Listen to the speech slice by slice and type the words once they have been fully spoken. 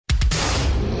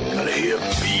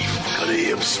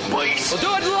body of spice. We'll do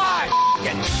it live.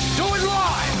 Do it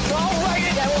live. I'll write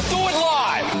it and we'll do it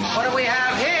live. What do we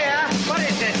have here? What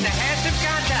is this? The handsome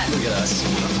contest? Look at us.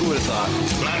 Who would have thought?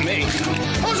 Not me.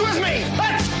 Who's with me?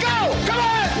 Let's go! Come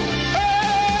on!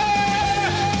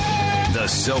 The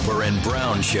Soper and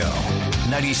Brown Show.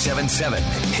 97.7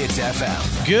 Hits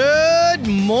FM. Good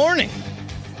morning,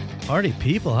 party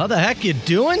people. How the heck you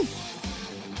doing?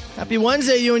 Happy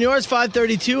Wednesday, you and yours.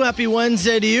 5:32. Happy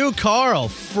Wednesday to you, Carl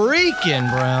freaking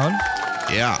Brown.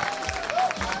 Yeah.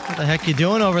 What the heck you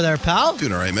doing over there, pal?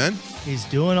 Doing all right, man. He's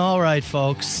doing all right,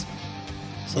 folks.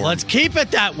 So let's keep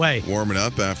it that way. Warming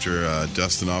up after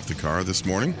dusting off the car this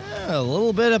morning. Yeah, a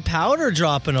little bit of powder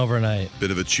dropping overnight.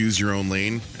 Bit of a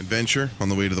choose-your-own-lane adventure on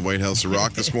the way to the White House of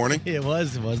Rock this morning. It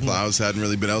wasn't Plows hadn't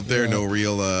really been out there.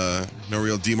 Yeah. No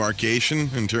real demarcation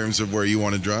in terms of where you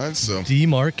want to drive. So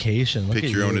demarcation. Look pick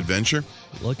at your you. own adventure.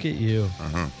 Look at you.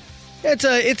 Uh-huh. It's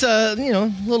a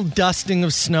little dusting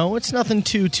of snow. It's nothing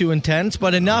too intense,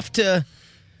 but enough to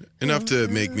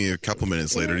make me a couple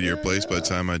minutes later to your place by the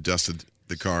time I dusted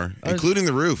the car, including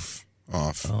the roof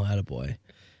off. Oh, attaboy. I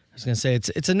was going to say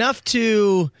it's enough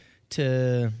to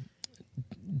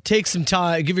take some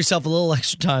time, give yourself a little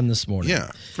extra time this morning.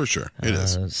 Yeah, for sure. It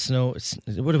is. Snow,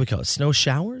 what do we call it? Snow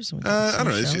showers? I don't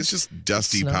know. It's just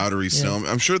dusty, powdery snow.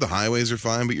 I'm sure the highways are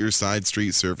fine, but your side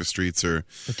streets, surface streets are...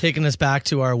 They're taking us back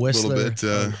to our Whistler, bit,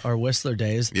 our Whistler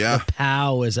days. Yeah. The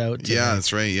POW is out today. Yeah,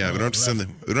 that's right. Yeah, we don't have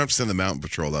to send the mountain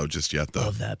patrol out just yet, though.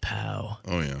 Love that POW.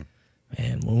 Oh, yeah.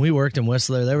 Man, when we worked in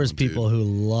Whistler, there was people who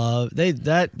loved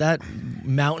that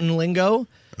mountain lingo.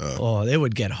 They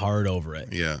would get hard over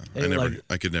it. Yeah,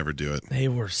 I could never do it. They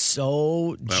were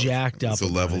so jacked up. It's a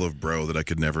level of bro that I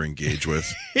could never engage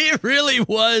with. It really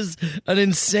was an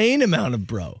insane amount of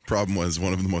bro. Problem was,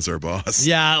 one of them was our boss.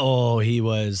 Yeah, he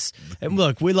was. And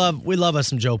look, we love us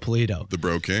some Joe Polito. The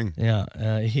bro king. Yeah,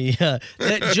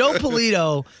 Joe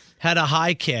Polito had a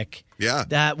high kick. Yeah.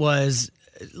 That was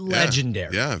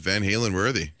legendary. Yeah, Van Halen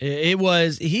worthy. It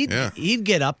was. He'd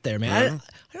get up there, man. Uh-huh.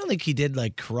 I don't think he did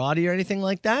like karate or anything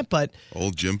like that, but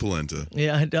old Jim Polenta.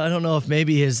 yeah, I don't know if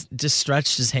maybe his just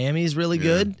stretched his hammies really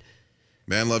good.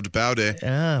 Man loved a pow day.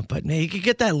 Yeah, but man, he could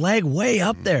get that leg way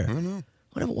up there. I don't know.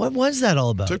 What was that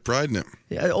all about? Took pride in it.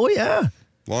 Yeah, oh yeah.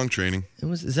 Long training.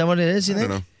 Is that what it is? You I think?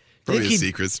 don't know. Probably a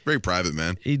secret. It's very private,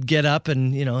 man. He'd get up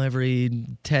and every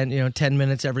 10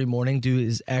 minutes every morning do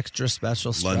his extra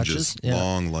special stretches. Lunges,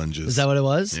 long lunges. Is that what it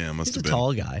was? Yeah, must He's have a been.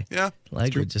 tall guy. Yeah,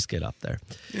 Leg would just get up there.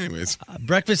 Anyways,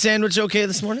 breakfast sandwich okay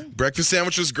this morning? Breakfast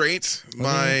sandwich was great.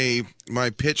 My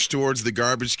pitch towards the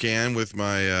garbage can with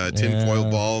my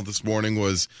tinfoil ball this morning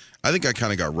was, I think I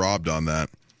kind of got robbed on that.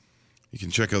 You can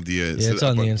check out the it's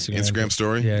on the Instagram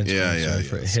story. Yeah,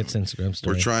 Hits Instagram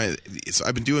story. We're trying. So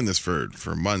I've been doing this for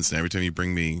months, and every time you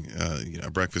bring me a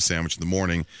breakfast sandwich in the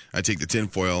morning, I take the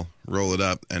tinfoil, roll it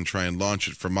up, and try and launch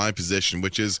it from my position,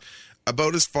 which is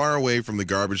about as far away from the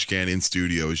garbage can in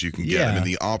studio as you can get. I'm in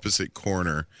the opposite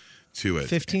corner to it.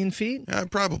 15 feet?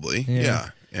 Probably. Yeah.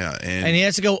 And he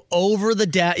has to go over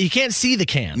the You can't see the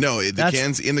can. No, the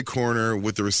can's in the corner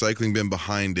with the recycling bin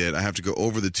behind it. I have to go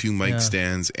over the two mic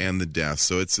stands and the desk.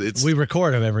 So it's we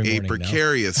record them every morning. A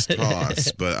precarious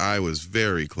toss, but I was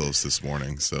very close this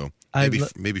morning. So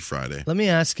maybe Friday. Let me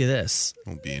ask you this.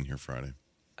 Won't be in here Friday.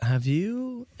 Have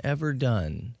you ever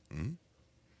done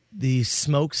the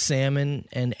smoked salmon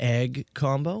and egg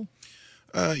combo?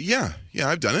 Yeah,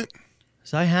 I've done it.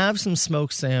 So I have some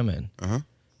smoked salmon. Uh-huh.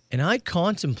 And I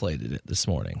contemplated it this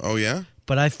morning. Oh, yeah?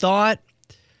 But I thought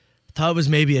it was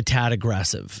maybe a tad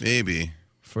aggressive. Maybe.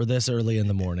 For this early in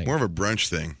the morning. More of a brunch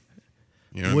thing.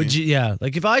 You know Would you? Yeah.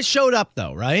 Like if I showed up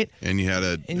though, right? And you had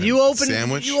a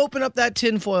sandwich? You open up that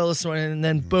tinfoil this morning and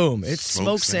then boom, it's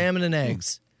smoked salmon and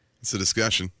eggs. It's a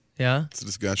discussion. Yeah? It's a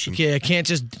discussion. Okay, I can't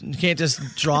just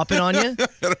drop it on you? I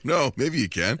don't know. Maybe you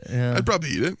can. Yeah. I'd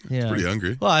probably eat it. Yeah. I'm pretty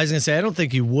hungry. Well, I was going to say, I don't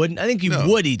think you wouldn't. I think you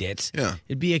would eat it. Yeah.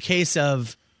 It'd be a case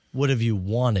of, would have you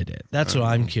wanted it? That's what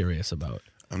I'm curious about.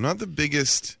 I'm not the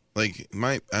biggest, I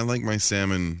like my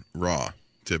salmon raw,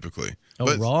 typically. Oh,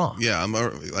 but, raw. Yeah, I'm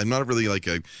not really like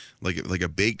a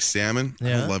baked salmon. Yeah.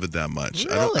 I don't love it that much.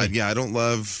 Really? I don't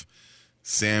love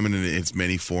salmon in its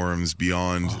many forms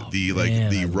beyond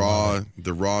the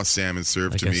raw salmon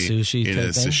served to a me sushi in a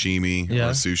type thing? sashimi or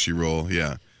a sushi roll.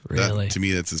 Yeah, Really? to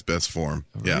me that's its best form.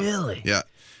 Yeah, Really? Yeah.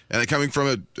 And coming from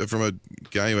a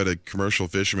guy who had a commercial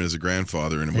fisherman as a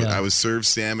grandfather, and I was served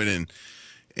salmon in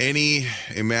any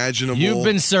imaginable You've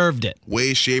been served it.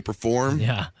 way, shape, or form.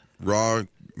 Yeah. Raw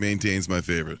maintains my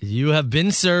favorite. You have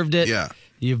been served it. Yeah.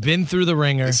 You've been through the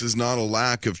ringer. This is not a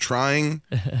lack of trying.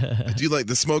 I do like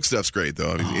the smoke stuff's great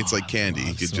though. I mean, it's like candy.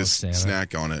 You could just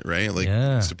snack on it, right? Like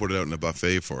just to put it out in a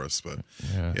buffet for us. But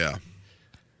yeah.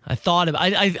 I thought of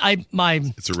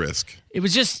it's a risk. It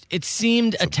was just it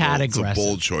seemed a tad aggressive. It's a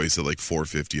bold choice at like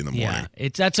 4:50 in the morning. Yeah,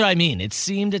 that's what I mean. It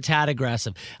seemed a tad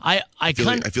aggressive. I feel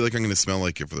like I'm going to smell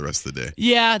like it for the rest of the day.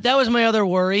 Yeah, that was my other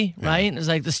worry, right? It's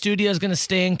like the studio's going to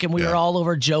stink, and we were all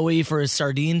over Joey for his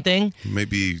sardine thing.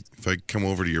 Maybe if I come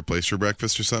over to your place for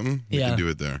breakfast or something, we can do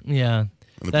it there. Yeah.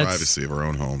 In the privacy of our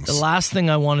own homes. The last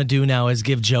thing I want to do now is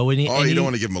give Joey you don't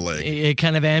want to give him a leg.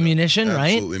 Kind of ammunition,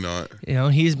 right? Absolutely not. You know,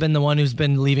 he's been the one who's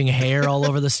been leaving hair all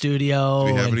over the studio.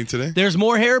 Do we have any today? There's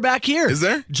more hair back here. Is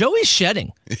there? Joey's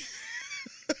shedding.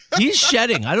 He's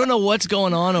shedding. I don't know what's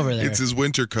going on over there. It's his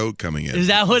winter coat coming in. Is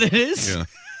that what it is? Yeah.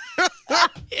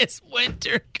 His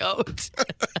winter coat.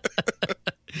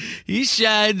 He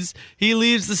sheds. He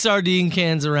leaves the sardine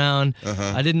cans around.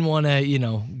 I didn't want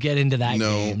to, get into that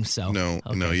game. So no.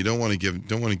 You don't want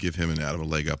to give him and Adam a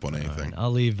leg up on anything.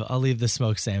 I'll leave the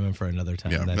smoked salmon for another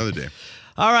time. Yeah, then. another day.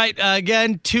 All right.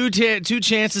 Again, two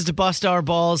chances to bust our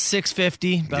balls.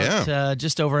 $650. About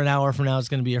just over an hour from now is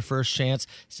going to be your first chance.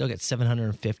 Still get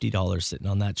 $750 sitting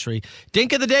on that tree.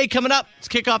 Dink of the day coming up. Let's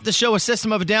kick off the show with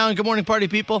System of a Down. Good morning, party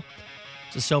people.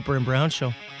 It's a Soper and Brown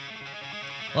show.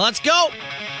 Let's go.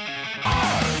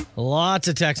 Lots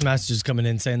of text messages coming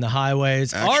in saying the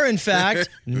highways are, in fact,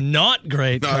 not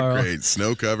great, Carl. Not great.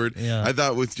 Snow covered. Yeah. I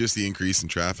thought with just the increase in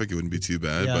traffic, it wouldn't be too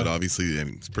bad. But obviously,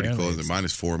 it's pretty close. It's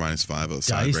 -4, -5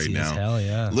 outside right now. As hell,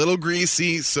 yeah. Little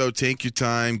greasy, so take your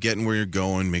time getting where you're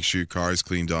going. Make sure your car is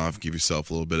cleaned off. Give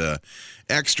yourself a little bit of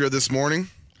extra this morning.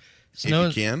 If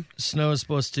you can. Snow is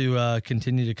supposed to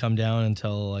continue to come down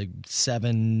until like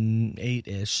 7,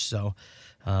 8-ish. So,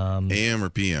 AM or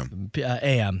PM?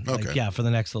 AM. Okay. Like, for the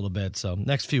next little bit. So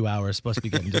next few hours, supposed to be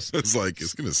getting just. It's going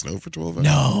to snow for 12 hours?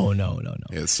 No.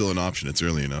 Yeah, it's still an option. It's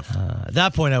early enough. At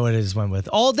that point, I would have just went with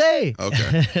all day.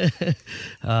 Okay.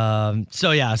 So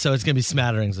it's going to be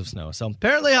smatterings of snow. So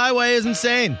apparently, highway is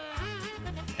insane.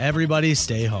 Everybody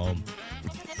stay home.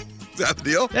 Is that the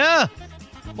deal? Yeah.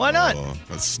 Why not? Oh,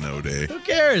 a snow day. Who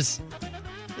cares?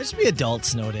 There should be adult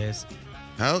snow days.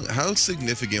 How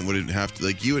significant would it have to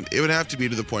it would have to be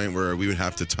to the point where we would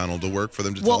have to tunnel to work for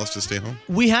them to tell us to stay home?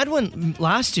 We had one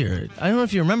last year. I don't know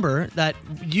if you remember that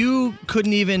you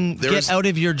couldn't even get out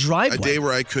of your driveway. A day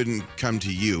where I couldn't come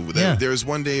to you. Yeah. There was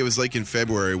one day, it was like in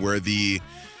February, where the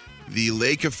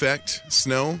lake effect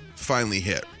snow finally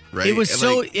hit. Right? It was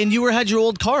and you had your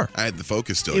old car. I had the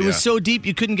Focus still. It was so deep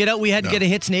you couldn't get out. We had to get a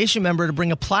Hits Nation member to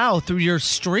bring a plow through your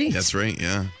streets. That's right.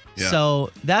 Yeah.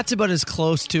 So that's about as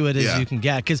close to it as you can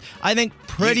get. Because I think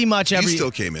pretty much every. You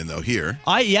still came in though here.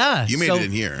 You made it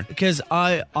in here because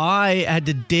I had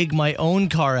to dig my own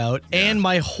car out and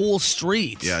my whole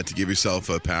street. Yeah, to give yourself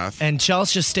a path. And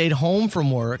Chelsea just stayed home from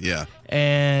work. Yeah.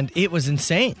 And it was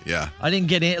insane. Yeah. I didn't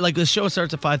get in. Like the show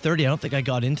starts at 5:30. I don't think I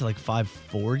got into like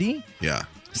 5:40. Yeah.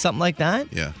 Something like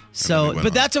that. Yeah. So,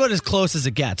 but that's about as close as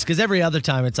it gets. Because every other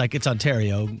time it's like, it's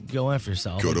Ontario. Go after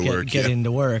yourself. Go to work. Get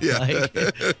into work. Yeah. Like,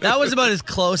 that was about as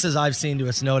close as I've seen to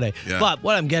a snow day. Yeah. But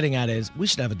what I'm getting at is we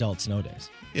should have adult snow days.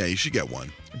 Yeah, you should get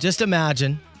one. Just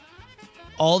imagine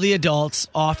all the adults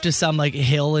off to some like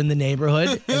hill in the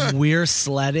neighborhood and we're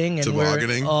sledding and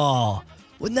tobogganing.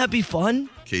 Wouldn't that be fun?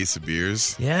 Case of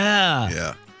beers. Yeah.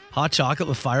 Yeah. Hot chocolate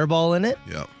with Fireball in it.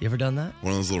 Yep. You ever done that?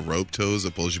 One of those little rope toes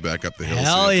that pulls you back up the hill.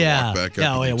 Hell so you yeah. have to walk back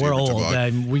up and we're take a old.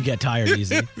 toboggan. We get tired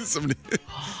easy. Some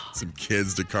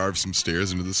kids to carve some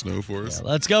stairs into the snow for us. Yeah,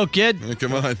 let's go, kid. Yeah,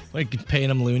 come on. We're paying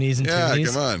them loonies and Yeah,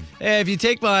 toonies. come on. Hey, if you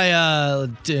take my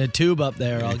tube up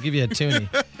there, I'll give you a toonie.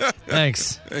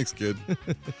 Thanks. Thanks, kid.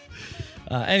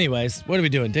 Anyways, what are we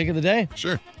doing? Take of the day?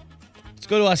 Sure. Let's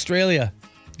go to Australia.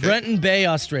 Okay. Brenton Bay,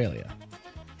 Australia,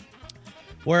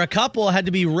 where a couple had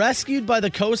to be rescued by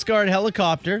the Coast Guard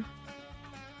helicopter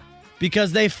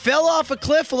because they fell off a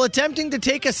cliff while attempting to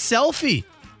take a selfie.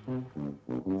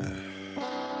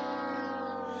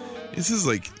 This is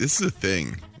a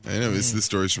thing. I know this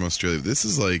story's from Australia. This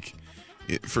is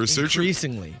for search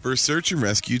and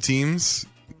rescue teams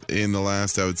in the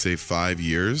last, I would say, 5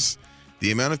 years,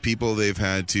 the amount of people they've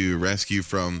had to rescue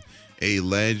from a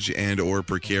ledge and or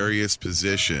precarious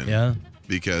position. Yeah.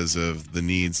 Because of the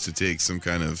needs to take some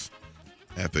kind of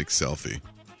epic selfie.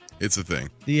 It's a thing.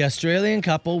 The Australian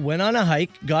couple went on a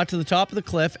hike, got to the top of the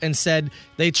cliff, and said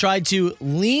they tried to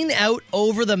lean out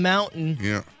over the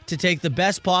mountain to take the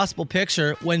best possible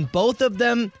picture when both of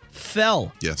them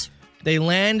fell. Yes. They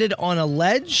landed on a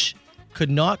ledge, could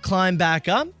not climb back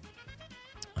up.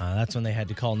 That's when they had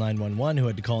to call 911, who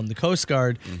had to call in the Coast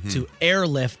Guard to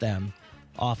airlift them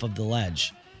off of the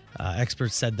ledge.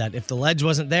 Experts said that if the ledge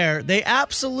wasn't there, they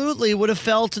absolutely would have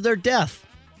fell to their death.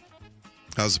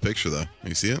 How's the picture, though?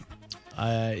 You see it?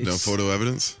 No photo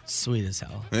evidence? Sweet as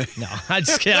hell. No, I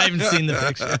just can't. I haven't seen the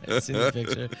picture. I haven't seen the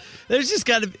picture. There's just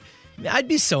got to be. I'd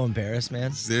be so embarrassed,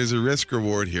 man. There's a risk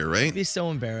reward here, right? I'd be so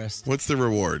embarrassed. What's the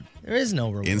reward? There is no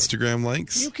reward. Instagram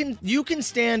likes? You can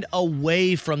stand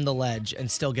away from the ledge and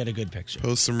still get a good picture.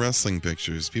 Post some wrestling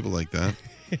pictures. People like that.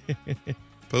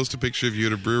 Post a picture of you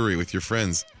at a brewery with your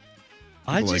friends.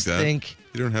 People I just think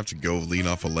you don't have to go lean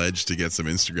off a ledge to get some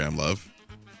Instagram love.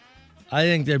 I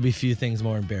think there'd be few things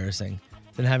more embarrassing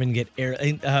than having to get air.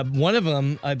 One of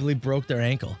them, I believe, broke their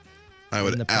ankle. I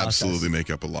would absolutely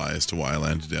make up a lie as to why I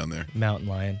landed down there. Mountain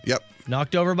lion. Yep.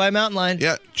 Knocked over by a mountain lion.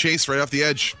 Yeah, chased right off the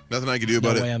edge. Nothing I could do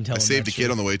about it. I saved a kid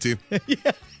on the way, too.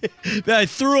 Yeah. I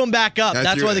threw him back up.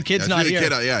 That's why the kid's not here.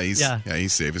 He's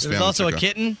safe. His family There's also a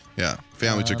kitten. Yeah,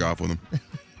 family took off with him.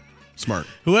 Smart.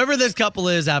 Whoever this couple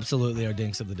is, absolutely our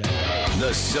dinks of the day.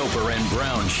 The Soper and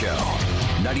Brown Show.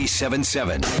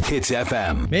 97.7 Hits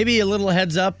FM. Maybe a little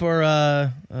heads up or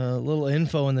a little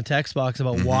info in the text box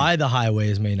about why the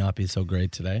highways may not be so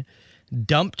great today.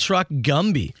 Dump Truck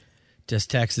Gumby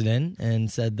just texted in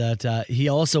and said that he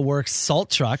also works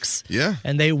salt trucks. Yeah.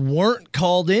 And they weren't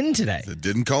called in today. They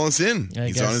didn't call us in.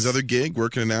 He's on his other gig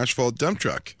working an asphalt dump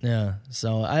truck. Yeah.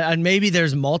 So and maybe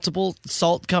there's multiple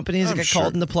salt companies that get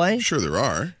called into play. I'm sure there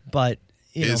are. But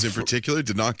his in particular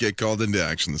did not get called into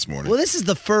action this morning. Well, this is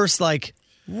the first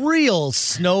real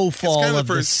snowfall of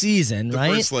the season,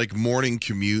 right? The first morning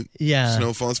commute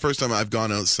snowfall. It's the first time I've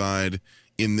gone outside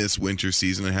in this winter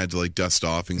season. I had to dust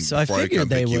off and so before I come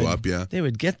pick you up. Yeah, they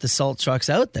would get the salt trucks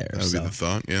out there. That would be the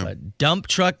thought. Yeah, but Dump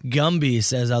Truck Gumby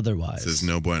says otherwise. Says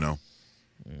no bueno.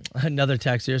 Another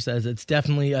text here says it's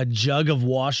definitely a jug of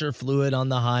washer fluid on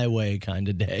the highway kind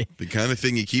of day. The kind of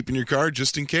thing you keep in your car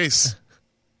just in case.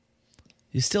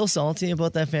 You still salty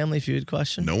about that Family Feud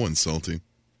question? No one's salty.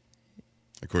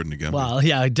 According to Gumby. Well,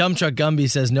 yeah, Dump Truck Gumby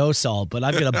says no salt, but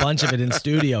I've got a bunch of it in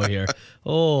studio here.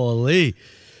 Holy.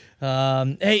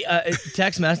 Hey,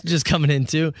 text messages coming in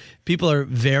too. People are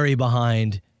very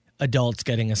behind adults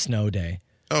getting a snow day.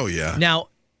 Oh, yeah. Now,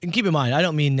 and keep in mind, I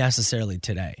don't mean necessarily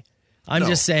today. I'm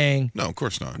just saying. No, of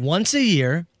course not. Once a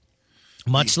year,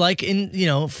 much like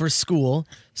for school.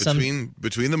 Between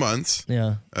the months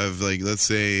of let's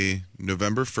say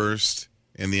November 1st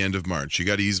and the end of March. You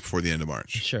got to use it before the end of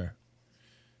March. Sure.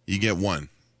 You get one.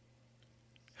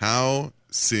 How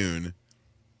soon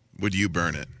would you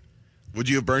burn it? Would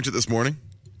you have burnt it this morning?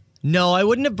 No, I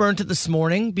wouldn't have burnt it this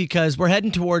morning because we're heading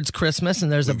towards Christmas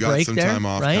and there's a break there. We've got some time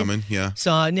off coming, yeah.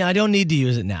 So I don't need to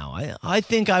use it now. I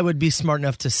think I would be smart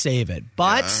enough to save it.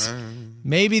 But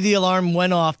maybe the alarm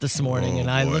went off this morning and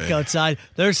I look outside.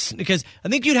 Because I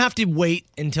think you'd have to wait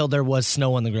until there was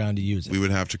snow on the ground to use it. We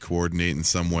would have to coordinate in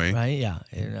some way. Right, yeah.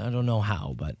 I don't know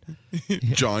how, but...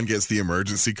 John gets the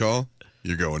emergency call.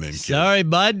 You're going in, kid. Sorry,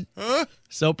 bud. Huh?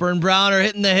 Soper and Brown are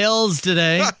hitting the hills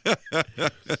today.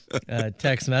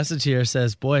 Text message here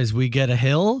says, boys, we get a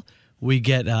hill. We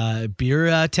get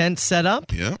beer tents set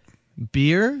up. Yeah.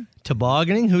 Beer,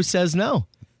 tobogganing. Who says no?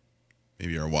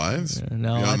 Maybe our wives?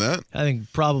 No. Beyond that? I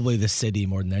think probably the city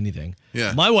more than anything.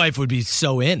 Yeah. My wife would be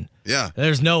so in. Yeah.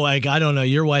 There's no, I don't know.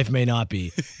 Your wife may not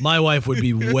be. My wife would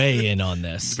be way in on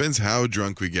this. Depends how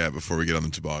drunk we get before we get on the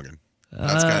toboggan.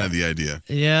 That's kind of the idea.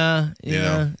 Yeah.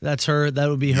 That's her. That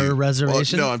would be her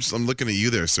reservation. Well, no, I'm looking at you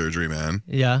there, surgery man.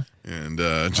 Yeah. And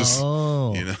I've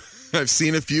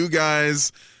seen a few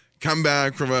guys come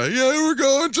back from we're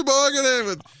going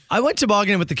tobogganing. I went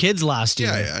tobogganing with the kids last year.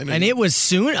 Yeah, I know. And it was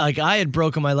soon. I had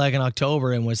broken my leg in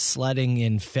October and was sledding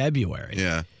in February.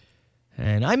 Yeah.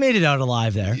 And I made it out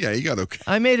alive there. Yeah, you got okay.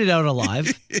 I made it out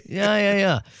alive.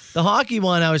 Yeah. The hockey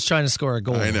one, I was trying to score a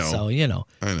goal. I know. So, I know.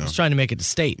 I was trying to make it to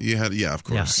state. Of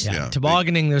course. Yeah.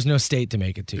 Tobogganing, there's no state to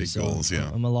make it to. Big goals, yeah.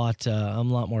 I'm a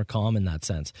lot more calm in that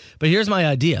sense. But here's my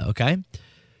idea, okay?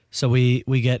 So we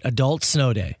get adult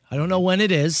snow day. I don't know when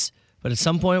it is, but at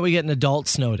some point we get an adult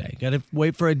snow day. Got to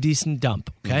wait for a decent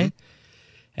dump, okay?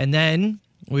 Mm-hmm. And then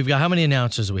we've got, how many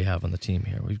announcers do we have on the team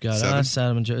here? We've got 7. us,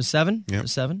 Adam and Joe. 7? Yep.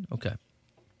 7? Okay.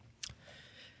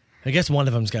 I guess one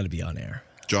of them's got to be on air.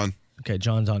 John. Okay,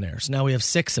 John's on air. So now we have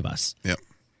 6 of us. Yep.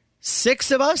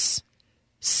 6 of us,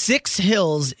 6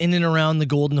 hills in and around the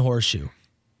Golden Horseshoe.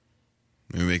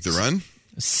 Maybe make the run?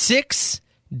 6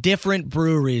 different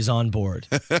breweries on board.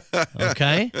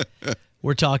 Okay?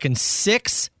 We're talking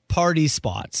 6 party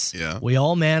spots. Yeah. We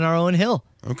all man our own hill.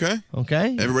 Okay.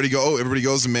 Everybody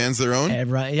goes and mans their own?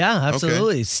 Yeah,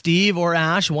 absolutely. Okay. Steve or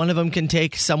Ash, one of them can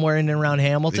take somewhere in and around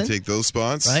Hamilton. They take those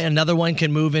spots. Right. Another one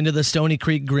can move into the Stony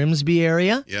Creek, Grimsby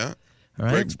area. Yeah. All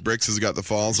right. Bricks has got the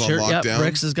falls on Sure, lockdown. yeah,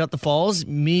 Bricks has got the falls.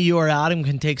 Me, you, or Adam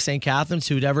can take St. Catharines.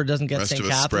 Whoever doesn't get Rest St. of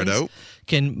us spread Catharines out.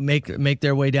 can make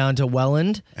their way down to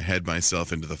Welland. I head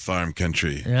myself into the farm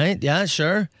country. Right? Yeah,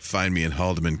 sure. Find me in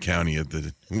Haldeman County at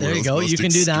the There you world's go. most You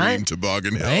can do that. extreme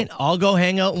Toboggan Hill. Right? I'll go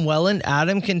hang out in Welland.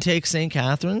 Adam can take St.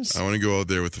 Catharines. I want to go out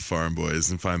there with the farm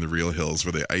boys and find the real hills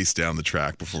where they ice down the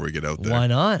track before we get out there. Why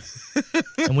not?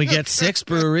 And we get 6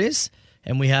 breweries,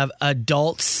 and we have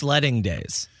adult sledding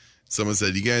days. Someone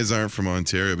said, you guys aren't from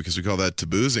Ontario because we call that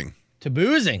taboozing.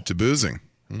 Taboozing. Taboozing.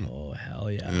 Oh, hell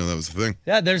yeah. You know, that was the thing.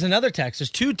 Yeah, there's another text. There's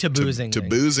 2 taboozing.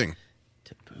 Taboozing.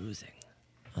 Taboozing.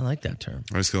 I like that term.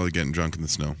 I just call it getting drunk in the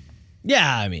snow.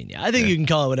 Yeah, I mean, I think you can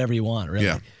call it whatever you want, really.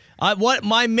 Yeah. What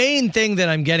my main thing that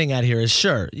I'm getting at here is,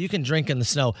 sure, you can drink in the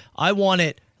snow. I want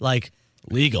it, like,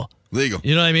 legal. Legal.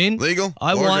 You know what I mean? Legal,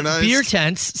 I want organized. beer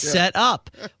tents set up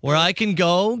where I can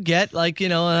go get, like, a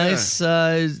nice,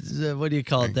 what do you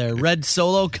call it there? Red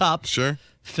Solo cup. Sure.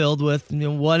 Filled with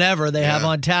whatever they have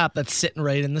on tap that's sitting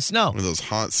right in the snow. One of those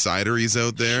hot cideries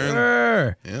out there.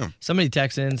 Sure. Yeah. Somebody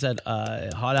texted in and said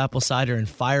hot apple cider and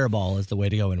Fireball is the way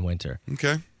to go in winter.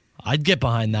 Okay. I'd get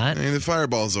behind that. I mean, the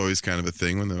Fireball is always kind of a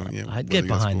thing when the I'd get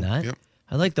behind that. Yep.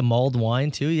 I like the mulled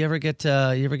wine too. You ever get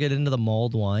into the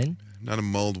mulled wine? Not a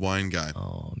mulled wine guy.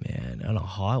 Oh man, on a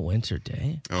hot winter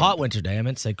day. Oh. Hot winter day. I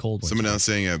meant to say cold winter. Someone else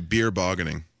saying beer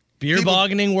boggening. Beer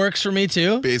boggening works for me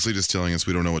too. Basically just telling us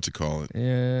we don't know what to call it.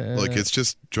 Yeah. Like, it's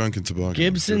just drunken toboggan.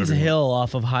 Gibson's Do whatever you Hill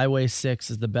off of Highway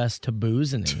 6 is the best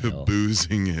taboozing hill. want.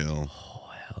 Taboozing Hill.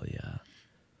 Hell yeah.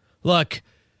 Look,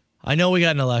 I know we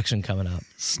got an election coming up.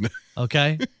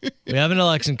 Okay? We have an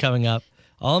election coming up.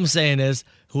 All I'm saying is,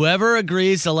 whoever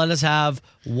agrees to let us have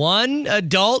one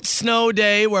adult snow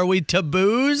day where we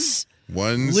tabooze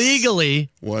legally,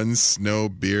 one snow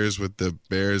beers with the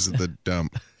bears at the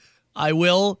dump. I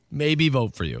will maybe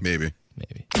vote for you. Maybe.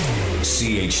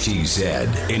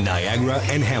 CHTZ in Niagara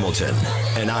and Hamilton,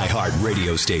 an iHeart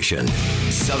radio station.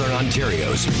 Southern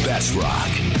Ontario's best rock.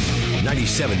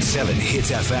 97.7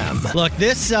 Hits FM. Look,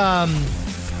 this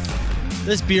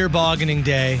beer boggening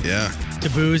day, Yeah.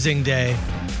 taboozing day,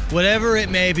 whatever it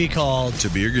may be called,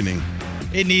 Tabiergening.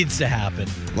 it needs to happen.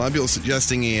 A lot of people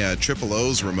suggesting a Triple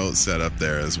O's remote setup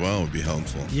there as well would be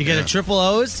helpful. You get a Triple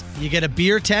O's, you get a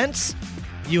beer tent,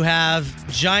 you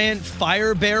have giant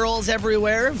fire barrels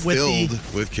everywhere with filled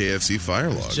with KFC fire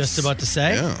logs. Just about to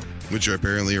say. Yeah. Which are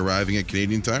apparently arriving at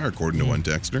Canadian Tire, according to one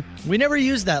texter. We never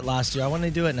used that last year. I want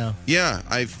to do it now. Yeah,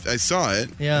 I saw it.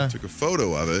 Yeah. I took a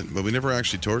photo of it, but we never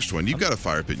actually torched one. You've got a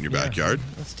fire pit in your backyard.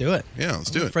 Let's do it. Yeah, let's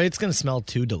do I'm it. afraid it's going to smell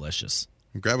too delicious.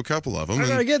 Grab a couple of them. I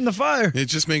got to get in the fire.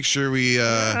 Just make sure we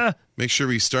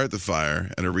start the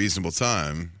fire at a reasonable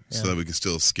time so that we can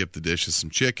still skip the dish of some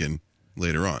chicken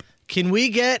later on. Can we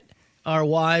get our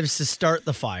wives to start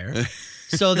the fire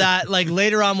so that, like,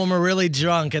 later on when we're really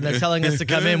drunk and they're telling us to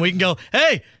come in, we can go,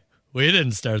 hey, we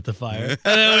didn't start the fire.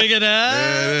 And then we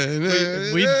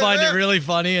can, we'd find it really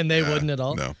funny and they wouldn't at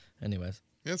all. No. Anyways.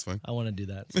 Yeah, it's fine. I want to do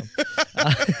that. So.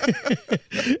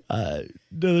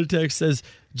 Another text says,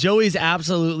 Joey's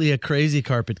absolutely a crazy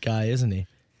carpet guy, isn't he?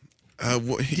 Do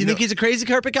Do you think he's a crazy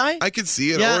carpet guy? I could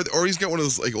see it. Yeah. Or he's got one of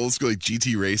those like old school like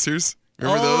GT racers.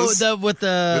 Remember those? With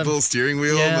the little steering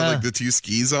wheel and like the 2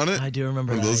 skis on it? I do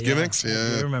remember One that. of those gimmicks? I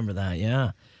Yeah. do remember that,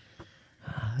 yeah.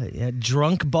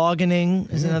 Drunk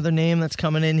boggening is another name that's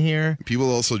coming in here.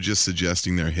 People also just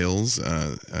suggesting their hills.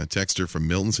 A texter from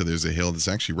Milton said there's a hill that's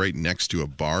actually right next to a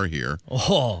bar here.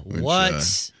 Oh, Which,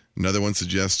 what? Another one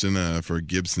suggestion for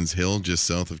Gibson's Hill, just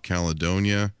south of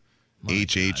Caledonia.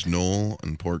 H.H. Knoll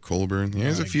and Port Colborne.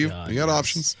 There's a few. God, You got yes.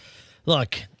 options.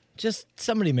 Look, just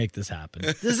somebody make this happen.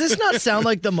 Does this not sound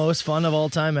like the most fun of all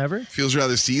time ever? Feels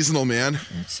rather seasonal, man.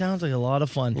 It sounds like a lot of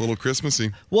fun. A little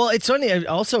Christmassy. Well, it's funny. I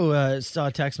also saw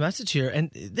a text message here, and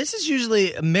this is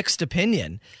usually a mixed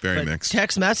opinion. Very but mixed.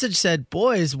 Text message said,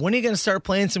 boys, when are you going to start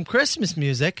playing some Christmas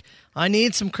music? I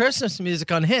need some Christmas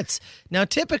music on Hits. Now,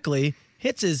 typically,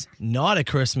 Hits is not a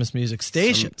Christmas music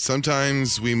station.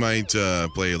 Sometimes we might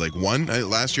play like one.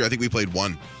 Last year, I think we played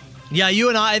one. Yeah, you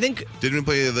and I think... Didn't we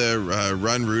play the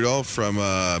Run Rudolph from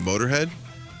Motorhead?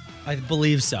 I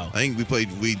believe so. I think we played.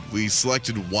 We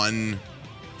selected one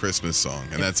Christmas song,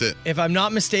 and that's it. If I'm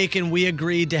not mistaken, we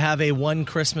agreed to have a one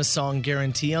Christmas song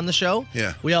guarantee on the show.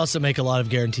 Yeah. We also make a lot of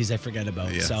guarantees I forget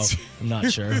about, Yeah. so I'm not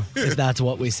sure if that's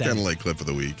what we said. Kind of like clip of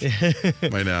the week.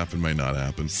 Might happen, might not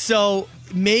happen. So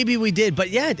maybe we did, but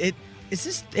yeah,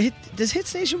 does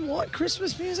Hits Nation want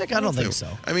Christmas music? I don't think so.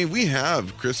 I mean, we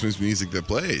have Christmas music that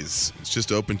plays. It's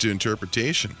just open to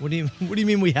interpretation. What do you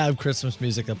mean we have Christmas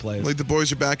music that plays? Like the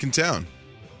boys are back in town.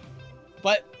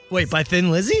 But wait, by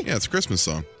Thin Lizzy? Yeah, it's a Christmas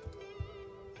song.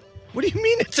 What do you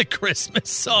mean it's a Christmas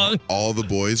song? All the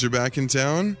boys are back in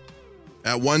town.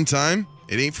 At one time,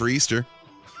 it ain't for Easter.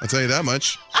 I'll tell you that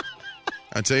much.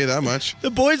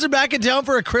 The boys are back in town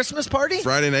for a Christmas party?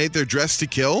 Friday night, they're dressed to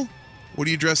kill. What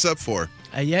do you dress up for?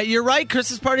 Yeah, you're right.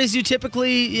 Christmas parties, you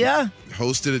typically,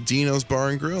 Hosted at Dino's Bar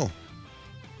and Grill.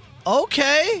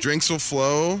 Okay. Drinks will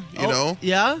flow, you know.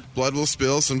 Yeah. Blood will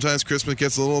spill. Sometimes Christmas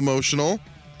gets a little emotional.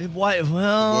 Why?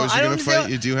 Well, Boys are going to fight.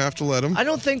 You do have to let them. I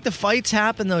don't think the fights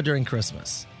happen, though, during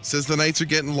Christmas. Says the nights are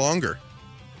getting longer.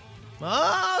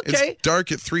 Okay. It's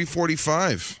dark at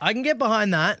 3:45. I can get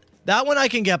behind that. That one I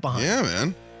can get behind. Yeah,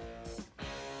 man.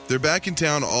 They're back in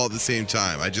town all at the same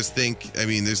time. I just think,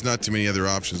 there's not too many other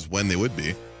options when they would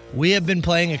be. We have been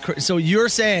playing so you're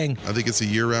saying... I think it's a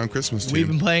year-round Christmas tune. We've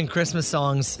been playing Christmas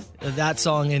songs, that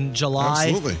song in July,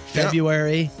 Absolutely.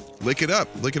 February. Yeah. Lick It Up.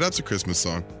 Lick It Up's a Christmas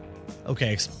song.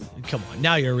 Okay, come on.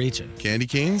 Now you're reaching. Candy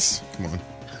Canes? Come on.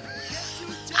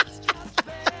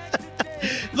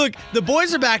 Look, the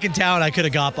boys are back in town. I could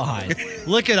have got behind.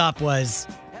 Lick It Up was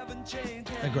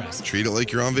aggressive. Treat it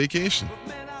like you're on vacation.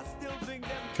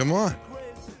 Come on.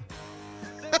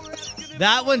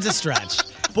 That one's a stretch.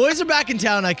 Boys are back in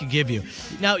town. I could give you.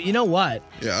 Now, you know what?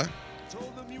 Yeah.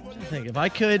 I think if I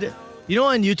could,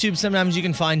 on YouTube sometimes you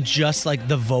can find just like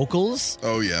the vocals.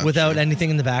 Oh yeah. Without anything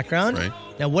in the background. Right.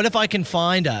 Now, what if I can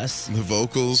find us the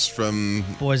vocals from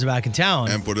Boys Are Back in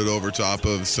Town and put it over top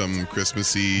of some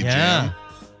Christmassy yeah. jam?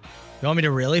 You want me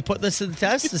to really put this to the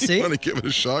test to see? You want to give it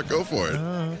a shot? Go for it.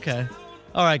 Oh, okay.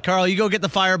 All right, Carl, you go get the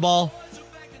fireball.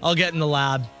 I'll get in the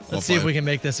lab. Let's see if we can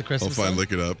make this a Christmas I'll song.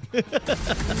 Lick It Up.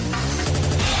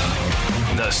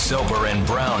 The Soper and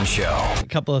Brown Show. A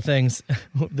couple of things.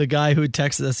 The guy who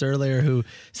texted us earlier who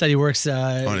said he works...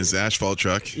 on his asphalt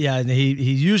truck. Yeah, and he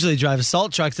usually drives a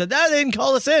salt truck, said, they didn't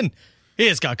call us in. He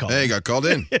just got called. Hey, he got called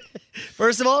in.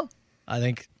 First of all, I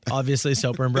think... Obviously,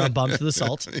 Soper and Brown bumped the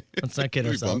salt. Let's not kid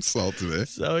We ourselves. bumped salt today.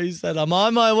 So he said, I'm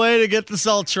on my way to get the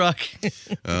salt truck.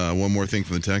 One more thing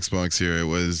from the text box here. It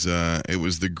was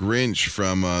the Grinch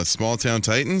from Small Town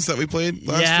Titans that we played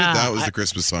last week. That was the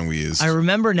Christmas song we used. I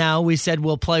remember now. We said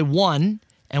we'll play one,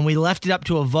 and we left it up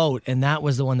to a vote, and that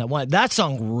was the one that won. That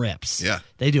song rips. Yeah.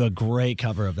 They do a great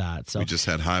cover of that. So we just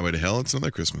had Highway to Hell. It's another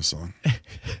Christmas song.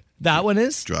 That one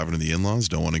is? Driving to the in-laws,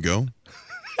 don't want to go.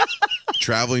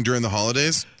 Traveling during the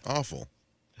holidays, awful.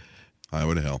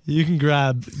 Highway to Hell. You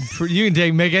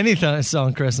can make any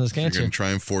song Christmas, can't You're you? going to try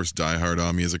and force Die Hard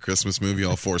on me as a Christmas movie.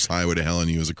 I'll force Highway to Hell on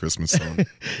you as a Christmas song.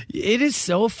 It is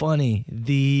so funny.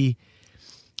 The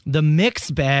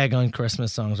mixed bag on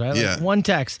Christmas songs, right? Yeah. Like one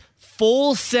text,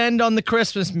 full send on the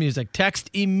Christmas music. Text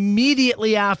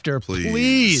immediately after,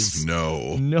 please.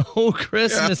 No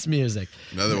Christmas music.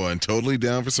 Another one, totally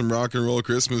down for some rock and roll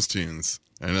Christmas tunes.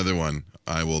 Another one,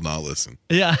 I will not listen.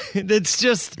 Yeah, it's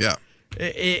just... Yeah.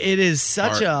 It is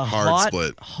such a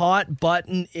hot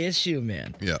button issue,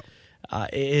 man. Yeah.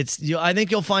 I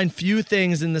think you'll find few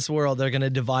things in this world that are going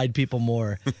to divide people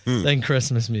more than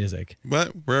Christmas music.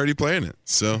 But we're already playing it,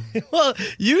 so. Well,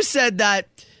 you said that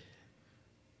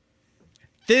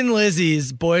Thin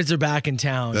Lizzy's Boys Are Back in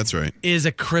Town. That's right. Is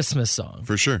a Christmas song.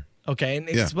 For sure. Okay, and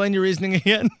explain your reasoning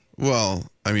again. Well,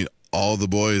 all the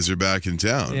boys are back in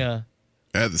town. Yeah.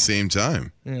 At the same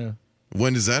time. Yeah.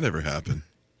 When does that ever happen?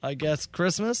 I guess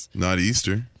Christmas? Not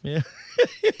Easter. Yeah.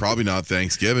 Probably not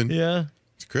Thanksgiving. Yeah.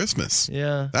 It's Christmas.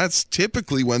 Yeah. That's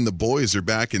typically when the boys are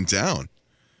back in town.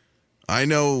 I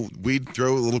know we'd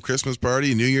throw a little Christmas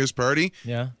party, a New Year's party.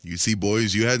 Yeah. You see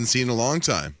boys you hadn't seen in a long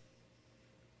time.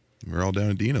 We're all down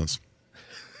at Dino's.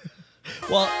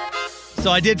 Well,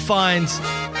 so I did find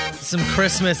some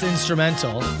Christmas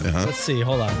instrumental. Uh-huh. Let's see.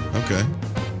 Hold on. Okay.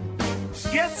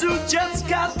 Guess who just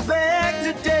got back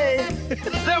today?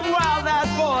 Them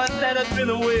wild-eyed boys that had been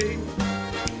away.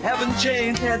 Haven't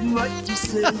changed, had much to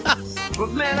say.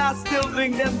 But man, I still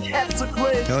think them cats are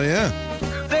crazy. Hell yeah.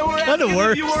 They were Kinda asking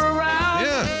works. if you were around.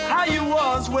 Yeah. How you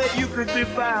was, where you could be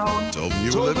found. Told them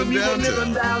you were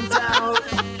living downtown.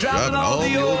 Driving all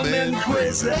the old men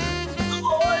crazy. The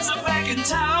boys are back in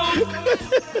town.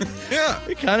 Yeah.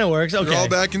 It kind of works. Okay. They're all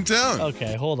back in town.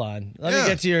 Okay, hold on. Let me Yeah.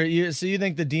 get to your. So you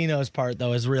think the Dino's part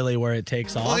though is really where it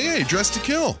takes off? Oh, yeah. You're dressed to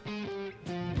kill.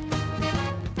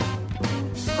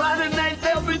 Friday night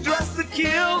they'll be dressed to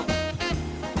kill.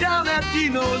 Down at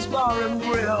Dino's Bar and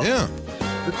Grill. Yeah.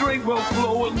 The drink will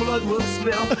flow and blood will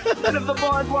spill. And if the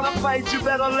boys want to fight, you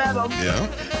better let them. Yeah.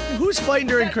 Who's fighting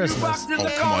during Christmas?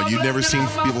 Oh, come on. You've never seen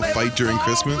people fight during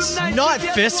Christmas? Not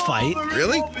fist fight.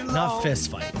 Really? Not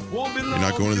fist fight. You're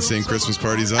not going to the same Christmas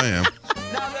parties I am.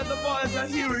 Now that the boys are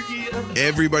here again.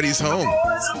 Everybody's home.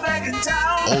 Boys are back in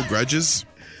town. Old grudges.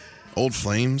 Old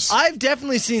flames. I've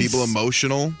definitely seen People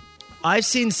emotional. I've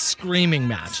seen screaming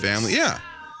matches. Family, yeah.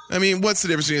 I mean, what's the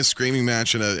difference between a screaming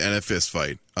match and a fist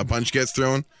fight? A punch gets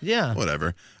thrown? Yeah.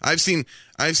 Whatever. I've seen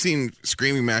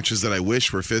screaming matches that I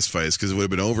wish were fist fights because it would have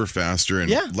been over faster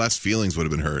and less feelings would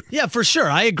have been hurt. Yeah, for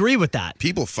sure. I agree with that.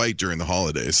 People fight during the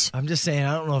holidays. I'm just saying,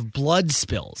 I don't know if blood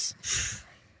spills.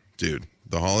 Dude,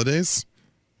 the holidays,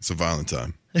 it's a violent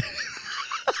time.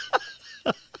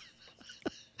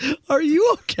 Are you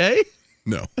okay?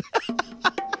 No.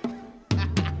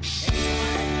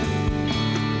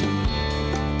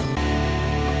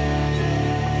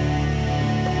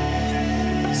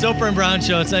 Soper and Brown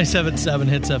Show, it's 97.7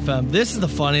 Hits FM. This is the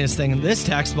funniest thing. This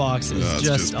text box is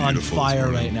just on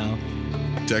fire right now.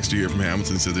 Texter here from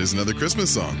Hamilton said there's another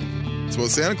Christmas song. It's about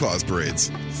Santa Claus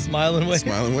parades. Smile and wave.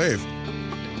 Smile and wave.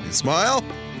 You smile,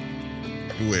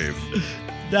 you wave.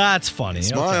 That's funny.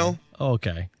 Smile.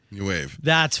 Okay. You wave.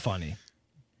 That's funny.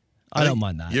 I don't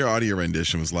mind that. Your audio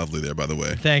rendition was lovely there, by the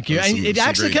way. Thank you. And it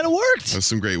actually kind of worked. That was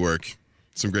some great work.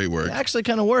 Some great work. It actually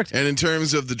kind of worked. And in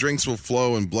terms of the drinks will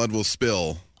flow and blood will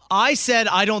spill. I said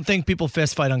I don't think people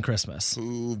fist fight on Christmas.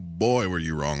 Oh, boy, were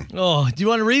you wrong. Oh, do you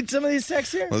want to read some of these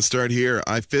texts here? Let's start here.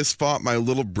 I fist fought my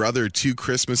little brother 2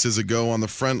 Christmases ago on the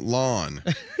front lawn.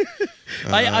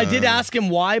 I did ask him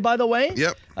why, by the way.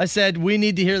 Yep. I said, we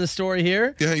need to hear the story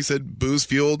here. Yeah, he said booze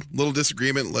fueled, little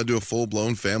disagreement led to a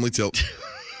full-blown family tilt.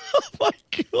 Oh, my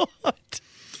God.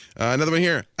 Another one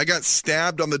here. I got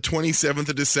stabbed on the 27th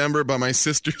of December by my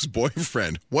sister's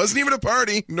boyfriend. Wasn't even a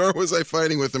party, nor was I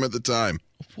fighting with him at the time.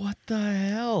 What the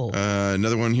hell?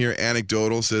 Another one here.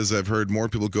 Anecdotal says, I've heard more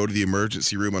people go to the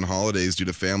emergency room on holidays due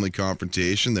to family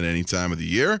confrontation than any time of the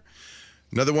year.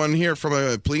 Another one here from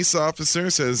a police officer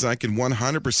says, I can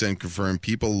 100% confirm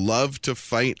people love to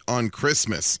fight on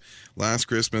Christmas. Last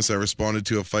Christmas, I responded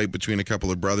to a fight between a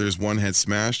couple of brothers. One had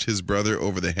smashed his brother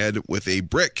over the head with a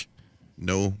brick.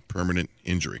 No permanent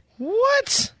injury.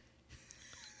 What?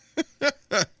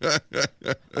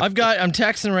 I'm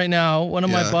texting right now. One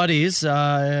of my buddies works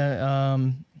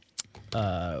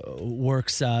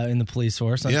in the police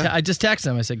force. I just texted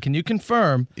him. I said, can you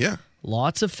confirm? Yeah.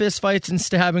 Lots of fist fights and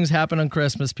stabbings happen on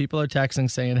Christmas. People are texting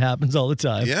saying it happens all the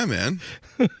time. Yeah, man.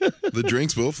 The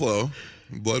drinks will flow.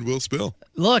 Blood will spill.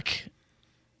 Look,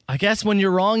 I guess when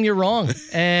you're wrong, you're wrong.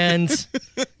 And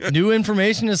new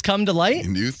information has come to light.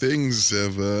 New things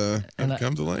have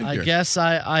come to light. I here. guess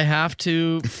I have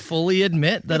to fully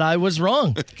admit that I was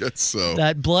wrong. I guess so.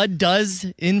 That blood does,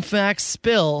 in fact,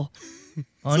 spill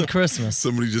on Christmas.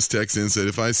 Somebody just texted in and said,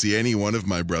 if I see any one of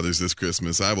my brothers this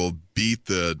Christmas, I will beat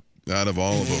the out of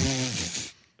all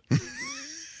of them.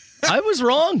 I was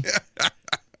wrong.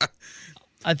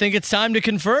 I think it's time to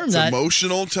confirm it's that.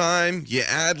 Emotional time. You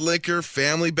add liquor,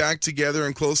 family back together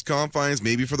in close confines,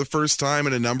 maybe for the first time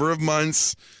in a number of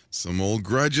months. Some old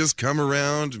grudges come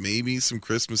around, maybe some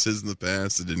Christmases in the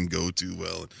past that didn't go too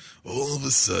well. All of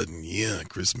a sudden,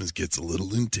 Christmas gets a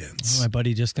little intense. My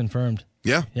buddy just confirmed.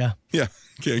 Yeah? Yeah. Yeah,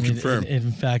 can confirm. It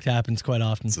in fact happens quite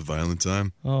often. It's a violent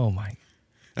time. Oh, my.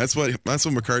 That's what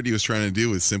McCartney was trying to do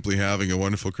with simply having a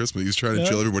wonderful Christmas. He was trying to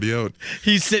chill everybody out.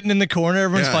 He's sitting in the corner,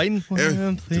 everyone's fighting.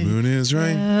 The moon is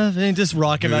right. Just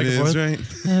rocking back and forth. Right.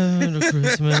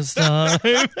 Christmas time.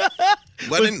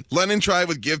 Lennon tried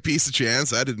with "Give Peace a Chance."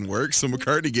 That didn't work, so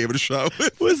McCartney gave it a shot.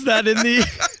 Was that in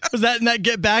that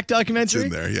Get Back documentary?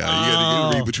 It's in there, yeah. You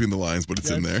got to read between the lines, but it's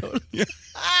in there. Yeah.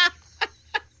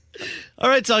 All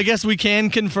right, so I guess we can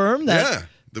confirm that. Yeah,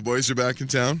 the boys are back in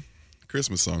town.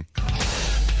 Christmas song.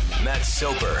 Matt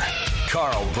Soper,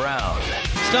 Carl Brown.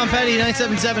 Stom Petty,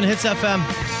 97.7 Hits FM.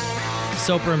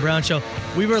 Soper and Brown Show.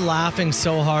 We were laughing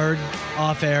so hard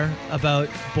off air about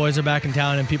boys are back in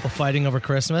town and people fighting over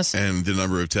Christmas. And the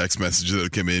number of text messages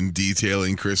that come in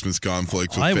detailing Christmas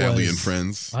conflicts with family and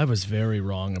friends. I was very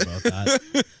wrong about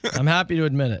that. I'm happy to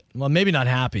admit it. Well, maybe not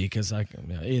happy because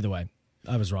either way,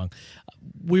 I was wrong.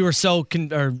 We were so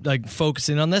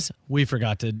focusing on this, we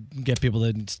forgot to get people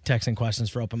to texting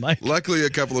questions for open mic. Luckily, a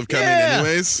couple have come in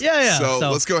anyways. Yeah.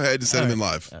 So let's go ahead and send them in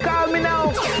live. Call me now.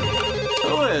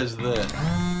 Who is this?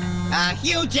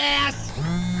 Huge ass.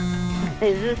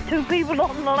 Is this 2 people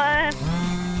on the line?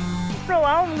 No,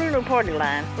 I don't do no party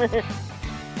line.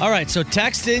 All right, so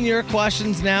text in your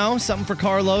questions now. Something for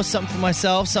Carlos, something for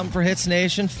myself, something for Hits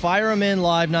Nation. Fire them in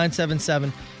live,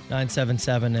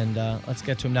 977-977, and let's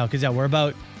get to them now. Because, we're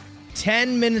about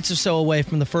 10 minutes or so away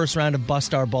from the first round of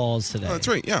Bust Our Balls today. Oh, that's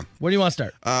right, yeah. Where do you want to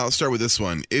start? I'll start with this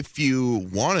one. If you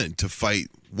wanted to fight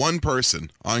one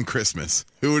person on Christmas,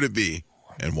 who would it be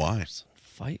and why?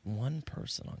 Fight one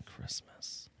person on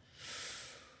Christmas.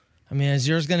 I mean, is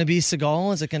yours going to be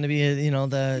Seagal? Is it going to be,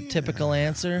 the typical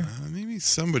answer? Maybe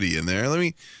somebody in there.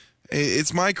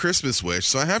 It's my Christmas wish,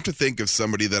 so I have to think of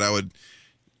somebody that I would,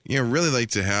 really like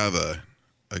to have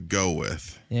a go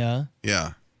with. Yeah.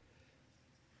 Yeah.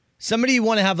 Somebody you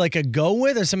want to have like a go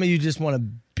with, or somebody you just want to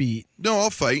beat? No, I'll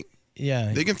fight.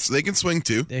 Yeah. They can swing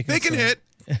too. They can hit.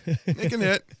 They can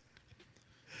hit.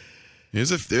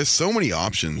 There's so many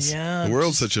options. Yeah, the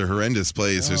world's such a horrendous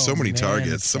place. There's so many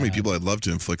targets. So many people I'd love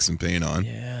to inflict some pain on.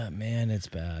 Yeah, man, it's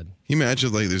bad. Can you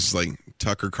imagine there's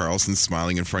Tucker Carlson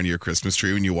smiling in front of your Christmas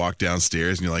tree when you walk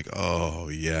downstairs and you're like, oh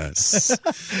yes,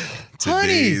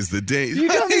 today's the day. You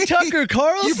got me Tucker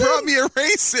Carlson. You brought me a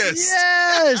racist.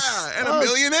 Yes, and a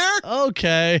millionaire.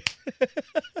 Okay.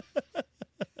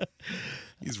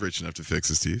 He's rich enough to fix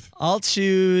his teeth. I'll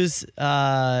choose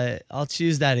that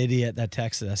idiot that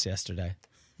texted us yesterday.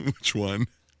 Which one?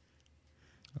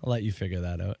 I'll let you figure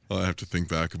that out. I'll have to think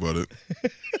back about it.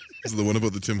 Is it the one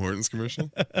about the Tim Hortons commercial?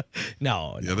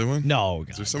 No. The other one? No.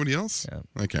 Is there somebody else? Yeah.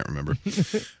 I can't remember.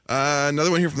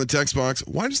 Another one here from the text box.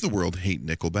 Why does the world hate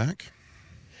Nickelback?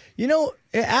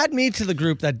 Add me to the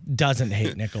group that doesn't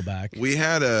hate Nickelback. We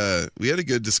had a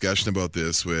good discussion about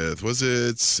this with, was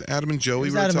it Adam and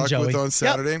Joey we were talking with on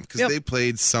Saturday? Because they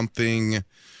played something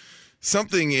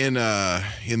in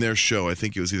their show. I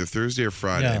think it was either Thursday or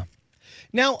Friday. Yeah.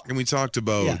 Now, and we talked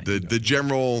about the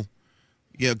general,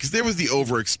 because there was the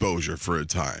overexposure for a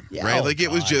time, right?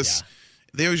 It was just.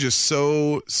 They were just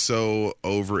so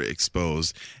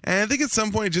overexposed. And I think at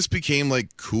some point it just became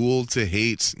cool to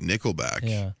hate Nickelback.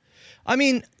 Yeah. I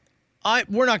mean,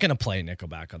 we're not going to play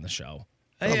Nickelback on the show.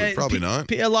 Probably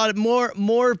not. A lot of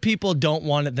more people don't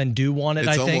want it than do want it. It's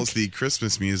I think almost the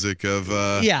Christmas music of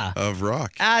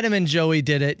rock. Adam and Joey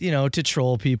did it, to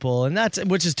troll people, and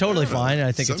which is totally fine.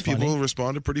 I think it's funny. Some people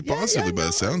responded pretty positively by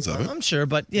the sounds of it. I'm sure,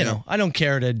 but I don't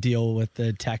care to deal with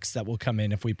the text that will come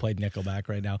in if we played Nickelback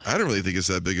right now. I don't really think it's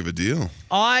that big of a deal.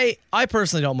 I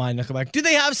personally don't mind Nickelback. Do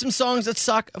they have some songs that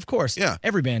suck? Of course. Yeah,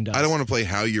 every band does. I don't want to play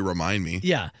How You Remind Me.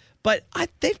 Yeah. But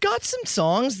they've got some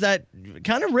songs that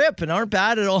kind of rip and aren't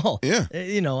bad at all. Yeah.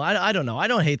 I don't know. I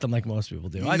don't hate them like most people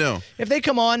do. No. If they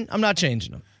come on, I'm not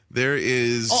changing them. There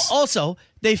is... Also,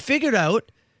 they figured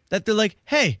out that they're like,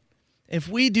 hey, if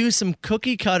we do some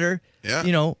cookie cutter,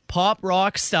 pop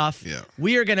rock stuff,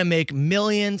 we are going to make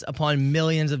millions upon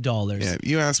millions of dollars. Yeah,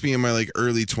 you asked me in my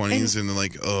early 20s and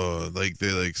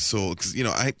they sold, because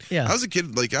I was a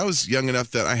kid, I was young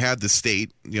enough that I had The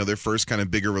State, their first kind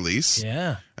of bigger release.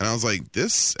 Yeah. And I was like,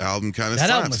 this album kind of slaps.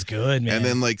 That album was good, man.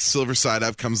 And then Silver Side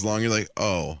Up comes along, you're like,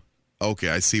 oh, okay,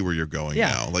 I see where you're going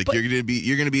now.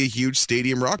 You're gonna be a huge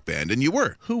stadium rock band, and you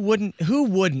were. Who wouldn't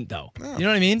though? No, you know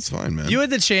what I mean? It's fine, man. You had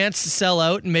the chance to sell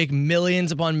out and make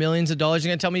millions upon millions of dollars.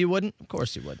 You're gonna tell me you wouldn't? Of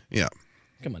course you would. Yeah.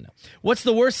 Come on now. What's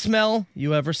the worst smell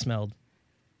you ever smelled?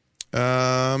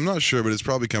 I'm not sure, but it's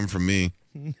probably come from me.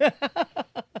 The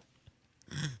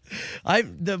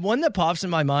one that pops in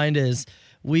my mind is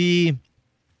we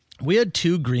had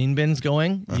 2 green bins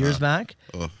going years back,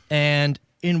 and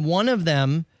in one of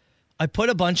them, I put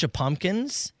a bunch of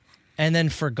pumpkins and then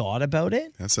forgot about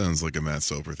it. That sounds like a Matt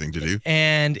Soper thing to do.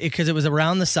 And because it was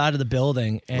around the side of the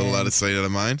building. And, a little out of sight, out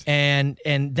of mind. And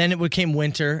then it became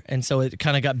winter, and so it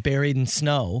kind of got buried in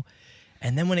snow.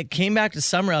 And then when it came back to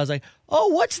summer, I was like, oh,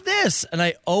 what's this? And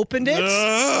I opened it.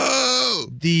 No!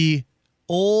 The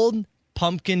old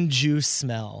pumpkin juice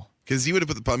smell. Because you would have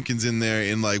put the pumpkins in there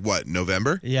in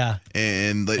November? Yeah.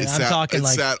 And it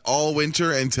sat all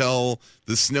winter until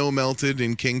the snow melted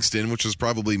in Kingston, which was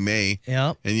probably May.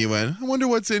 Yeah. And you went, I wonder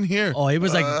what's in here. Oh, it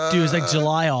was it was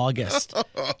July, August.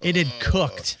 It had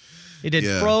cooked. It had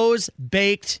froze,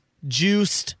 baked,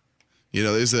 juiced.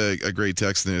 There's a great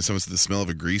text in there. Someone said the smell of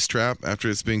a grease trap after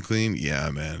it's been cleaned. Yeah,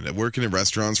 man. Working in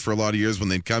restaurants for a lot of years, when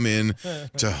they'd come in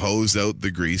to hose out the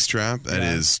grease trap, that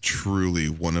is truly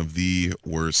one of the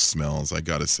worst smells, I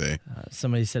gotta say.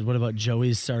 Somebody said, what about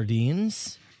Joey's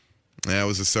sardines? Yeah, it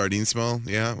was a sardine smell.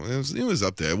 Yeah, it was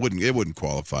up there. It wouldn't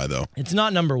qualify, though. It's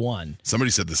not number 1.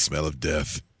 Somebody said the smell of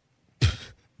death.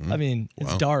 I mean,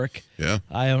 it's dark. Yeah.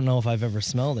 I don't know if I've ever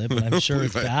smelled it, but I'm sure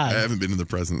it's bad. I haven't been in the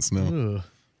presence, no. Ooh.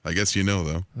 I guess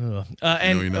though.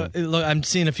 Look, I'm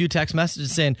seeing a few text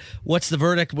messages saying, "What's the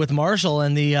verdict with Marshall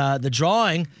and the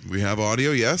drawing?" We have audio,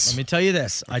 yes. Let me tell you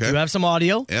this: I do have some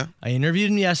audio. Yeah, I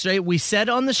interviewed him yesterday. We said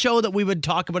on the show that we would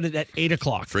talk about it at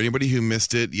 8:00. For anybody who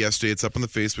missed it yesterday, it's up on the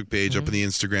Facebook page, up on the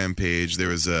Instagram page. There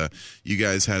was you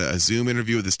guys had a Zoom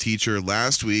interview with this teacher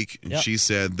last week, and she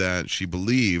said that she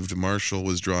believed Marshall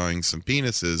was drawing some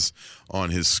penises on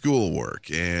his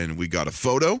schoolwork, and we got a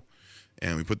photo.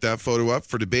 And we put that photo up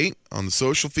for debate on the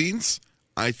social feeds.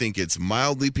 I think it's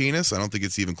mildly penis. I don't think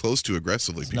it's even close to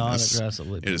aggressively penis. Not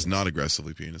aggressively It is not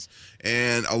aggressively penis.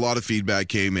 And a lot of feedback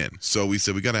came in. So we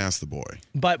said, we got to ask the boy.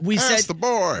 But we Ask the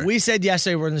boy. We said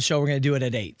yesterday we're in the show, we're going to do it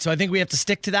at 8. So I think we have to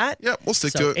stick to that. Yep, we'll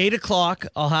stick So to it. 8 o'clock,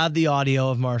 I'll have the audio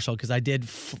of Marshall because I did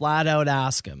flat out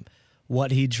ask him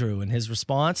what he drew. And his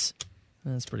response,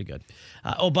 that's pretty good.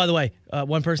 By the way,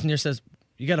 one person here says,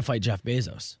 you got to fight Jeff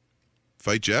Bezos.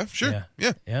 Fight Jeff? Sure.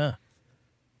 Yeah.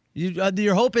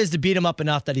 Your hope is to beat him up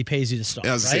enough that he pays you to stop,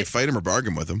 I was going to right? say, fight him or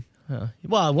bargain with him.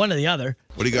 Well, one or the other.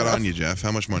 What do you got on you, Jeff?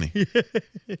 How much money?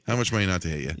 How much money not to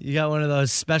hit you? You got one of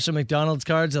those special McDonald's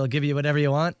cards that'll give you whatever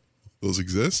you want? Those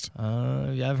exist?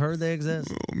 Yeah, I've heard they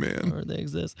exist. Oh, man. I've heard they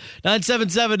exist.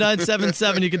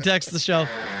 977-977. You can text the show.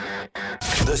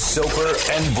 The Soper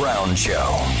and Brown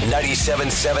Show.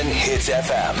 97.7 Hits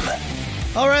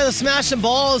FM. All right, the Smash and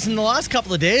Balls in the last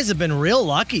couple of days have been real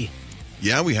lucky.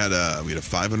 Yeah, we had a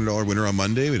 $500 winner on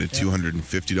Monday. We had a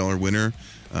 $250 winner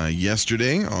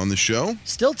yesterday on the show.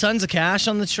 Still tons of cash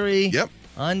on the tree. Yep.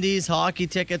 Undies, hockey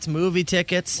tickets, movie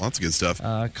tickets. Lots of good stuff.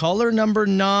 Caller number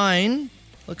 9.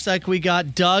 Looks like we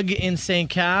got Doug in St.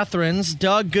 Catharines.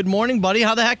 Doug, good morning, buddy.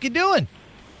 How the heck you doing?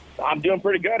 I'm doing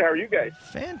pretty good. How are you guys?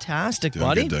 Fantastic, Doing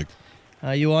buddy. good,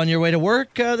 Doug. You on your way to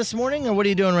work this morning, or what are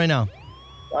you doing right now?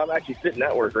 I'm actually sitting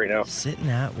at work right now. Sitting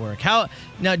at work.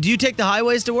 Now, do you take the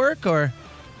highways to work, or?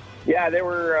 Yeah, they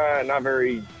were not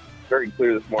very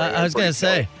clear this morning. I was going to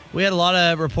say, we had a lot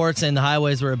of reports saying the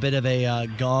highways were a bit of a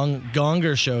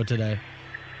gonger show today.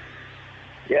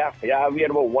 Yeah, we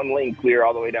had about one lane clear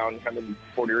all the way down kind of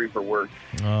Fort Erie for work.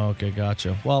 Oh, okay,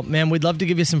 gotcha. Well, man, we'd love to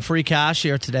give you some free cash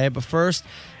here today, but first,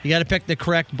 you got to pick the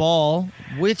correct ball.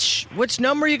 Which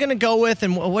number are you going to go with,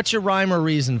 and what's your rhyme or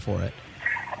reason for it?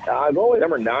 I'm going with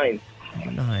number 9.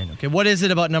 Number 9. Okay, what is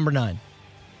it about number 9?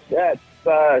 Yeah,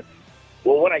 it's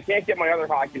when I can't get my other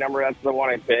hockey number, that's the one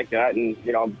I pick. And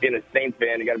being a Saints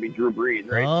fan, you got to be Drew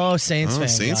Brees, right? Oh, Saints fan.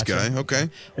 Saints gotcha. guy. Okay.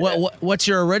 What's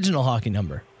your original hockey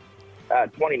number?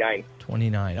 29.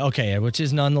 29. Okay, which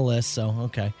isn't on the list, so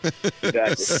okay.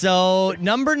 Exactly. So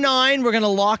number 9, we're going to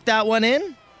lock that one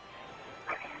in.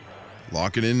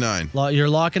 Lock it in 9. You're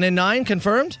locking in 9,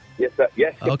 confirmed? Yes,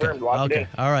 Okay. confirmed. Lock it in.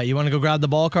 All right. You want to go grab the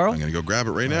ball, Carl? I'm going to go grab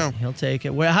it right now. He'll take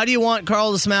it. How do you want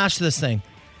Carl to smash this thing?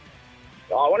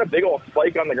 Oh, I want a big old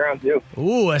spike on the ground, too.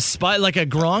 Ooh, a spike, like a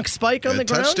Gronk spike on the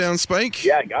ground? Touchdown spike?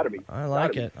 Yeah, got to be. I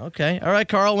like it. Okay. All right,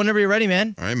 Carl, whenever you're ready,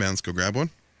 man. All right, man, let's go grab one.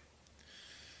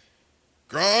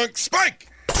 Gronk spike!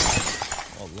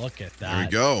 Oh, look at that. There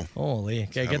we go. Holy.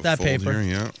 Okay, Have get a that fold paper. Here,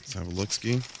 yeah, let's have a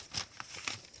look-ski.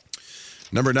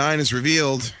 Number 9 is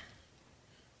revealed.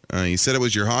 You said it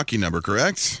was your hockey number,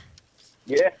 correct?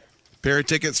 Yeah. Pair of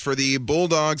tickets for the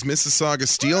Bulldogs Mississauga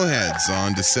Steelheads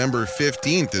on December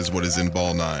 15th is what is in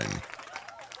ball 9.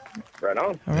 Right on.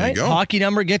 All There right. you go. Hockey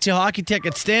number, get you hockey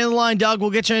tickets. Stay in the line, Doug. We'll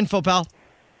get your info, pal.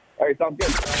 All right, sounds good.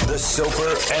 The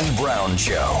Soper and Brown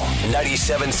Show.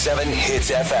 97.7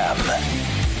 Hits FM.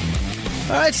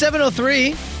 All right,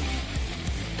 7:03.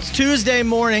 It's Tuesday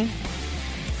morning,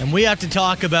 and we have to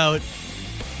talk about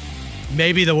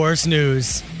maybe the worst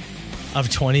news of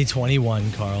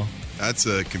 2021, Carl. That's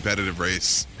a competitive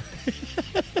race.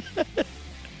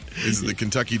 Is it the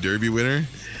Kentucky Derby winner?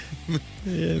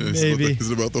 Maybe.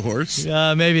 Is it about the horse?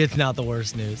 Maybe it's not the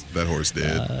worst news. That horse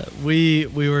did. We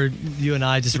were, you and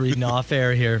I, just reading off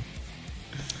air here.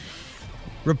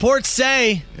 Reports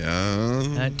say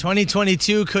that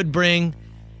 2022 could bring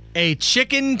a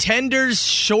chicken tenders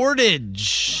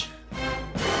shortage.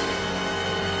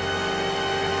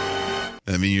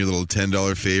 I mean, your little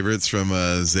 $10 favorites from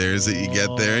Zehrs that you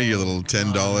get there, your little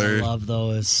 $10 I love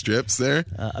those strips there.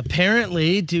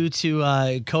 Apparently, due to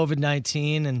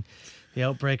COVID-19 and the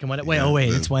outbreak and what.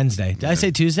 It's Wednesday. Did I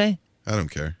say Tuesday? I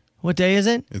don't care. What day is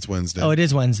it? It's Wednesday. Oh, it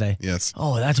is Wednesday. Yes.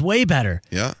 Oh, that's way better.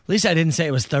 Yeah. At least I didn't say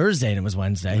it was Thursday and it was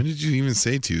Wednesday. When did you even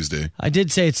say Tuesday? I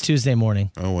did say it's Tuesday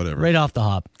morning. Oh, whatever. Right off the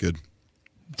hop. Good.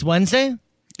 It's Wednesday?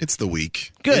 It's the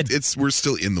week. Good. We're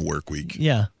still in the work week.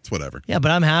 Yeah. It's whatever. Yeah,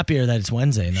 but I'm happier that it's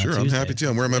Wednesday, not Sure, Tuesday. I'm happy too.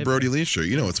 I'm wearing my Brody Lee shirt.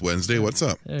 You know it's Wednesday. What's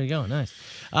up? There you go. Nice.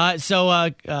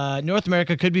 So North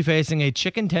America could be facing a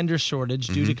chicken tender shortage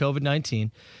due to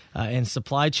COVID-19 and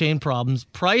supply chain problems.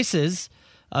 Prices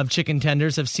of chicken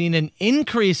tenders have seen an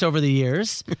increase over the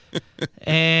years,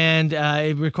 and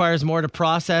it requires more to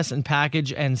process and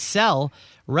package and sell.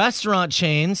 Restaurant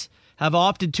chains have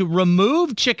opted to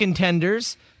remove chicken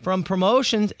tenders from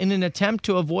promotions in an attempt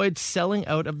to avoid selling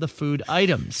out of the food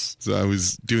items. So I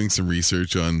was doing some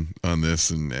research on this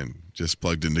and just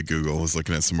plugged into Google. I was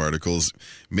looking at some articles.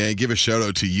 May I give a shout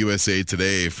out to USA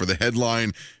Today for the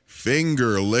headline,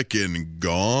 "Finger Lickin'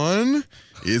 Gone?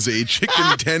 Is a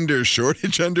chicken tender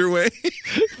shortage underway?"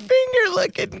 Finger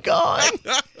looking gone.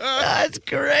 That's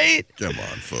great. Come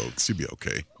on, folks. You'll be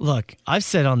okay. Look, I've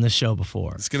said on this show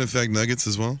before, It's going to affect nuggets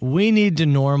as well. we need to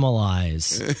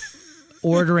normalize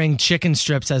ordering chicken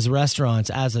strips as restaurants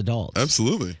as adults.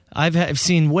 Absolutely. I've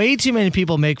seen way too many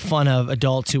people make fun of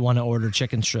adults who want to order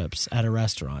chicken strips at a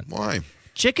restaurant. Why?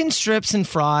 Chicken strips and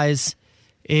fries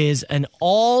is an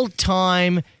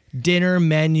all-time dinner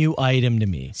menu item to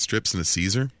me. Strips and a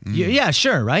Caesar? Yeah,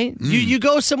 sure, right? You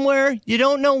go somewhere, you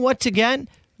don't know what to get.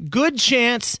 Good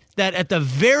chance that at the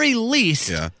very least,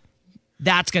 Yeah.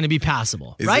 that's going to be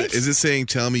passable, Is right? Is it saying,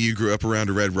 tell me you grew up around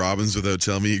a Red Robin's without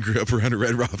telling me you grew up around a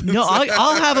Red Robin's? No,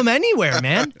 I'll have them anywhere,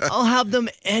 man. I'll have them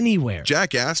anywhere.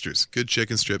 Jack Astor's. Good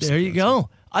chicken strips. There you go.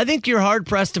 I think you're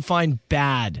hard-pressed to find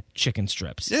bad chicken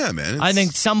strips. Yeah, man. I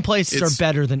think some places are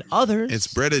better than others. It's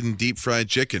breaded and deep-fried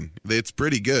chicken. It's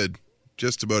pretty good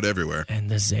just about everywhere. And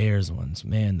the Zayre's ones,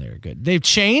 man, they're good. They've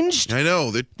changed. I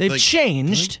know. They've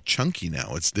changed. They're chunky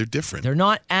now. They're different. They're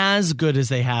not as good as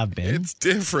they have been. It's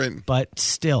different. But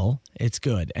still, it's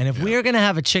good. And if we are going to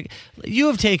have a chicken, you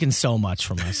have taken so much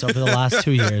from us over the last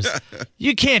 2 years.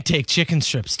 You can't take chicken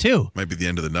strips too. Might be the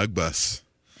end of the Nug Bus.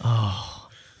 Oh.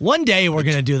 One day we're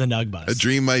going to do the Nug Bus. A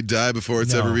dream might die before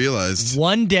it's ever realized.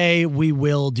 One day we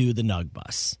will do the Nug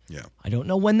Bus. Yeah. I don't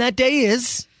know when that day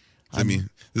is. Does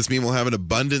this mean we'll have an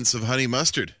abundance of honey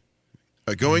mustard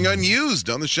going unused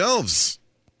on the shelves?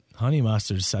 Honey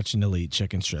mustard is such an elite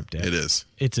chicken strip, Dave. It is.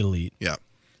 It's elite. Yeah.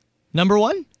 Number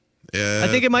one? Yeah. I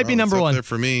think it might be number it's up one. there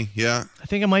for me, yeah. I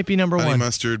think it might be number honey one.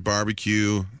 mustard,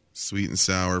 barbecue, sweet and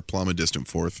sour, plum a distant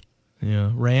fourth.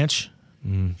 Yeah. Ranch?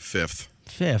 Fifth.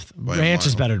 By Ranch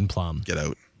is a mile. better than plum. Get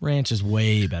out. Ranch is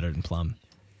way better than plum.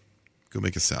 Go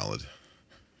make a salad.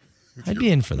 I'd be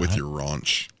in for that. With your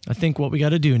ranch. I think what we got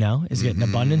to do now is get an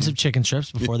abundance of chicken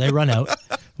strips before they run out.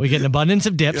 We get an abundance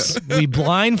of dips. Yeah. We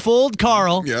blindfold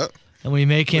Carl. Yeah. And we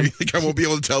make him. You think I won't be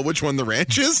able to tell which one the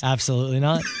ranch is? Absolutely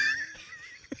not.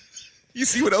 You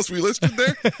see what else we listed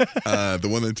there? The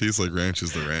one that tastes like ranch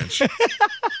is the ranch.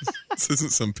 This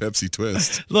isn't some Pepsi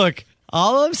twist. Look,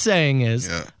 all I'm saying is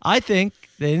I think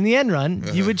that in the end run,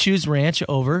 you would choose ranch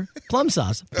over plum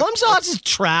sauce. Plum sauce is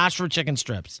trash for chicken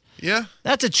strips. Yeah.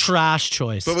 That's a trash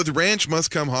choice. But with ranch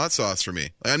must come hot sauce for me.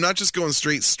 Like, I'm not just going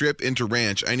straight strip into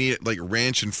ranch. I need like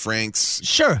ranch and Frank's.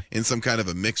 Sure. In some kind of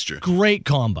a mixture. Great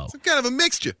combo. Some kind of a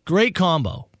mixture. Great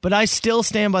combo. But I still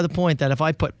stand by the point that if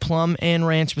I put plum and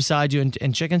ranch beside you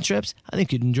and chicken strips, I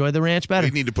think you'd enjoy the ranch better.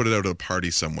 We need to put it out at a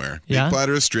party somewhere. Yeah? Big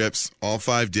platter of strips, all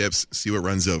 5 dips, see what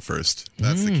runs out first.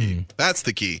 That's the key. That's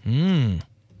the key.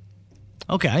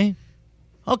 Okay,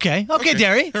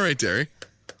 Derry. All right, Derry.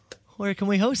 Where can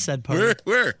we host said party?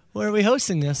 Where? Where are we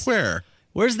hosting this? Where?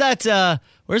 Where's that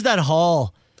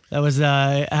hall that was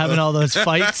having all those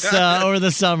fights over the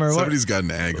summer? Somebody's got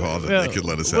an ag hall that they could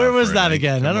let us have. Where was for that an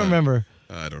again? egg. I don't remember.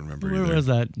 I don't remember Where either. was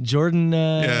that? Jordan?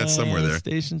 Yeah, it's somewhere there.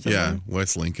 Station somewhere? Yeah,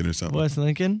 West Lincoln or something. West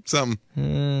Lincoln? Something.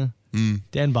 Dan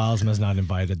Bilesma's not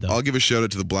invited, though. I'll give a shout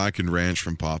out to the Blackened Ranch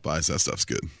from Popeyes. That stuff's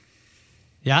good.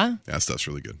 Yeah? That stuff's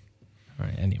really good. All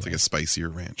right, anyway. It's like a spicier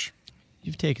ranch.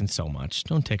 You've taken so much.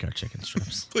 Don't take our chicken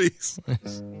strips. Please.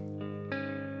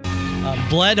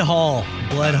 Bled Hall.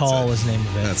 Bled Hall was the name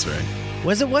of it. That's right.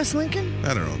 Was it West Lincoln?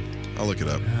 I don't know. I'll look it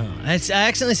up. Oh, I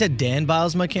accidentally said Dan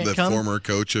Bilesma can't The come. former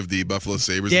coach of the Buffalo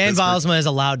Sabres. Dan Bilesma is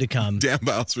allowed to come. Dan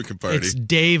Bilesma can party. It's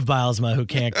Dave Bilesma who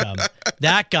can't come.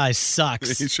 That guy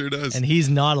sucks. He sure does. And he's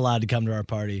not allowed to come to our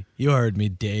party. You heard me,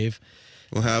 Dave.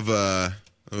 We'll have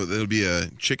it'll be a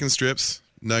chicken strips,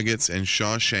 nuggets, and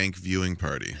Shawshank viewing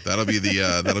party. That'll be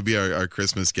the our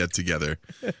Christmas get together.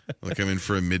 We'll come in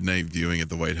for a midnight viewing at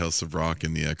the White House of Rock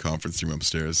in the conference room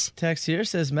upstairs. Text here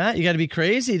says, Matt, you got to be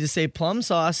crazy to say plum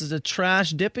sauce is a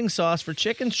trash dipping sauce for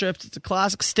chicken strips. It's a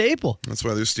classic staple. That's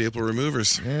why they're staple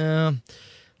removers. Yeah.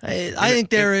 I think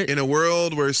they're... In a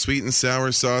world where sweet and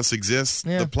sour sauce exists,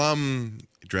 Yeah. the plum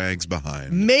drags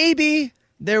behind. Maybe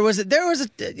there was a not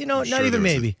Sure, even there was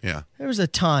maybe. yeah. There was a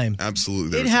time.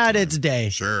 Absolutely. It had its day.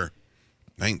 Sure.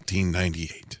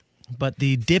 1998. But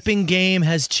the dipping game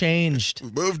has changed.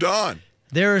 We've moved on.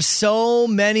 There are so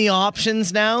many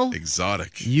options now.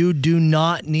 Exotic. You do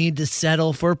not need to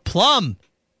settle for plum.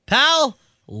 Pal,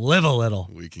 live a little.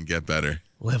 We can get better.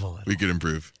 Live a little. We can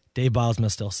improve. Dave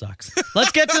Bilesma still sucks.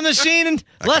 Let's get to the machine in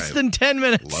less guy than 10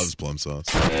 minutes. Loves plum sauce.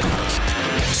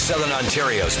 Southern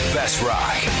Ontario's best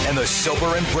rock and the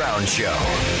Soper and Brown Show.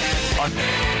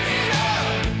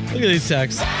 Look at these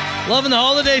texts. Loving the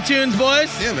holiday tunes,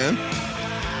 boys. Yeah, man.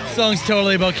 Song's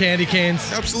totally about candy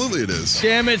canes. Absolutely it is.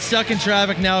 Damn it, stuck in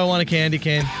traffic. Now I want a candy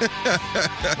cane.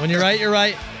 When you're right, you're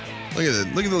right. Look at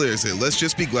it. Look at the lyrics. Let's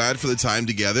just be glad for the time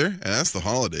together. And that's the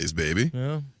holidays, baby.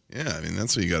 Yeah. Yeah, I mean,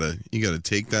 that's what you gotta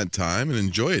take that time and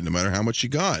enjoy it, no matter how much you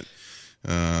got.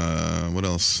 What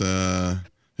else?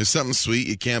 There's something sweet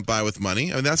you can't buy with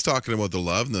money. I mean, that's talking about the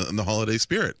love and the holiday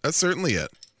spirit. That's certainly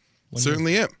it.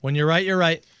 When you're right, you're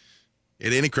right.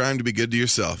 It ain't a crime to be good to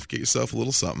yourself. Get yourself a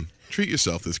little something. Treat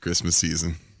yourself this Christmas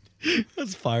season.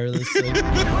 Let's fire this thing.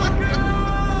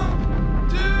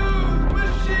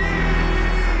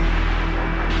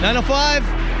 905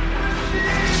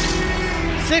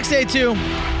 682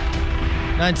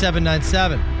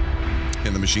 9797.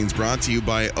 And the machine's brought to you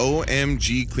by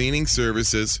OMG Cleaning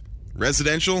Services.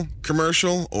 Residential,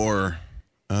 commercial, or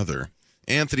other.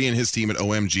 Anthony and his team at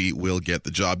OMG will get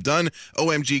the job done.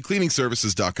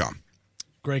 OMGCleaningservices.com.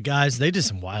 Great guys. They did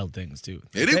some wild things, too.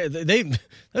 They do?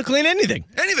 They'll clean anything.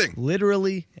 Anything.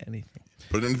 Literally anything.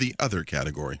 Put it into the other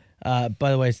category. By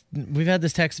the way, we've had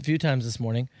this text a few times this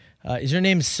morning. Is your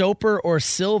name Soper or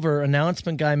Silver?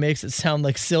 Announcement guy makes it sound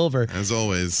like Silver. As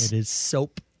always. It is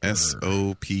Soap.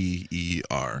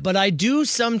 Soper. But I do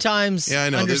sometimes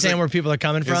understand where people are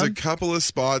coming from. There's a couple of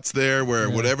spots there where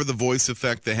whatever the voice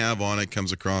effect they have on it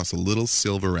comes across a little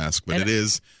Silver-esque, but it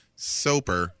is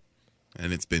Soper,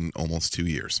 and it's been almost 2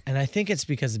 years. And I think it's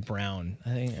because it's brown. I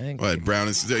think brown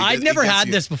is... I'd never had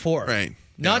this before. Right.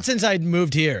 Not since I'd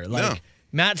moved here.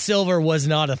 Matt Silver was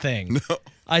not a thing. No.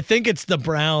 I think it's the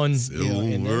brown.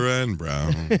 Silver and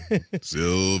brown.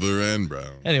 Silver and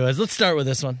brown. Anyways, let's start with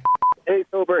this one. Hey,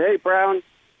 Sober. Hey, Brown.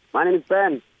 My name is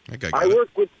Ben. I work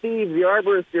with Steve, the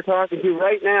arborist you're talking to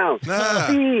right now.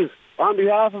 Steve, on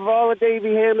behalf of all of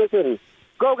Davey Hamilton,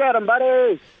 go get him,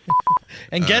 buddy.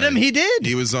 And get him, he did.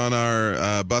 He was on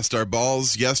our Bust Our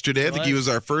Balls yesterday. I think he was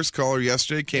our first caller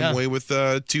yesterday. Came away with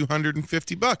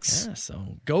 $250. Yeah,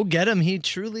 so go get him. He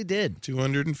truly did.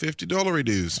 $250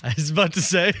 reduce. I was about to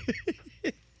say.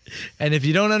 And if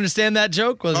you don't understand that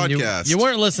joke, well, you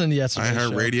weren't listening to yesterday's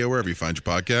show. iHeartRadio, wherever you find your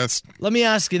podcast. Let me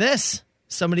ask you this.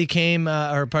 Somebody came,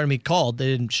 called. They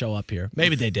didn't show up here.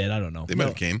 Maybe they did. I don't know. They might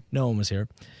have came. No one was here.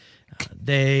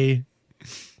 They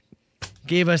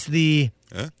gave us the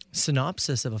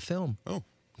synopsis of a film. Oh.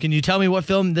 Can you tell me what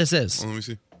film this is? Oh, let me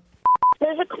see.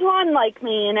 There's a clown like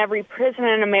me in every prison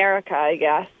in America, I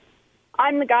guess.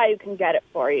 I'm the guy who can get it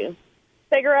for you.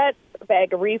 Cigarettes, a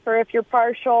bag of reefer if you're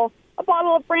partial, a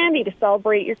bottle of brandy to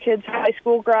celebrate your kid's high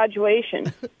school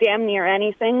graduation. Damn near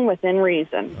anything within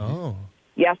reason. Oh.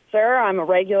 Yes, sir, I'm a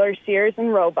regular Sears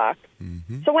and Roebuck.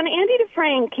 Mm-hmm. So when Andy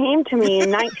Dufresne came to me in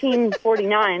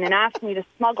 1949 and asked me to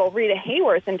smuggle Rita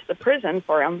Hayworth into the prison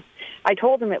for him, I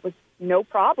told him it was no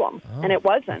problem, and it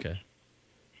wasn't. Okay.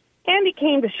 Andy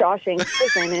came to Shawshank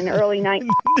Prison in early 19...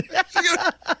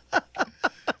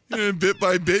 Bit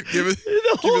by bit, give it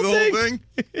the whole thing.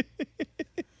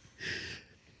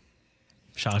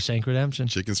 Shawshank Redemption.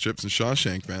 Chicken strips and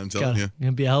Shawshank, man. I'm telling you. It's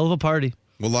going to be a hell of a party.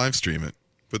 We'll live stream it.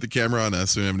 Put the camera on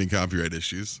us so we don't have any copyright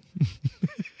issues.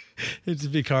 It'd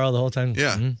just be Carl the whole time.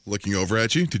 Yeah. Mm-hmm. Looking over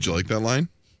at you. Did you like that line?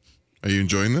 Are you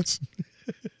enjoying this?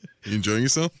 Are you enjoying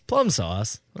yourself? Plum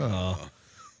sauce. Oh.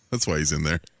 That's why he's in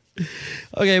there.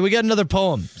 Okay, we got another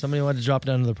poem. Somebody wanted to drop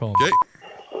down another poem.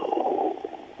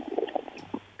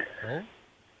 Okay.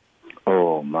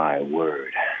 Oh, my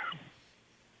word.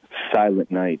 Silent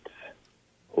nights,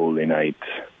 holy nights.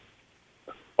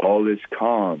 All is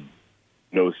calm.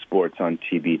 No sports on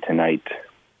TV tonight.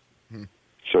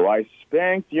 So I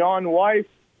spanked yon wife,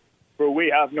 for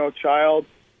we have no child.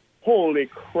 Holy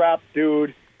crap,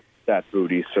 dude. That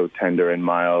booty's so tender and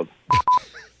mild.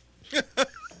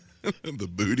 The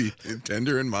booty,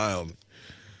 tender and mild.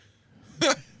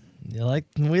 We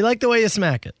like the way you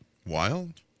smack it.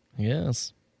 Wild?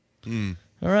 Yes. All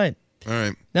right. All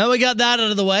right. Now we got that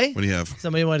out of the way. What do you have?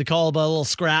 Somebody wanted to call about a little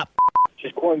scrap.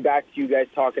 Just going back to you guys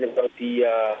talking about the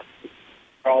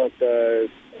Argo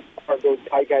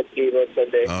Ticats game on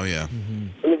Sunday. Oh, yeah. Mm-hmm.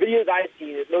 From the videos I've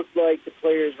seen, it looked like the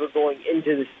players were going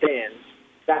into the stands.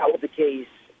 If that was the case,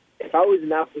 if I was in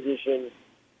that position,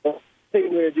 the thing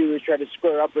I'm going to do is try to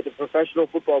square up with a professional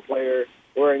football player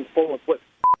wearing full equipment.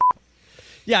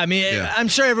 Yeah, I mean, I'm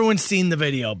sure everyone's seen the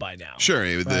video by now. Sure.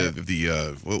 Right?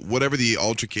 Whatever the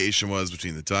altercation was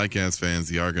between the Ticats fans,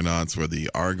 the Argonauts, where the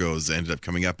Argos ended up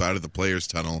coming up out of the players'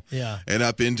 tunnel and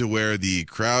up into where the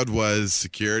crowd was,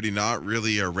 security not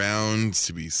really around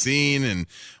to be seen, and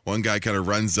one guy kind of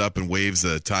runs up and waves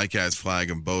a Ticats flag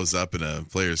and bows up in a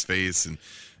player's face, and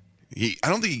I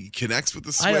don't think he connects with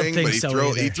the swing, I don't think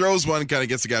but he throws one, kind of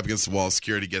gets the guy up against the wall,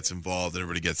 security gets involved,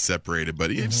 everybody gets separated,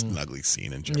 but it's an ugly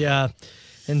scene in general. Yeah.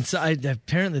 And so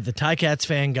apparently the Ticats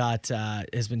fan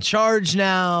has been charged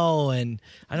now, and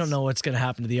I don't know what's going to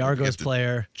happen to the Argos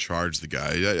player. Charge the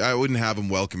guy. I wouldn't have him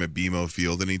welcome at BMO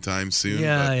Field anytime soon.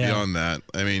 Yeah, but beyond that,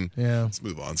 I mean, Yeah. let's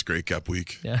move on. It's Grey Cup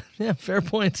week. Yeah, fair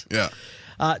point. Yeah.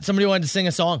 Somebody wanted to sing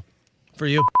a song for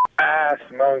you. Ass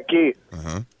monkey.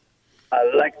 Uh-huh.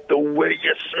 I like the way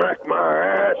you smack my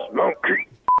ass monkey.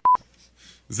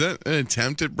 Is that an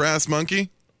attempt at Brass Monkey?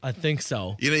 I think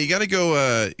so. You know, you gotta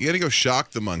go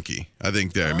shock the monkey. I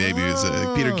think there. Maybe it's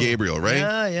Peter Gabriel, right?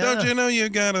 Yeah. Don't you know you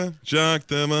gotta shock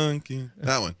the monkey?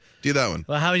 That one. Do that one.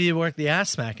 Well, how do you work the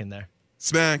ass smack in there?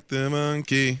 Smack the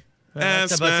monkey. Well, Ass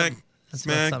that's about smack. That's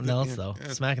smack about something the- else, though.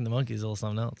 yeah. Smacking the monkey is a little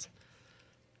something else.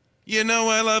 You know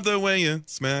I love the way you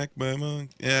smack my monkey.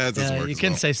 Yeah, it doesn't work. You as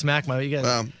can well. say smack my. You got.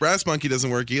 Well, Brass Monkey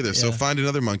doesn't work either. So Yeah. find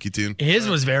another monkey tune. His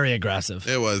was very aggressive.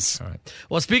 It was. All right.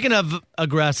 Well, speaking of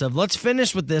aggressive, let's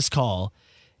finish with this call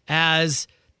as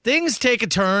things take a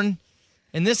turn,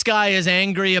 and this guy is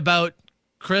angry about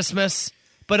Christmas,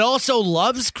 but also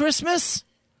loves Christmas.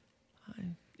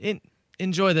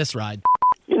 Enjoy this ride.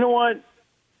 You know what?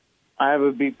 I have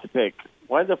a beat to pick.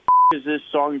 Why the is this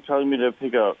song telling me to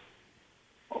pick up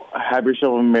Have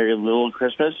Yourself a Merry Little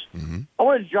Christmas? Mm-hmm. I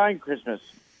want a giant Christmas.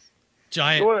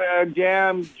 Giant. I want a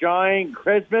damn giant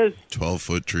Christmas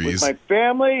 12-foot with trees. my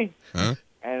family Huh?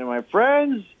 and my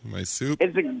friends. My soup.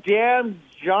 It's a damn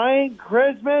giant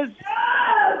Christmas.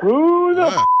 Who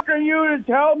the are you to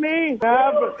tell me to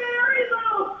have a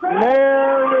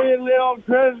merry little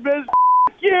Christmas?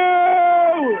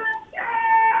 You!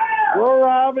 We're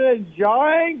having a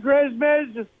giant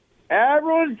Christmas.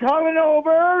 Everyone's coming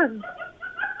over.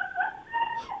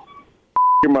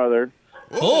 Your mother.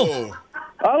 Oh.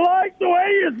 I like the way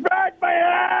you smack my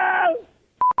ass.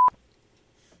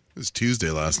 It was Tuesday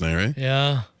last night, right?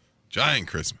 Yeah. Giant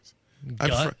Christmas.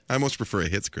 I almost prefer a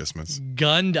Hits Christmas,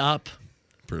 Gunned up.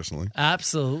 personally.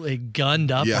 Absolutely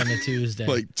gunned up on a Tuesday.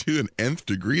 Like to an nth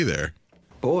degree there.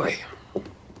 Boy,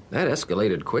 that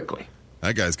escalated quickly.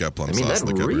 That guy's got plum I mean, sauce that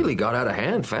in the cupboard. really got out of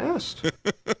hand fast.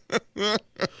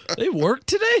 They work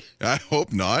today? I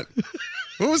hope not.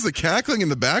 What was the cackling in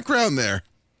the background there?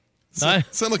 Sound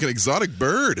like an exotic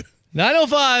bird.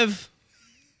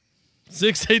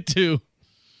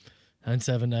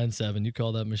 905-682-9797. You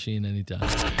call that machine anytime.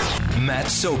 Matt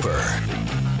Soper,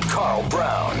 Carl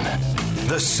Brown,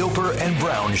 The Soper and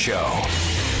Brown Show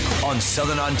on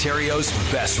Southern Ontario's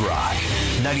Best Rock,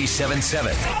 97.7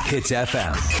 Hits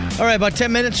FM. All right, about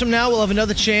 10 minutes from now, we'll have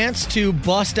another chance to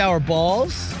bust our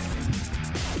balls.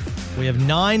 We have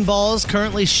 9 balls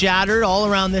currently shattered all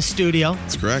around this studio.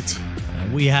 That's correct.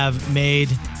 We have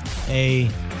put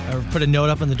a note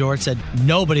up on the door that said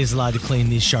nobody's allowed to clean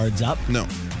these shards up. No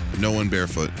one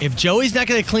barefoot. If Joey's not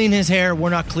going to clean his hair, we're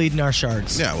not cleaning our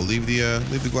shards. Yeah, we'll leave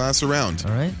the glass around.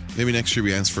 All right. Maybe next year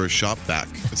we ask for a shop vac,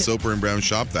 a Soper and Brown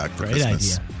shop vac for Great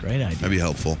Christmas. Great idea. That'd be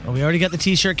helpful. Well, we already got the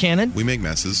T-shirt cannon. We make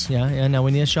messes. Yeah. Now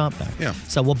we need a shop vac. Yeah.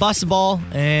 So we'll bust the ball,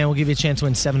 and we'll give you a chance to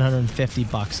win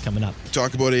 $750 coming up.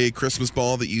 Talk about a Christmas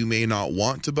ball that you may not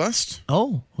want to bust.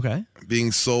 Oh, okay.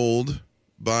 Being sold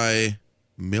by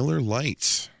Miller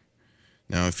Lite.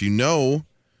 Now, if you know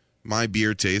my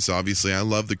beer taste, obviously I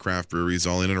love the craft breweries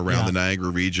all in and around the Niagara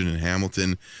region and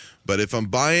Hamilton. But if I'm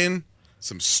buying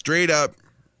some straight up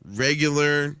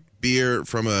regular beer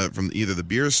from either the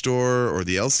beer store or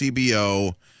the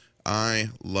LCBO, I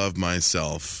love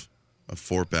myself a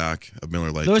 4-pack of Miller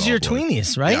Lite. Those are your Tall Boy.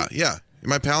 tweenies, right? Yeah.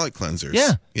 My palate cleansers.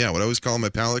 Yeah. What I always call them my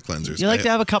palate cleansers. You like to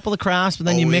have a couple of crafts, but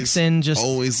then you mix in just...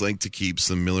 Always like to keep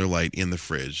some Miller Lite in the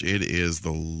fridge. It is the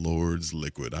Lord's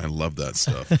liquid. I love that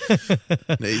stuff.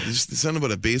 There's something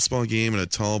about a baseball game and a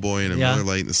tall boy and a Miller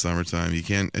Lite in the summertime. I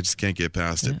just can't get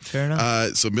past it. Fair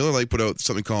enough. So Miller Lite put out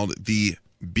something called the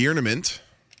Beernament.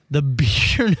 The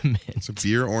Beernament. It's a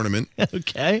beer ornament.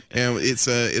 Okay. And it's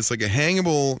like a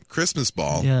hangable Christmas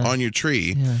ball on your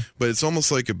tree, but it's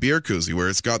almost like a beer koozie where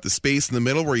it's got the space in the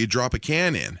middle where you drop a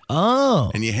can in.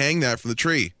 Oh. And you hang that from the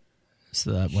tree.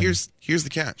 So that here's the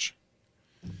catch.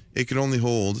 It can only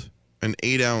hold an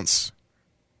 8-ounce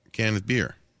can of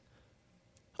beer.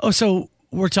 Oh, so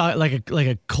we're talking like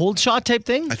a cold shot type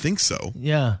thing? I think so.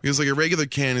 Yeah. Because like a regular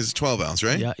can is 12 ounce,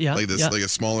 right? Yeah. Like this, like a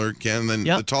smaller can. And then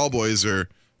the tall boys are,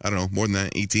 I don't know, more than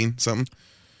that, 18 something.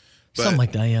 But, something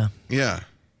like that, yeah. Yeah.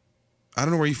 I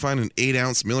don't know where you find an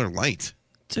 8-ounce Miller Lite.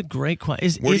 It's a great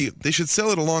question. They should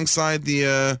sell it alongside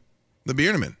the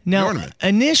Beernament. Now, the ornament.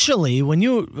 initially, when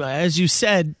as you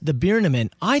said, the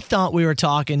Beernament, I thought we were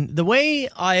talking, the way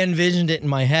I envisioned it in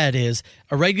my head is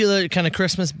a regular kind of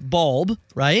Christmas bulb,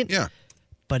 right? Yeah.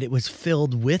 But it was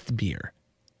filled with beer.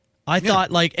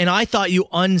 I thought you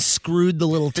unscrewed the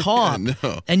little top,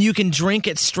 and you can drink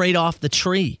it straight off the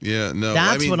tree. Yeah, no.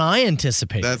 That's what I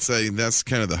anticipate. That's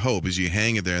kind of the hope, is you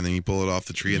hang it there and then you pull it off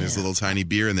the tree, and there's a little tiny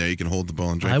beer in there. You can hold the bowl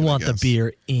and drink. I want the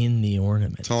beer in the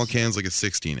ornament. Tall can's like a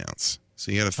 16 ounce,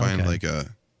 so you got to find like a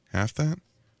half that.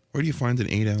 Where do you find an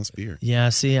 8-ounce beer? Yeah,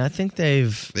 see, I think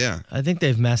they've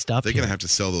messed up. They're gonna have to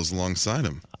sell those alongside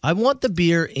them. I want the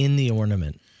beer in the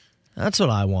ornament. That's what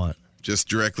I want. Just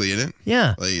directly in it?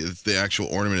 Yeah. Like the actual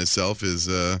ornament itself is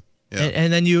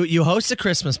And then you host a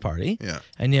Christmas party. Yeah.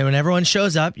 And when everyone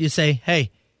shows up, you say,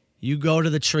 "Hey, you go to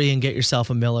the tree and get yourself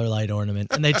a Miller Lite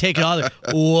ornament." And they take it all.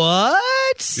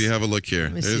 What? So you have a look here.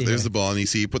 There's the ball,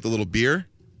 and you put the little beer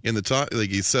in the top, like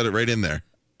you set it right in there.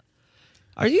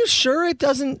 Are you sure it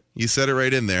doesn't? You set it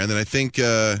right in there, and then I think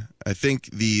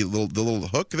the little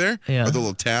hook there, or the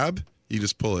little tab, you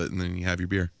just pull it, and then you have your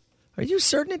beer. Are you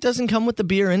certain it doesn't come with the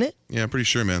beer in it? Yeah, I'm pretty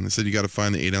sure, man. They said you got to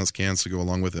find the 8-ounce cans to go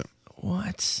along with it.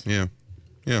 What? Yeah.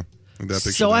 Like that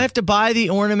picture so there. I have to buy the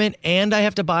ornament and I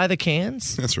have to buy the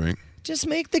cans? That's right. Just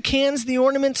make the cans the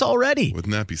ornaments already.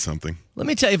 Wouldn't that be something? Let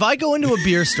me tell you, if I go into a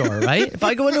beer store, right? If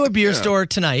I go into a beer store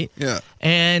tonight,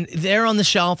 and there on the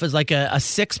shelf is like a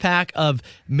 6-pack of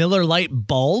Miller Lite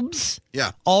bulbs,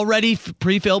 already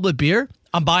pre-filled with beer,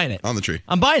 I'm buying it. On the tree.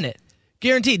 I'm buying it.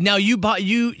 Guaranteed. Now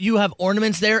you have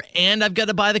ornaments there, and I've got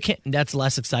to buy the can. That's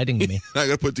less exciting to me. I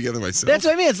got to put together myself. That's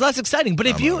what I mean. It's less exciting. But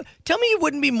if you tell me, you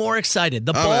wouldn't be more excited.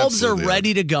 The bulbs are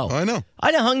ready to go. Oh, I know.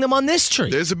 I'd have hung them on this tree.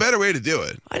 There's a better way to do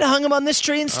it. I'd have hung them on this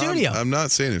tree in studio. I'm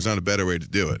not saying there's not a better way to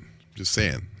do it. I'm just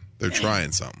saying they're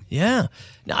trying something. Yeah.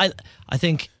 Now, I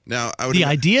think the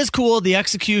idea is cool. The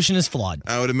execution is flawed.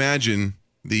 I would imagine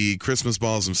the Christmas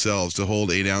balls themselves, to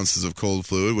hold 8 ounces of cold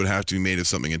fluid, would have to be made of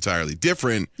something entirely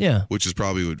different. Yeah. Which is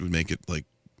probably would make it like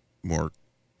more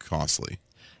costly.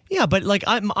 Yeah, but like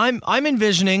I'm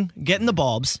envisioning getting the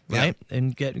bulbs, right?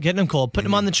 And getting them cold,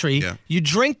 putting them on the tree. Yeah. You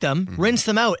drink them, rinse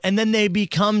them out, and then they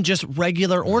become just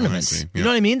regular ornaments. You know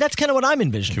what I mean? That's kind of what I'm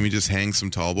envisioning. Can we just hang some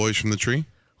tall boys from the tree?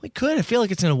 We could. I feel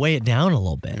like it's going to weigh it down a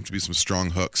little bit. There have to be some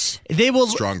strong hooks. They will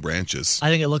strong branches. I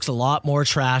think it looks a lot more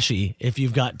trashy if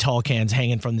you've got tall cans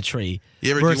hanging from the tree.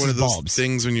 You ever do one of those bulbs.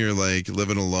 things when you're like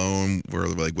living alone, or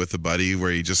like with a buddy,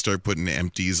 where you just start putting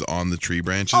empties on the tree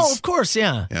branches? Oh, of course,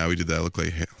 yeah. Yeah, we did that. It looked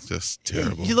like just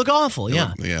terrible. You look awful,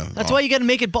 yeah. Yeah. That's why you got to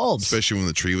make it bulbs. Especially when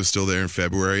the tree was still there in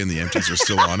February and the empties are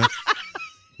still on it.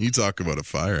 You talk about a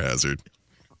fire hazard.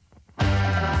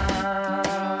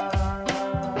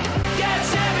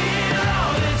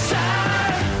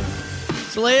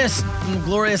 It's the latest from the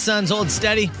Gloria Sons, Hold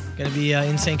Steady. Going to be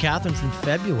in St. Catharines in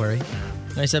February.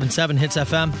 97.7 Hits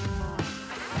FM.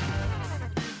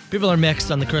 People are mixed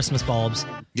on the Christmas bulbs.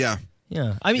 Yeah.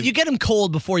 Yeah. I mean, you get them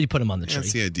cold before you put them on the tree.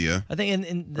 That's the idea. I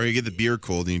think or you get the beer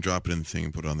cold and you drop it in the thing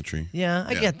and put it on the tree. Yeah,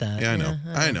 I get that. Yeah, I know.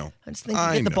 I know. I just think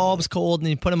you get the bulbs cold and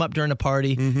you put them up during a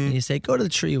party and you say, go to the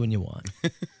tree when you want. I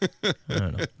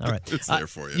don't know. All right. It's there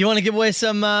for you. You want to give away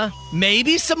some,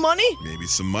 maybe some money? Maybe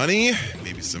some money.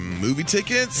 Maybe some movie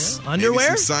tickets. Yeah.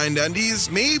 Underwear? Maybe some signed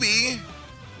undies. Maybe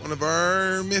one of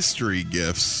our mystery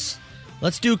gifts.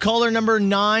 Let's do caller number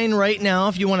 9 right now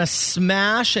if you want to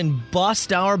smash and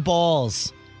bust our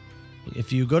balls.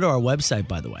 If you go to our website,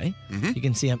 by the way, you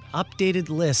can see an updated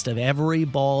list of every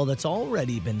ball that's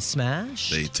already been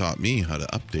smashed. They taught me how to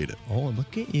update it. Oh,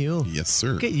 look at you. Yes, sir.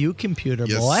 Look at you, computer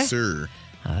boy. Yes, sir.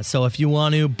 So if you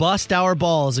want to bust our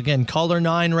balls, again, caller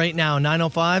 9 right now,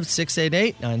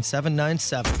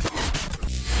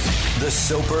 905-688-9797. The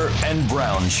Soper and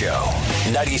Brown Show.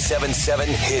 97.7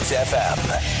 Hits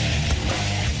FM.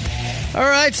 All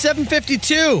right,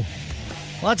 7:52.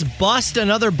 Let's bust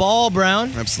another ball,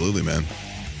 Brown. Absolutely, man.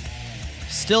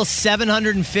 Still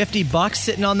 $750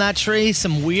 sitting on that tree.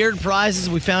 Some weird prizes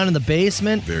we found in the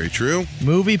basement. Very true.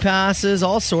 Movie passes,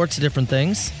 all sorts of different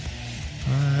things.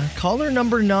 Caller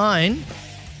number 9.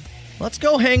 Let's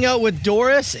go hang out with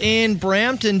Doris in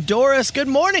Brampton. Doris, good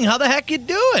morning. How the heck you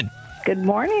doing? Good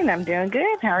morning. I'm doing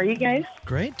good. How are you guys?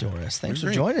 Great, Doris. Thanks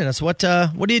for joining us. What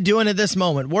are you doing at this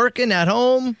moment? Working at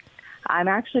home? I'm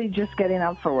actually just getting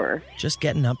up for work. Just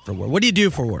getting up for work. What do you do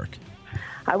for work?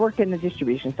 I work in the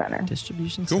distribution center.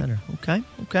 Distribution center. Okay.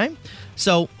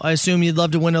 So I assume you'd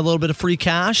love to win a little bit of free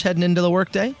cash heading into the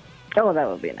workday? Oh, that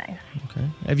would be nice. Okay.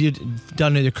 Have you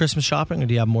done your Christmas shopping, or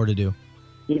do you have more to do?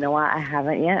 You know what? I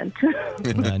haven't yet.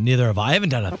 Neither have I. I haven't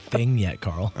done a thing yet,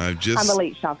 Carl. I'm a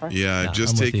late shopper. Yeah,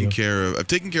 I've taken care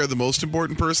of the most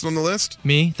important person on the list.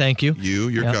 Me, thank you.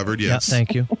 You're covered, yes. Yeah,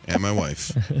 thank you. And my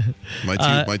wife. My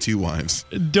two wives.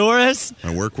 Doris.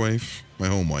 My work wife, my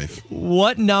home wife.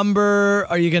 What number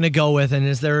are you going to go with, and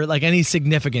is there like any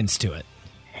significance to it?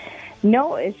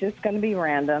 No, it's just going to be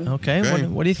random. Okay.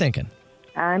 What are you thinking?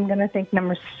 I'm going to think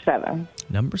number 7.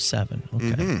 Number 7.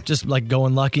 Okay. Just like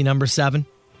going lucky number 7?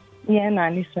 Yeah,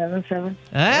 97.7.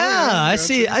 I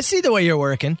see the way you're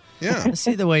working. Yeah. I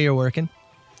see the way you're working.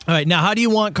 All right. Now, how do you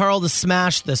want Carl to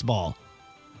smash this ball?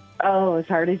 Oh, as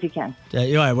hard as you can.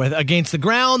 Against the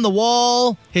ground, the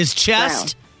wall, his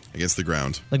chest? Against the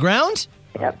ground. The ground?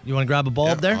 Yep. You want to grab a ball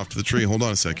up there? Off to the tree. Hold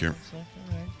on a sec here.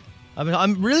 I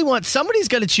really want somebody's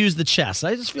got to choose the chest.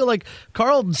 I just feel like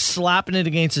Carl slapping it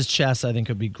against his chest, I think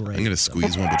would be great. I'm going to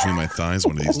squeeze one between my thighs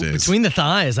one of these days. Between the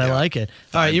thighs, I like it.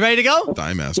 All right, you ready to go?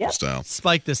 Thigh master style.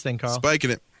 Spike this thing, Carl.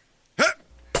 Spiking it.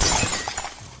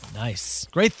 Nice.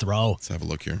 Great throw. Let's have a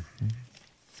look here.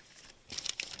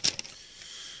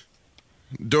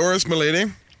 Doris, my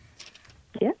lady.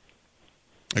 Yeah.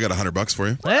 I got $100 for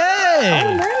you. Hey.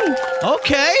 Oh, nice.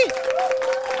 Okay.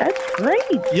 That's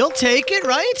great. You'll take it,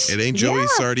 right? It ain't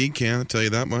Joey's sardine can, I'll tell you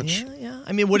that much. Yeah.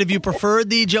 I mean, would have you preferred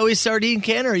the Joey sardine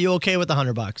can, or are you okay with the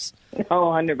 $100?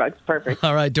 Oh, $100. Perfect.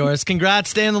 All right, Doris.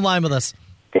 Congrats. Stay on the line with us.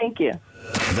 Thank you.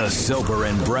 The Soper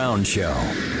and Brown Show.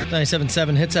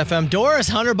 97.7 Hits FM. Doris,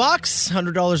 $100,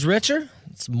 $100 richer.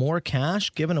 It's more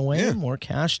cash given away, more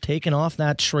cash taken off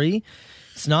that tree.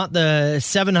 It's not the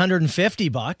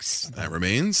 $750. That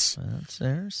remains. That's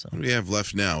there. So. What do we have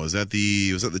left now? Was that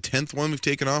the 10th one we've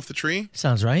taken off the tree?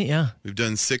 Sounds right, yeah. We've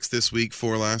done 6 this week,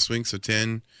 4 last week, so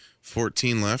 10,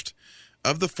 14 left.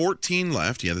 Of the 14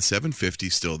 left, the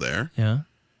 $750 still there. Yeah.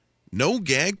 No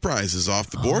gag prizes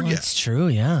off the board yet. That's true,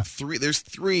 yeah. There's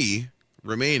 3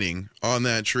 remaining on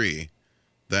that tree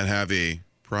that have a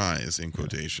prize in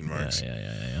quotation marks.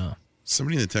 Yeah.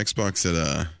 Somebody in the text box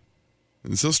said,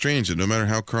 it's so strange that no matter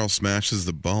how Carl smashes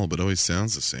the bulb, it always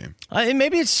sounds the same.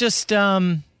 Maybe it's just,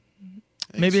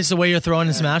 maybe it's the way you're throwing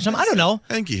and smashing them. I don't know.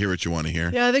 I think you hear what you want to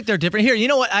hear. Yeah, I think they're different. Here, you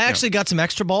know what? I actually got some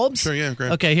extra bulbs. Sure, yeah,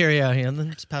 great. Okay, here.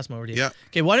 Let's pass them over to you. Yeah.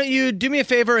 Okay, why don't you do me a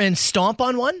favor and stomp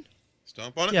on one?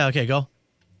 Stomp on it? Yeah, okay, go.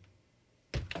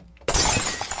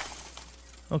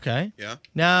 Okay. Yeah.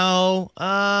 Now,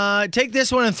 take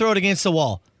this one and throw it against the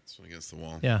wall. This one against the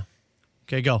wall. Yeah.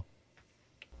 Okay, go.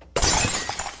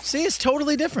 See, it's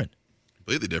totally different.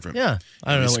 Completely different. Yeah.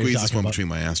 I don't know what you're Squeeze this talking one about. between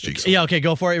my ass cheeks. Yeah, okay,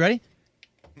 go for it. You ready?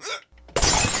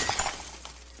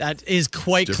 That is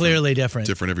quite clearly different.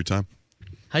 Different every time.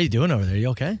 How you doing over there? You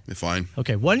okay? Fine.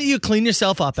 Okay, why don't you clean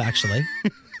yourself up, actually?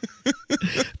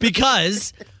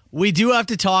 Because we do have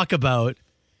to talk about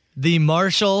the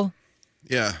Marshall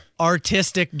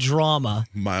artistic drama.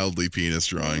 Mildly penis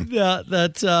drawing. Yeah,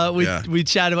 that we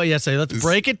chatted about yesterday. Let's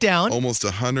break it down. Almost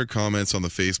 100 comments on the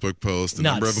Facebook post. A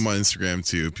number of them on Instagram,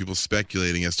 too. People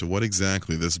speculating as to what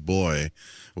exactly this boy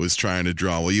was trying to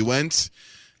draw. Well, you went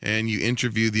and you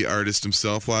interviewed the artist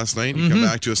himself last night. You come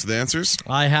back to us with answers.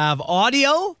 I have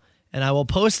audio, and I will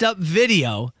post up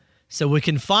video so we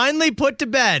can finally put to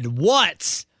bed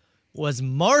what was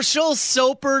Marshall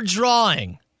Soper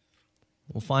drawing.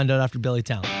 We'll find out after Billy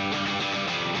Town.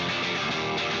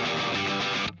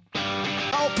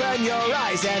 Open your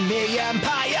eyes and the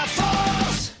empire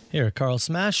falls. Here, Carl,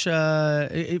 smash.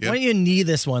 Why don't you knee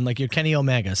this one like you're Kenny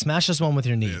Omega? Smash this one with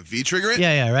your knee. V-trigger it?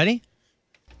 Yeah, ready?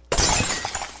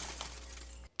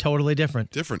 Totally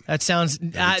different. Different. That sounds.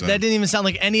 That didn't even sound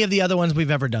like any of the other ones we've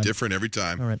ever done. Different every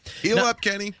time. All right. Heal up,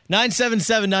 Kenny.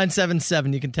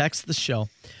 977-977. You can text the show.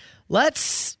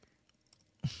 Let's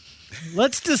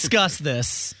discuss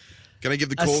this. Can I give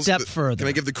the a Coles step further? Can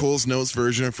I give the Coles Notes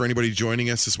version for anybody joining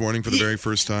us this morning for the very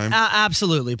first time?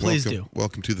 Absolutely, please do.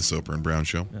 Welcome to the Soper and Brown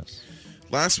Show. Yes.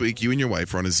 Last week, you and your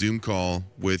wife were on a Zoom call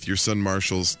with your son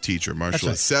Marshall's teacher. Marshall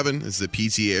is 7. This is a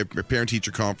PTA,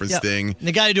 parent-teacher conference thing. And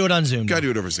they got to do it on Zoom. Got to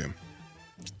do it over Zoom.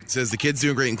 It says the kid's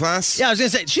doing great in class. Yeah, I was going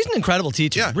to say, she's an incredible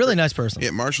teacher. Yeah. Really nice person.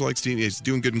 Yeah, Marshall likes teaching. He's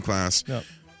doing good in class. Yep.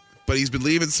 But he's been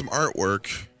leaving some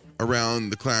artwork around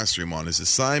the classroom on his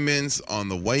assignments, on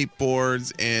the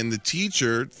whiteboards, and the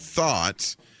teacher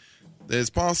thought that it's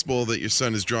possible that your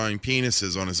son is drawing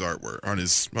penises on his artwork, on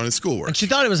his schoolwork. And she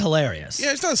thought it was hilarious.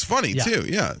 Yeah, it's not funny too.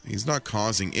 Yeah, he's not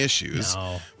causing issues.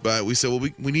 No. But we said, well,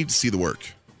 we need to see the work.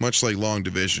 Much like long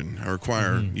division, I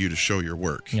require you to show your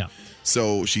work. Yeah.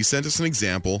 So she sent us an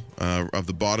example of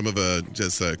the bottom of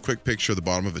just a quick picture of the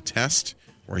bottom of a test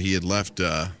where he had left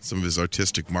some of his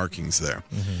artistic markings there.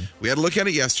 We had a look at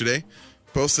it yesterday.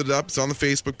 Posted it up. It's on the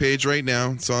Facebook page right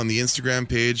now. It's on the Instagram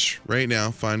page right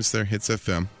now. Find us there, Hits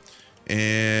FM.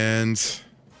 And,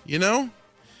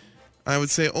 I would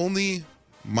say only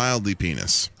mildly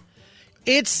penis.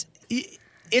 It's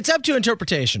up to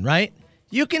interpretation, right?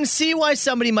 you can see why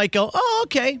somebody might go, oh,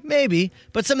 okay, maybe.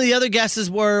 But some of the other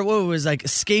guesses were, what was like a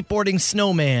skateboarding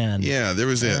snowman. Yeah, there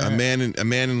was a man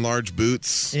in large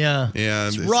boots. Yeah.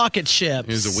 Yeah. Rocket ships.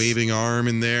 There's a waving arm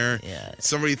in there. Yeah.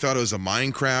 Somebody thought it was a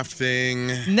Minecraft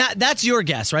thing. That's your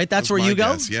guess, right? That's where you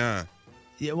go? Guess, yeah.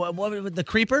 Yeah, what the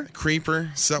creeper?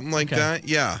 Creeper, something like that.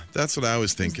 Yeah, that's what I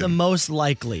was thinking. It's the most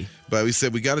likely. But we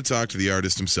said we got to talk to the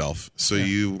artist himself. So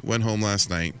you went home last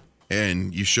night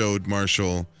and you showed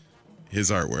Marshall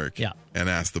his artwork. Yeah. And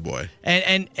asked the boy.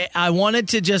 And I wanted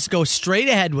to just go straight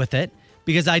ahead with it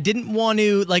because I didn't want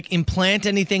to like implant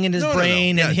anything in his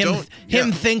brain and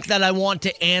him think that I want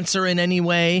to answer in any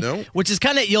way. No. Which is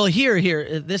kind of, you'll hear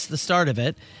here, this is the start of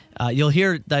it. You'll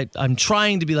hear that I'm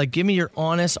trying to be like, give me your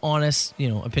honest,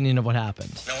 opinion of what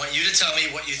happened. I want you to tell me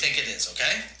what you think it is,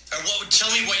 okay? Or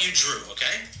tell me what you drew,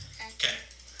 okay? Okay.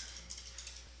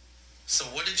 So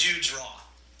what did you draw?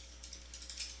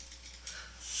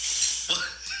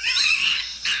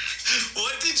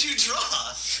 What did you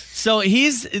draw? So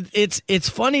it's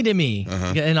funny to me,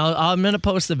 and I'm going to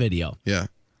post the video. Yeah.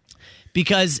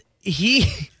 Because he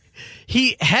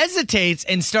hesitates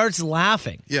and starts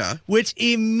laughing. Yeah. Which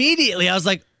immediately I was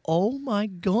like, oh my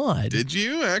God. Did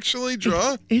you actually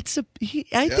draw?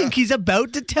 I think he's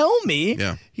about to tell me.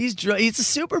 Yeah. It's a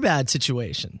super bad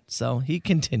situation. So he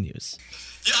continues.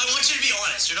 Yeah, I want you to be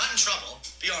honest. You're not in trouble.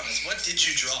 Be honest. What did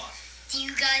you draw? Do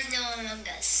you guys know Among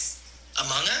Us?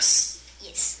 Among Us?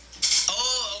 Yes.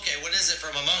 Oh, okay. What is it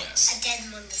from Among Us? A dead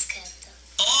Among Us character.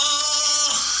 Oh!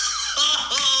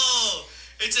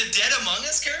 It's a dead Among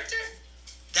Us character?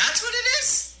 That's what it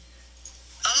is?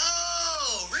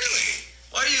 Oh, really?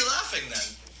 Why are you laughing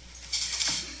then?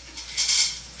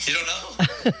 You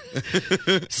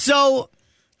don't know? So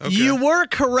you were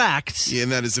correct. Yeah,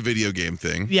 and that is a video game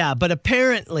thing. Yeah, but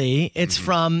apparently it's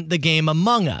from the game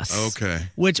Among Us. Okay.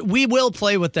 Which we will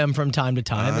play with them from time to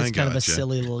time. I It's kind of a gotcha.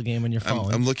 silly little game on your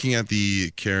phone. I'm looking at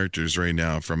the characters right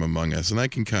now from Among Us, and I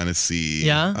can kind of see.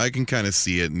 Yeah? I can kind of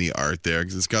see it in the art there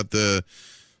because it's got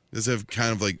does it have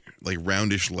kind of like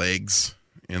roundish legs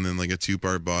and then like a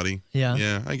 2-part body. Yeah.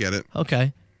 Yeah, I get it.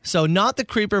 Okay. So not the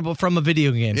creeper, but from a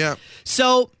video game. Yeah.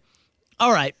 So,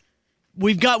 all right.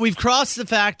 We've crossed the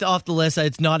fact off the list that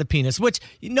it's not a penis, which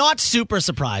not super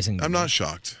surprising. I'm not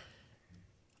shocked.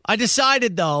 I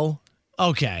decided though,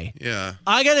 okay. Yeah.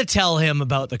 I got to tell him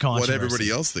about the controversy. What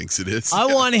everybody else thinks it is. I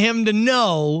want him to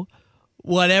know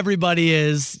what everybody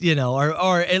is,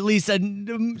 or at least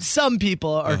some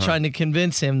people are trying to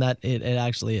convince him that it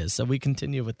actually is. So we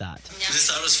continue with that. You just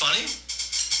thought it was funny?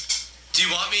 Do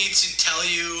you want me to tell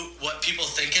you what people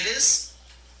think it is?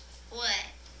 What?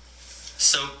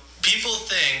 So people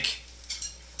think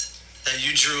that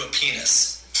you drew a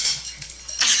penis.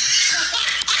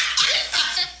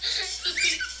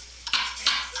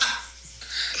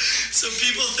 So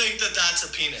people think that that's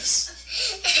a penis.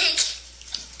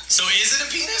 So is it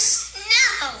a penis?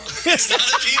 No. It's not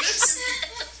a penis?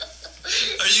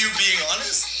 Are you being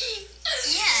honest?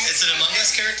 Yes. It's an Among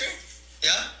Us character?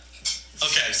 Yeah?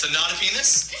 Okay, so not a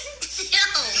penis?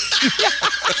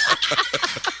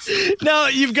 No,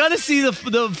 you've got to see the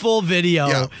full video.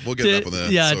 Yeah, we'll get that up on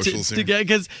the socials here.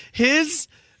 Because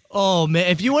oh man,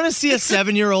 if you want to see a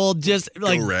 7-year-old just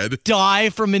like red. Die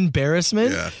from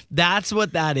embarrassment, Yeah. that's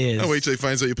what that is. Oh, wait till he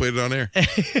finds out you played it on air.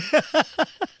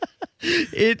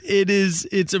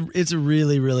 It's a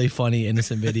really, really funny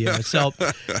innocent video. So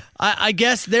I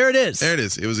guess there it is. There it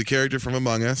is. It was a character from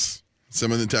Among Us.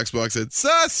 Someone in the text box said,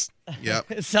 sus!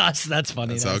 Yep. Sus, that's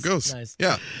funny. That's how it goes. Nice.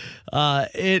 Yeah.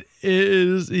 It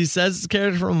is, he says it's a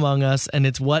character from Among Us, and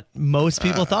it's what most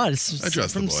people thought. It's I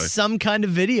trust from the boy. some kind of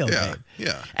video Yeah. game.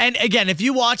 Yeah. And again, if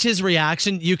you watch his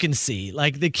reaction, you can see,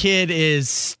 like, the kid is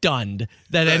stunned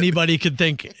that anybody could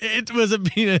think it was a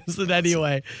penis in any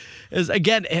way.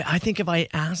 Again, I think if I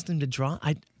asked him to draw,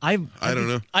 I don't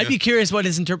know. I'd be curious what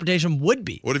his interpretation would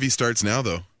be. What if he starts now,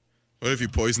 though? What if you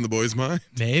poison the boy's mind?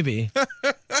 Maybe.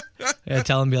 Yeah,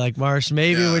 tell him, be like, Marsh,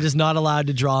 maybe we're just not allowed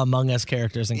to draw Among Us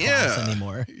characters in class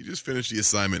anymore. You just finished the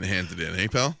assignment and handed it in, hey,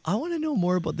 pal? I want to know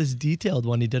more about this detailed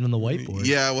one he did on the whiteboard.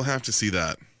 Yeah, we'll have to see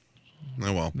that.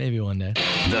 Oh, well. Maybe one day.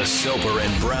 The Soper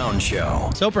and Brown Show.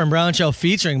 Soper and Brown Show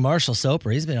featuring Marshall Soper.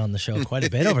 He's been on the show quite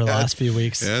a bit over the last few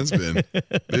weeks. Yeah, it's been.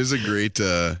 There's a great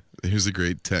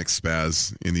text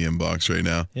spaz in the inbox right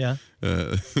now. Yeah.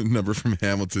 Number from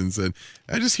Hamilton said,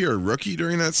 I just hear a rookie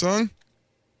during that song.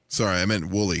 Sorry, I meant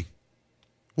Wooly.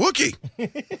 Wookie!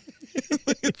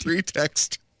 3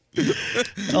 text.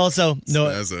 Also, no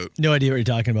Spaz out. idea what you're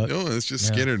talking about. No, it's just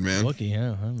Skinner, man. Wookie,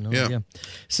 yeah. I have no Yeah. idea.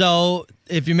 So,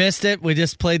 if you missed it, we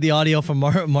just played the audio from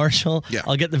Marshall. Yeah.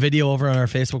 I'll get the video over on our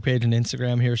Facebook page and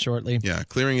Instagram here shortly. Yeah,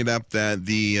 clearing it up that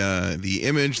the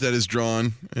image that is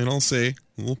drawn, and I'll say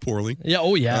a little poorly. Yeah.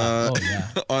 Oh yeah.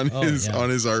 On his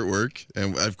artwork,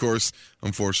 and of course,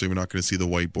 unfortunately, we're not going to see the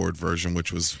whiteboard version,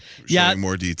 which was showing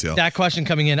more detail. That question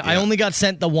coming in, I only got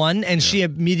sent the one, and she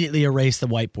immediately erased the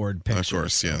whiteboard picture. Of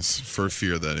course, yes, for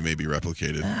fear that it may be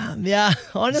replicated. Yeah,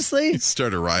 honestly,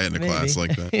 start a riot in a class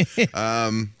like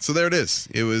that. So there it is.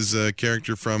 It was a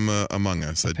character from Among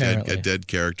Us, a dead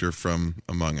character from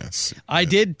Among Us. I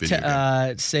did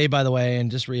say, by the way, and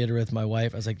just reiterate with my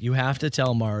wife, I was like, you have to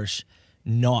tell Marsh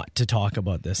not to talk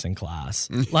about this in class.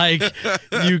 Like,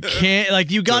 you can't, like,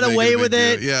 you got away with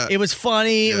it. Yeah. It was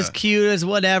funny. It was cute. It was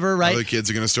whatever, right? Other kids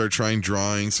are going to start trying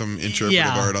drawing some interpretive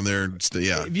art on their,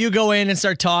 If you go in and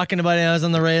start talking about it, I was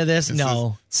on the radio of this,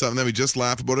 no. Something that we just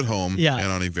laugh about at home Yeah. and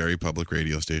on a very public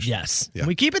radio station. Yes. Yeah.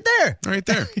 We keep it there. Right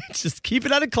there. Just keep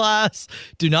it out of class.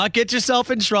 Do not get yourself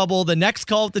in trouble. The next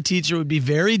call with the teacher would be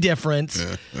very different.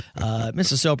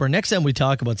 Mrs. Soper, next time we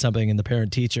talk about something in the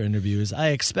parent-teacher interviews, I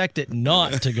expect it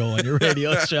not to go on your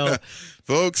radio show.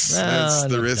 Folks, that's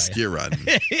the risk you run.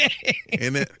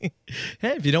 Isn't it?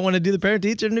 Hey, if you don't want to do the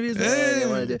parent-teacher interviews, you don't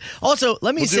want to do. Also,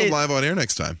 let me We'll say, do it live on air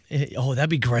next time. Oh, that'd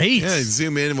be great. Yeah,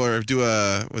 zoom in or do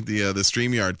with the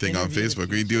StreamYard thing on Facebook.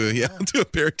 We do a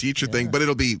parent-teacher thing, but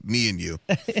it'll be me and you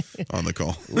on the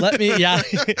call. Let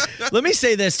me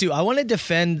say this too. I want to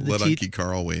defend the Let Unky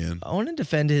Carl weigh in. I want to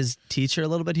defend his teacher a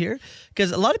little bit here,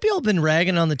 because a lot of people have been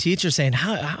ragging on the teacher, saying,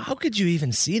 "How could you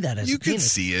even see that as you a penis?" could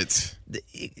see it.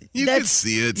 You could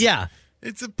see it. Yeah.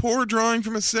 It's a poor drawing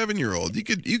from a 7-year-old.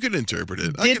 You could interpret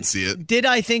it. I can see it. Did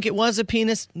I think it was a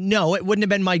penis? No, it wouldn't have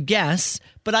been my guess,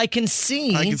 but I can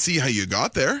see. I can see how you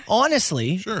got there.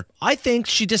 Honestly, sure. I think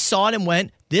she just saw it and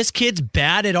went, "This kid's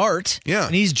bad at art." Yeah.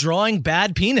 And he's drawing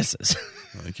bad penises.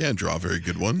 I can't draw a very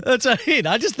good one. That's what I mean.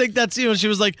 I just think that's, she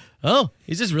was like, "Oh,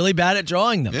 he's just really bad at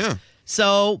drawing them." Yeah.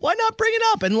 So why not bring it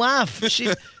up and laugh?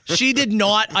 She did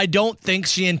not. I don't think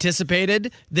she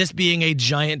anticipated this being a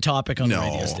giant topic on the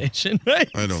radio station. Right?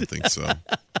 I don't think so.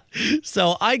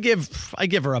 So I give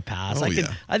her a pass. Oh,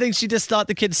 I think she just thought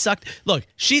the kid sucked. Look,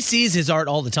 she sees his art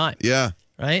all the time. Yeah.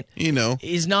 Right? You know.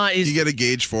 He's not. You get a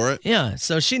gauge for it. Yeah.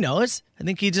 So she knows. I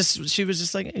think she was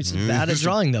just like, hey, he's bad at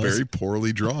drawing those. Very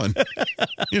poorly drawn.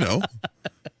 You know.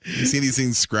 You see these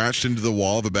things scratched into the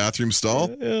wall of a bathroom stall?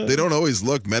 They don't always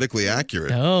look medically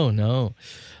accurate. No.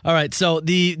 All right, so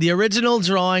the original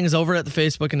drawing is over at the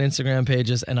Facebook and Instagram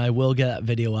pages, and I will get that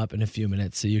video up in a few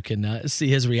minutes so you can see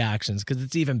his reactions, because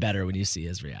it's even better when you see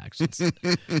his reactions.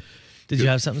 Did you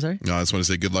have something, sorry? No, I just want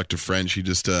to say good luck to French. He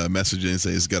just messaged in and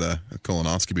says he's got a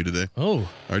colonoscopy today. Oh.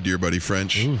 Our dear buddy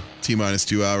French. T-minus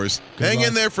 2 hours. Good luck.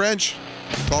 In there, French.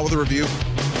 Call with a review.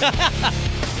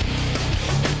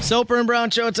 Soper and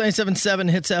Brown Show, it's 97.7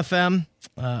 Hits FM.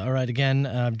 All right, again,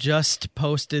 I've just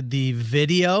posted the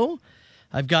video.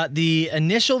 I've got the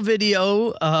initial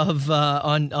video of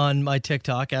on my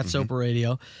TikTok at Soper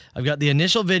Radio. I've got the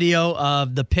initial video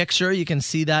of the picture. You can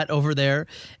see that over there.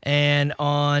 And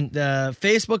on the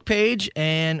Facebook page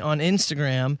and on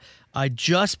Instagram, I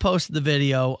just posted the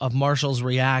video of Marshall's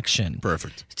reaction.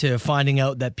 Perfect. To finding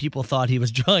out that people thought he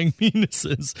was drawing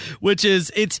penises, which is,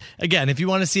 again, if you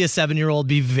want to see a 7-year-old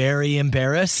be very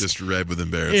embarrassed. Just red with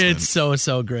embarrassment. It's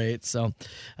so great. So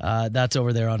that's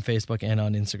over there on Facebook and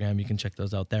on Instagram. You can check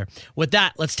those out there. With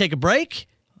that, let's take a break.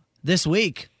 This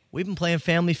week, we've been playing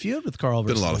Family Feud with Carl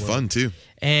versus Been a lot of fun, too.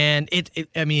 And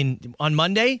I mean, on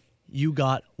Monday, you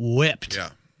got whipped. Yeah.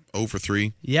 0 for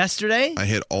 3. Yesterday? I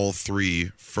hit all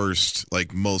 3 first,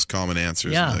 most common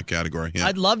answers in the category. Yeah.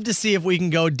 I'd love to see if we can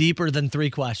go deeper than 3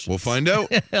 questions. We'll find out.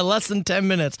 In less than 10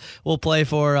 minutes, we'll play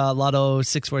for Lotto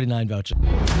 649 voucher.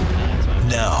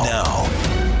 Now,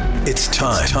 it's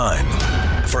time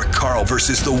for Carl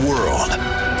versus the World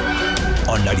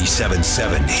on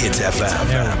 97.7 Hits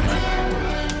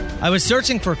FM. I was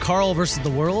searching for Carl versus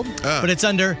the World, but it's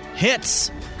under Hits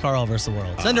Carl versus the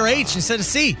World. It's under H instead of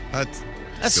C. That's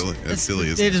silly,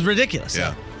 isn't it? It is ridiculous.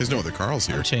 Yeah. There's no other Carls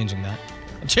here. I'm changing that.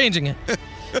 I'm changing it.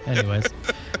 Anyways.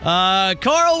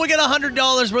 Carl, we get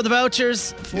 $100 worth of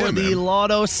vouchers for the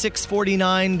Lotto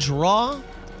 649 draw.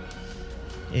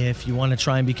 If you want to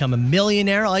try and become a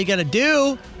millionaire, all you got to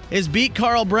do is beat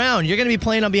Carl Brown. You're going to be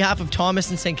playing on behalf of Thomas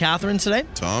and St. Catharines today.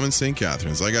 Tom and St.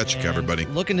 Catharines. I got you covered, buddy.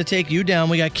 Looking to take you down.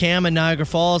 We got Cam in Niagara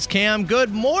Falls. Cam, good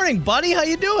morning, buddy. How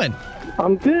you doing?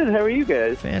 I'm good. How are you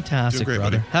guys? Fantastic, Doing great,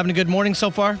 brother. buddy. Having a good morning so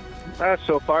far?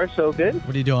 So far, so good.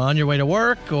 What are you doing? On your way to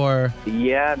work, or?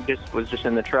 Yeah, was just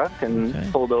in the truck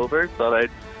and pulled over. Thought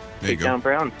I'd take down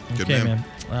Brown. Good man.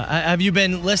 Have you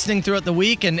been listening throughout the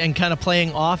week and kind of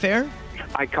playing off air?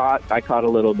 I caught a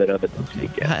little bit of it this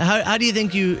week. Yeah. How do you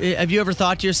think have you ever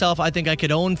thought to yourself, I think I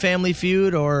could own Family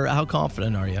Feud, or how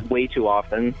confident are you? Way too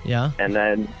often. Yeah. And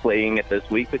then playing it this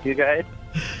week with you guys.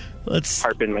 Let's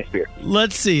harp in my spirit.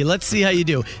 Let's see how you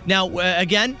do. Now,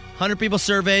 again, 100 people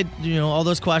surveyed, all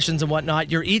those questions and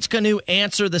whatnot. You're each going to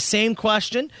answer the same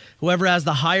question. Whoever has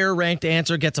the higher ranked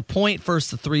answer gets a point.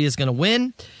 First to 3 is going to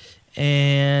win.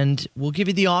 And we'll give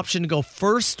you the option to go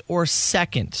first or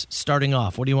second starting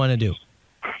off. What do you want to do?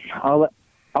 I'll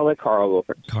let Carl go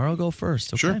first. Carl go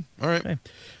first. Okay. Sure. All right. Okay.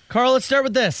 Carl, let's start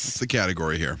with this. What's the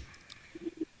category here?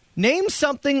 Name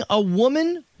something a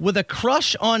woman with a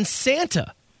crush on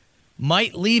Santa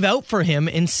might leave out for him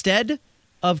instead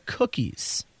of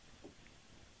cookies.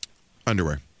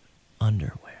 Underwear.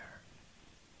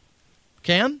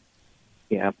 Cam?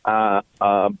 Yeah.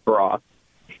 Bra.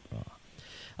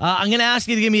 I'm going to ask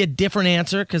you to give me a different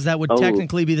answer because that would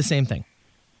technically be the same thing.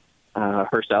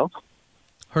 Herself.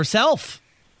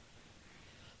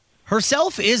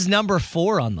 Herself is number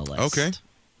 4 on the list. Okay.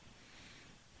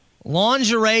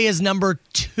 Lingerie is number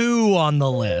 2 on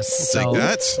the list. We'll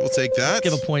take that. Let's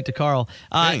give a point to Carl.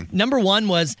 Number 1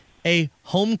 was a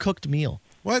home-cooked meal.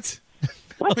 What?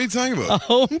 What are you talking about? A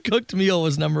home-cooked meal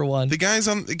was number 1. The guy's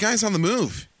on the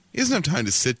move. He doesn't have time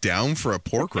to sit down for a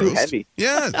pork roast. Too heavy.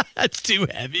 Yeah. That's too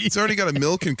heavy. He's already got a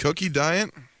milk and cookie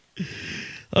diet.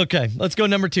 Okay, let's go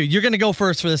number 2. You're going to go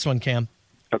first for this one, Cam.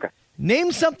 Okay.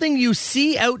 Name something you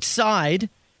see outside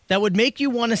that would make you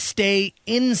want to stay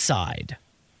inside.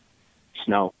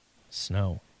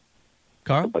 Snow.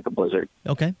 Carl? Like a blizzard.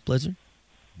 Okay, blizzard.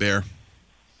 Bear.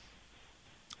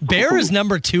 Bear is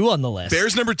number 2 on the list.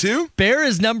 Bear's number 2? Bear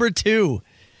is number 2.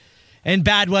 And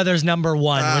bad weather's number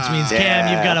 1, which means,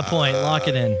 Cam, you've got a point. Lock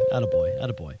it in.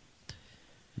 Attaboy.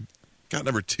 Got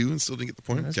number 2 and still didn't get the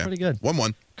point? That's pretty good.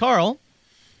 1-1. Carl,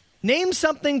 name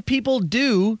something people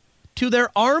do to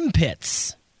their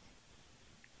armpits.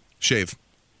 Shave.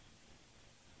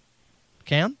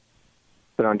 Cam?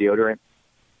 Put on deodorant.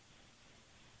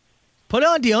 Put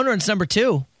on deodorant's number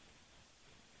 2.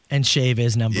 And shave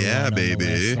is number 1. Yeah, on baby.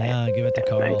 the list. Yeah, give it to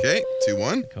Carl. Okay,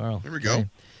 2-1. Carl. Here we go. Okay.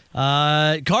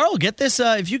 Carl, get this.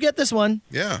 If you get this one,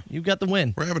 you've got the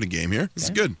win. We're having a game here. This is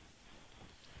good.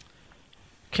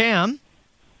 Cam,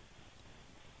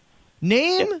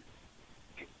 name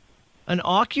an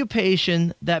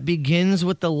occupation that begins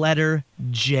with the letter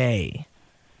J.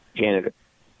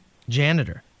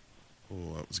 Janitor.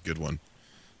 Oh, that was a good one.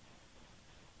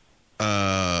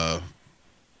 My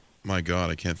God,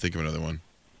 I can't think of another one.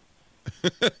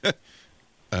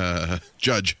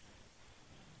 Judge.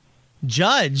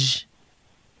 Judge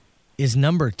is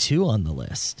number 2 on the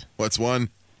list. What's 1?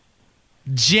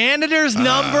 Janitor's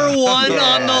number 1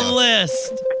 on the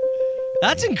list.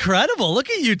 That's incredible.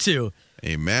 Look at you two.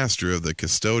 A master of the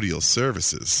custodial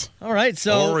services. All right,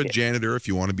 so... Or a janitor if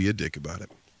you want to be a dick about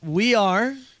it. We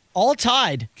are all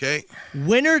tied. Okay.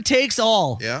 Winner takes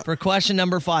all Yeah. for question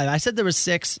number 5. I said there was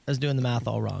 6. I was doing the math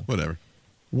all wrong. Whatever.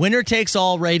 Winner takes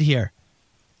all right here.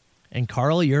 And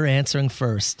Carl, you're answering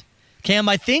first. Cam,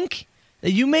 I think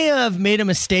that you may have made a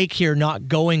mistake here not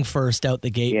going first out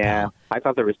the gate. Yeah, pal. I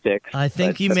thought there was 6. I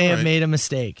think you may have made a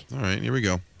mistake. All right, here we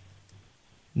go.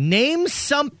 Name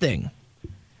something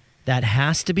that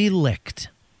has to be licked.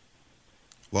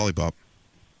 Lollipop.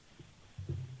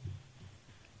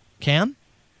 Cam?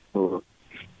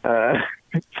 Popsicle.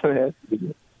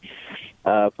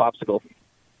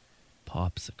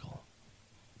 Popsicle.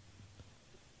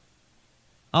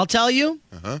 I'll tell you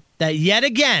that yet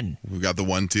again, we got the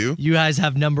 1, 2. You guys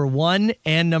have number 1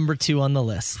 and number 2 on the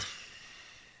list.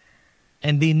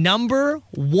 And the number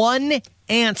 1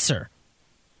 answer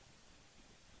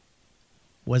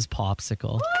was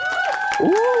popsicle.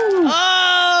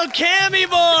 Oh, Cammy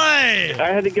boy!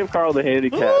 I had to give Carl the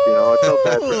handicap, I felt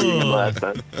bad for beating him last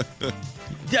time.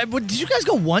 Did you guys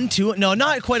go 1, 2? No,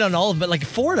 not quite on all of them, but like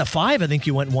 4 to 5, I think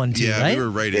you went 1, 2, yeah, right? we were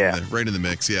right in the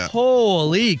mix, yeah.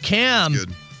 Holy Cam. That's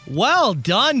good. Well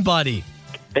done, buddy.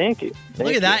 Thank you.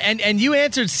 Look at that. And you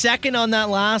answered second on that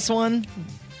last one.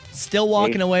 Still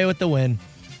walking away with the win.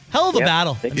 Hell of a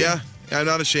battle. Yeah, I'm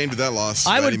not ashamed of that loss.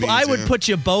 I would put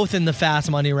you both in the fast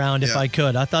money round if I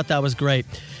could. I thought that was great.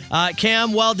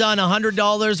 Cam, well done.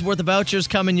 $100 worth of vouchers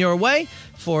coming your way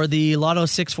for the Lotto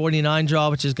 649 draw,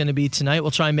 which is going to be tonight.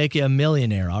 We'll try and make you a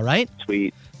millionaire, all right?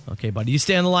 Sweet. Okay, buddy. You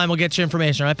stay on the line. We'll get your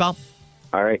information, all right, pal?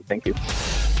 All right. Thank you.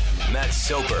 Matt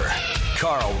Soper,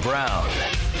 Carl Brown.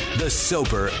 The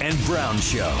Soper and Brown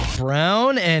Show.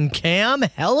 Brown and Cam,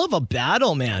 hell of a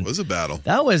battle, man. It was a battle.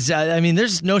 That was,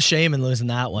 there's no shame in losing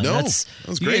that one. No, that was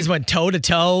you great. guys went toe to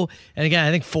toe. And again, I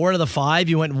think 4 out of the 5,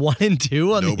 you went 1 and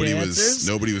 2 on Nobody the answers.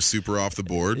 was super off the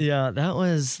board. Yeah, that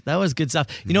was good stuff.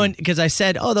 You know, because I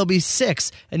said, there'll be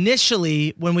 6.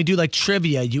 Initially, when we do like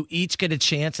trivia, you each get a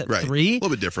chance at 3. A little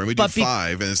bit different. We do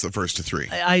 5, and it's the first to 3.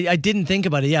 I didn't think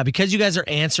about it. Yeah, because you guys are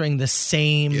answering the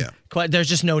same. Yeah. There's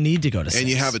just no need to go to 6. And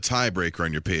you have a tiebreaker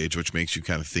on your page, which makes you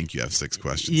kind of think you have 6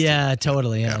 questions. Yeah,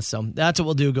 totally. Yeah. So that's what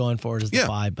we'll do going forward is the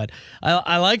 5. But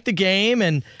I like the game,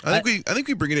 and I think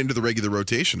we bring it into the regular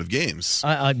rotation of games.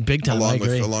 Big time.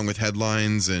 Along with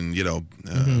headlines and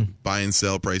buy and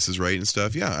sell prices right and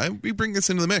stuff. Yeah, we bring this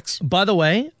into the mix. By the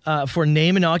way, for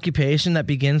name and occupation that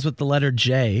begins with the letter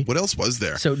J. What else was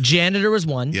there? So janitor was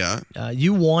 1. Yeah.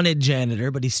 You wanted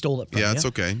janitor, but he stole it from you. Yeah, it's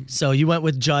okay. So you went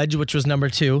with judge, which was number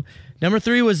 2. Number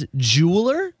 3 was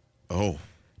jeweler. Oh.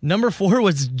 Number 4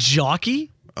 was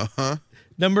jockey. Uh-huh.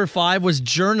 Number 5 was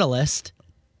journalist.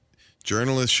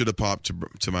 Journalist should have popped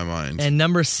to my mind. And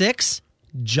number 6,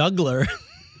 juggler.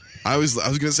 I was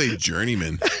going to say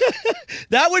journeyman.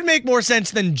 That would make more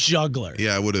sense than juggler.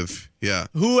 Yeah, I would have. Yeah.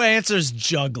 Who answers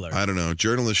juggler? I don't know.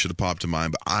 Journalist should have popped to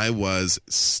mind, but I was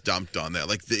stumped on that.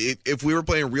 Like, if we were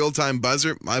playing real-time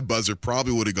buzzer, my buzzer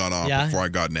probably would have gone off before I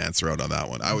got an answer out on that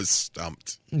one. I was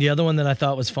stumped. The other one that I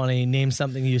thought was funny, name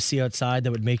something you see outside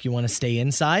that would make you want to stay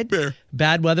inside. Bear.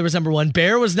 Bad weather was number 1.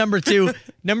 Bear was number 2.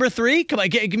 Number 3, come on,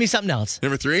 give me something else.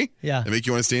 Number 3? Yeah. That make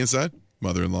you want to stay inside?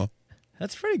 Mother-in-law.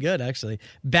 That's pretty good, actually.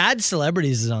 Bad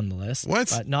celebrities is on the list.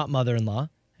 What? But not mother-in-law.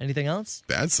 Anything else?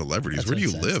 Bad celebrities. That's Where do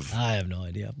you what it says. live? I have no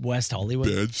idea. West Hollywood.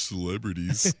 Bad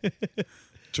celebrities.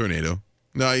 Tornado.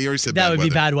 No, you already said that bad would weather.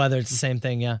 be bad weather. It's the same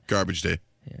thing, yeah. Garbage day.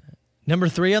 Number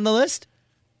 3 on the list?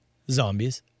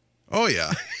 Zombies. Oh,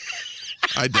 yeah.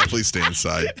 I definitely stay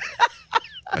inside.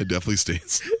 I definitely stay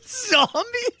inside.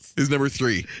 Zombies? Is number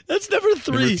 3. That's number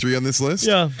 3. Number 3 on this list?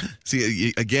 Yeah.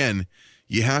 See, again,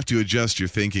 you have to adjust your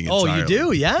thinking entirely. Oh, you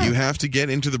do? Yeah. You have to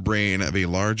get into the brain of a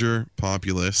larger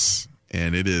populace,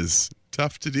 and it is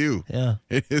tough to do. Yeah.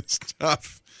 It is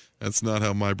tough. That's not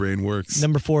how my brain works.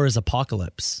 Number 4 is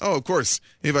apocalypse. Oh, of course.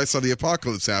 If I saw the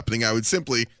apocalypse happening, I would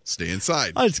simply stay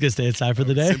inside. I'm just going to stay inside for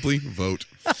the day. Simply vote.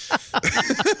 All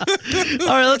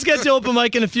right, let's get to open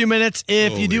mic in a few minutes.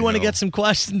 If you do want to get some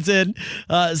questions in,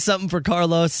 something for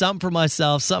Carlos, something for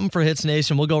myself, something for Hits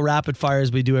Nation, we'll go rapid fire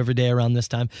as we do every day around this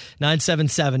time.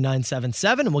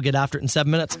 977-977, and we'll get after it in 7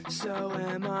 minutes. So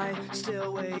am I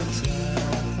still waiting?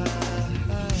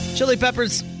 Chili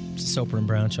Peppers. Soper and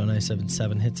Brown Show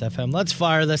 97.7 Hits FM. Let's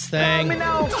fire this thing.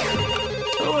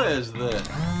 Who is this?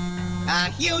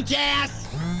 Huge ass.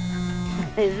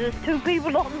 Is this 2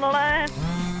 people on the line?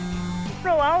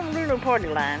 No, I don't do no party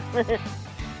line.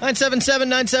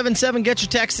 977-977. Get your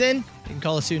texts in. You can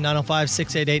call us too,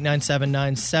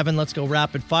 905-688-9797. Let's go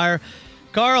rapid fire.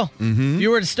 Carl, if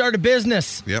you were to start a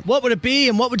business, what would it be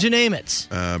and what would you name it?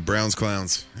 Brown's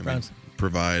Clowns. Browns.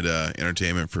 Provide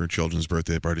entertainment for children's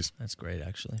birthday parties. That's great,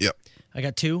 actually. Yep. I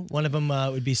got 2. One of them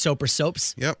would be Soper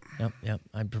Soaps. Yep.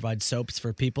 I provide soaps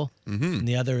for people. Mm-hmm. And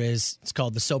the other it's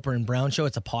called the Soper and Brown Show.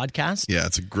 It's a podcast. Yeah,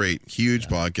 it's a great, huge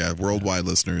podcast. Worldwide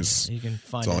listeners. You can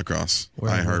find it's all it across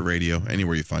wherever. iHeartRadio,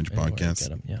 anywhere you find your podcasts.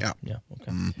 Yeah.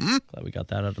 Okay. Glad we got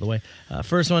that out of the way.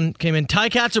 First one came in. Tie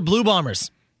Cats or Blue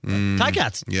Bombers? Tie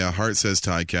Cats. Yeah, Heart says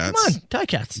Tie Cats. Come on, Tie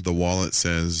Cats. The wallet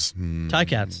says Tie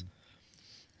Cats.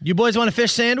 You boys want a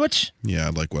fish sandwich? Yeah,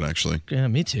 I'd like one, actually. Yeah,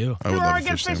 me too. I would love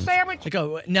a fish sandwich.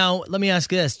 Now, let me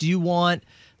ask you this. Do you want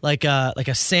like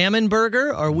a salmon burger,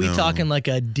 or are we talking like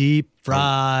a deep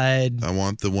fried? I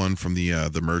want the one from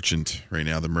the Merchant right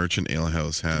now. The Merchant Ale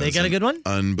House has They got a good one?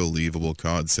 Unbelievable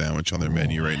cod sandwich on their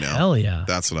menu right now. Hell yeah.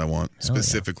 That's what I want.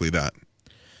 Specifically that.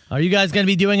 Are you guys going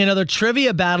to be doing another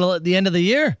trivia battle at the end of the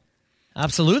year?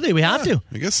 Absolutely, we have to.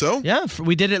 I guess so. Yeah,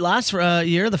 we did it last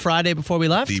year, the Friday before we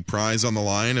left. The prize on the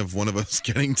line of one of us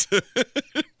getting to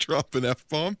drop an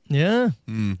F-bomb. Yeah.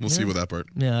 We'll see with that part.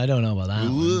 Yeah, I don't know about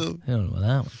that one. I don't know about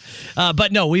that one.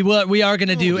 But no, we are going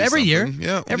to do every year.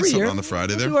 Yeah, every year year on the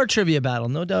Friday we'll there. do our trivia battle,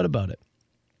 no doubt about it.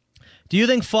 Do you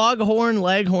think Foghorn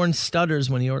Leghorn stutters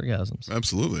when he orgasms?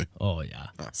 Absolutely. Oh yeah.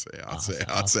 I'll say.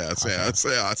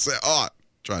 Oh,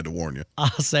 tried to warn you. I'll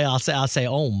say.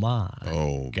 Oh my.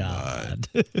 Oh God.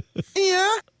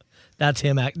 Yeah. That's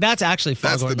him. That's actually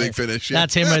Foghorn. That's the big finish. Yeah.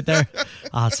 That's him right there.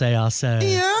 I'll say.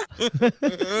 Yeah.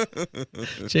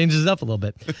 Changes it up a little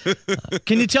bit.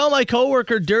 Can you tell my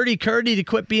coworker Dirty Curdy to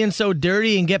quit being so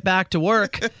dirty and get back to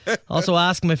work? Also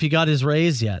ask him if he got his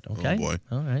raise yet. Okay. Oh boy.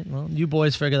 All right. Well, you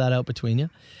boys figure that out between you.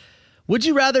 Would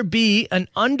you rather be an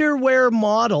underwear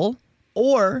model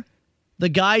or the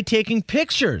guy taking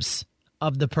pictures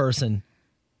of the person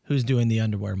who's doing the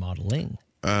underwear modeling?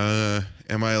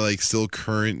 Am I like still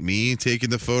current me taking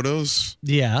the photos?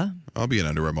 Yeah. I'll be an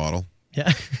underwear model.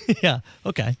 Yeah. Yeah.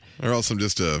 Okay. Or else I'm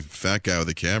just a fat guy with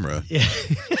a camera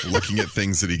looking at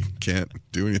things that he can't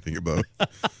do anything about.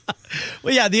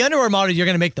 Well, yeah, the underwear model, you're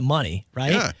going to make the money,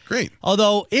 right? Yeah, great.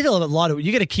 Although you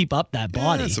got to keep up that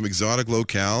body. Yeah, some exotic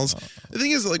locales. The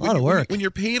thing is, like, when you're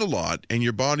paid a lot and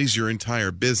your body's your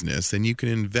entire business, then you can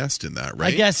invest in that,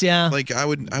 right? I guess, yeah. Like I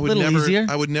would Little never, easier.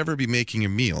 I would never be making a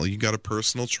meal. You got a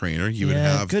personal trainer. You would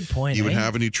Yeah, have good point, You would eh?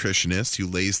 have a nutritionist who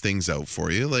lays things out for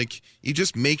you. Like you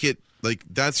just make it. Like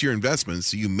that's your investment,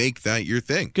 so you make that your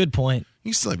thing. Good point.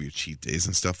 You still have your cheat days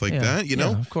and stuff like Yeah, that, you know?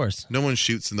 yeah, of course. No one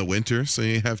shoots in the winter, so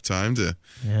you have time to,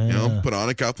 Yeah. put on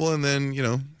a couple and then,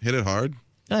 hit it hard.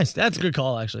 Nice. That's a good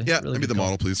call, actually. Yeah, Really let me good the call.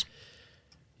 model, please.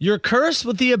 You're cursed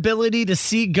with the ability to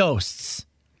see ghosts.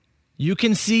 You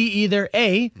can see either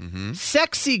A,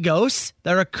 sexy ghosts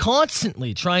that are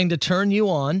constantly trying to turn you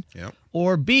on,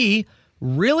 or B,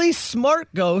 really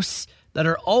smart ghosts that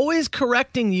are always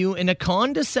correcting you in a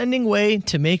condescending way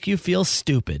to make you feel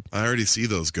stupid. I already see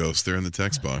those ghosts. They're in the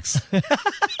text box.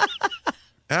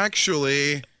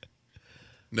 Actually,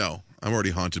 no. I'm already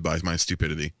haunted by my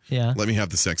stupidity. Yeah. Let me have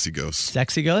the sexy ghosts.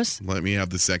 Sexy ghosts? Let me have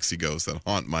the sexy ghosts that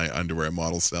haunt my underwear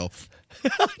model self.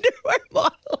 Underwear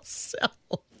model self.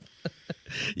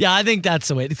 Yeah, I think that's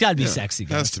the way. It's got to be sexy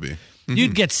ghost. Has to be.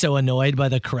 You'd get so annoyed by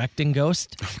the correcting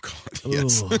ghost. Oh, God,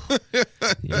 yes.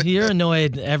 You're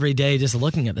annoyed every day just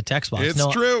looking at the text box. It's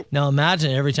true. Now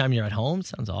imagine every time you're at home.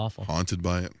 Sounds awful. Haunted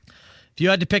by it. If you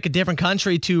had to pick a different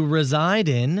country to reside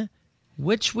in,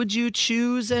 which would you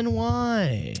choose and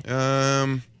why?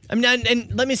 I mean,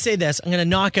 and let me say this. I'm going to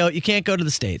knock out. You can't go to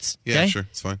the States. Yeah, okay? sure.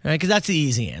 It's fine. All right, because that's the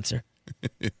easy answer.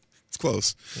 It's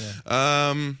close.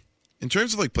 In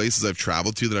terms of like places I've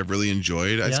traveled to that I've really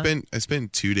enjoyed, I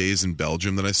spent 2 days in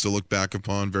Belgium that I still look back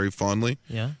upon very fondly.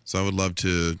 Yeah. So I would love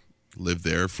to live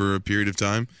there for a period of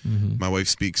time. Mhm. My wife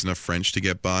speaks enough French to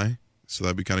get by, so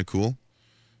that'd be kind of cool.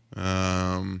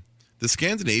 The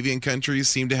Scandinavian countries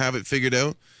seem to have it figured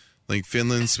out. Like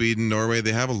Finland, Sweden, Norway,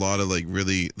 they have a lot of like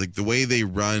really like the way they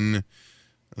run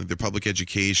like their public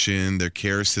education, their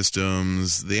care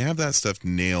systems, they have that stuff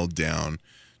nailed down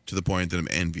to the point that I'm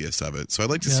envious of it. So I'd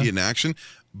like to see it in action.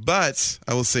 But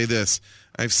I will say this.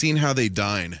 I've seen how they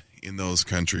dine in those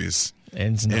countries.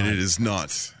 And it is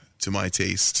not to my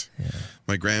taste.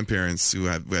 My grandparents,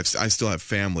 I still have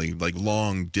family, like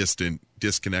long, distant,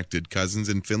 disconnected cousins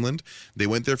in Finland. They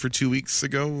went there for 2 weeks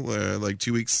ago,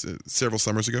 several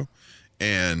summers ago.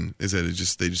 And they said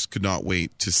they just could not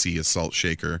wait to see a salt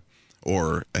shaker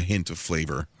or a hint of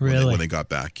flavor when they got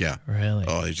back. Yeah. Really?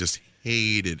 Oh, they just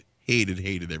hated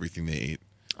everything they ate.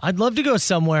 I'd love to go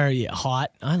somewhere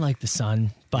hot. I like the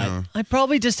sun, but I'd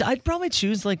probably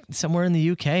choose like somewhere in the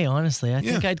UK. Honestly, I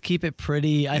think I'd keep it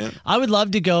pretty. I would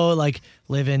love to go like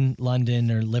live in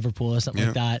London or Liverpool or something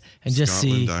like that, and just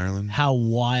Scotland, see Ireland. how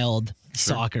wild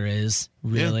soccer is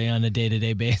really on a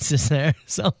day-to-day basis. There,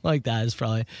 something like that is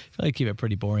probably keep it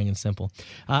pretty boring and simple.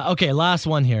 Okay, last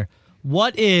one here.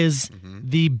 What is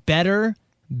the better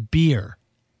beer?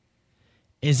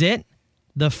 Is it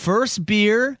the first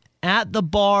beer at the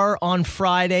bar on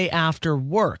Friday after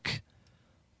work,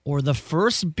 or the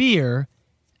first beer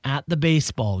at the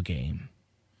baseball game?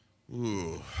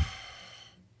 Ooh.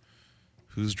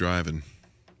 Who's driving?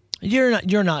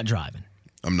 You're not driving.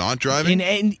 I'm not driving?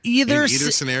 In either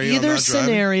scenario, I'm either not driving?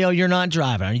 scenario, you're not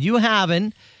driving. Are you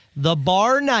having the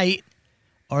bar night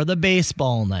or the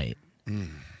baseball night?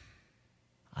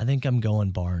 I think I'm going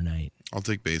bar night. I'll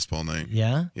take baseball night.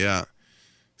 Yeah? Yeah.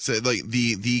 So like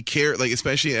the care, like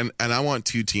especially, and I want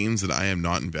two teams that I am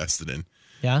not invested in.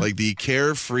 Yeah. Like the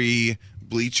carefree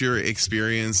bleacher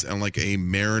experience and like a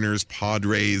Mariners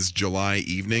Padres July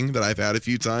evening that I've had a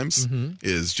few times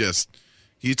is just,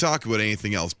 you talk about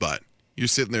anything else but. You're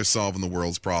sitting there solving the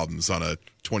world's problems on a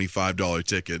 $25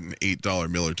 ticket and $8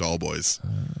 Miller Tall Boys.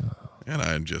 And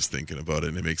I'm just thinking about it,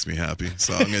 and it makes me happy.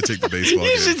 So I'm going to take the baseball You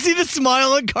game. should see the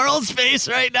smile on Carl's face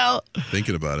right now.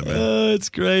 Thinking about it, man. It's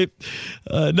great.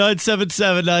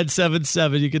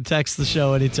 977-977. You can text the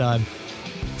show anytime.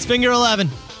 It's Finger 11.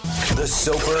 The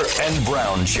Soper and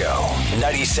Brown Show.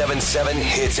 97.7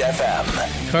 Hits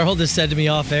FM. Carl just said to me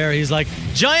off air, he's like,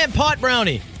 giant pot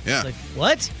brownie. Yeah. Like,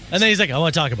 what? And then he's like, I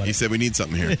want to talk about He it. said we need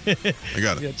something here. I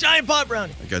got it. Giant pot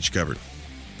brownie. I got you covered.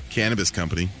 Cannabis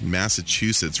company in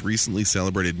Massachusetts recently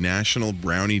celebrated National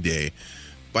Brownie Day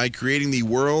by creating the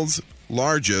world's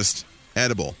largest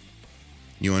edible.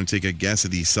 You want to take a guess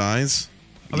at the size?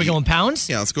 Are we going pounds?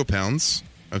 Yeah, let's go pounds.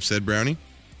 I've said brownie.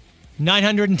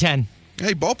 910.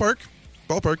 Hey, ballpark.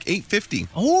 ballpark, $8.50.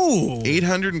 Oh,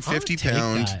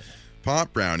 850-pound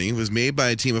pot brownie was made by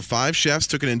a team of 5 chefs.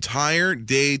 Took an entire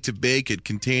day to bake it,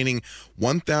 containing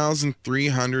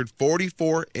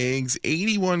 1,344 eggs,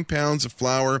 81 pounds of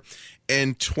flour,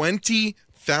 and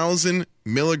 20,000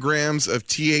 milligrams of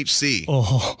THC.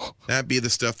 Oh. That'd be the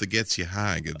stuff that gets you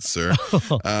high, good sir.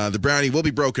 The brownie will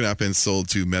be broken up and sold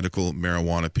to medical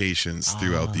marijuana patients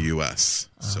throughout the U.S.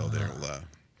 So they'll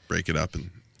break it up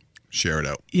and share it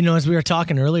out. You know, as we were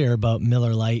talking earlier about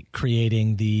Miller Lite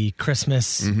creating the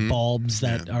Christmas bulbs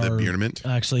that are Beerment.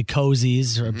 actually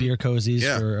cozies or beer cozies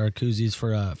or koozies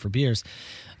for beers.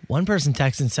 One person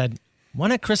texted and said, why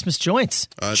not Christmas joints?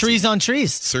 Trees on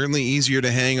trees. Certainly easier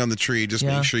to hang on the tree. Just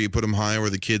make sure you put them high where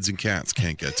the kids and cats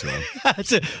can't get to them.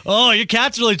 That's it. Oh, your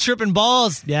cat's really tripping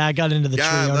balls. Yeah, I got into the tree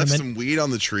I ornament. left some weed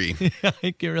on the tree. I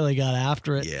think you really got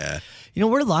after it. Yeah. You know,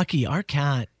 we're lucky. Our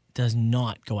cat does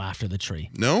not go after the tree.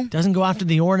 No? Doesn't go after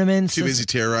the ornaments. Too busy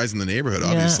terrorizing the neighborhood,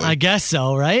 obviously. I guess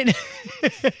so, right?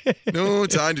 No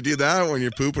time to do that when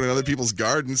you're pooping in other people's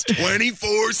gardens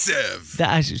 24/7. That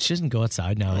actually, she doesn't go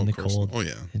outside now in the cold. Oh,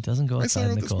 yeah. It doesn't go I saw outside her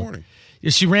in the this cold. morning. Yeah,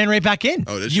 she ran right back in.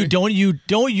 Oh, did she? Don't you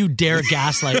dare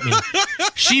gaslight me.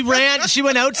 She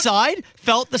went outside,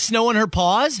 felt the snow in her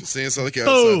paws. Saying it's like outside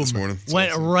boom, this morning.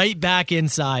 went right back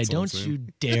inside. Don't you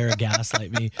dare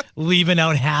gaslight me. Leaving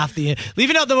out the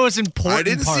most important I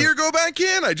didn't part. see her go back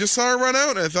in. I just saw her run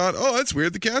out, and I thought, oh, that's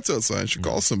weird. The cat's outside. I should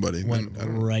call somebody. Went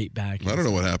right back. I don't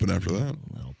know what happened after that.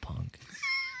 Little punk.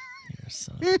 You're a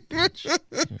son of a bitch. You're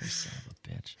a son of a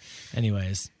bitch.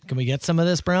 Anyways, can we get some of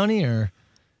this brownie or?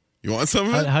 You want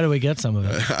some of it? How do we get some of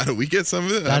it? How do we get some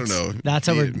of it? I don't know. That's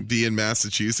how we're be in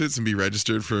Massachusetts and be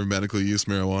registered for medical use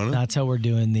marijuana. That's how we're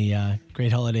doing the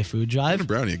Great Holiday Food Drive. Get a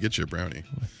brownie. Get you a brownie.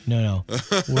 No.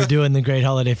 We're doing the Great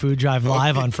Holiday Food Drive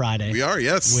live on Friday. We are,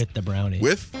 yes. With the brownie.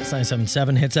 With?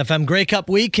 977 Hits FM. Grey Cup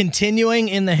week continuing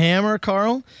in the Hammer,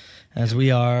 Carl. As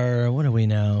we are, what are we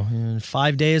now?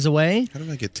 5 days away? How did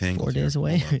I get tangled? 4 days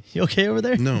away? You okay over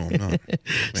there? No, I'm not.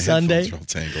 Sunday. My headphones are all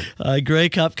tangled. Grey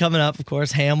Cup coming up, of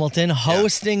course. Hamilton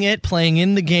hosting it, playing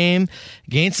in the game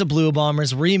against the Blue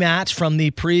Bombers. Rematch from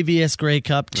the previous Grey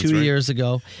Cup 2 years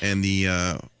ago. And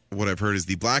the what I've heard is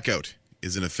the blackout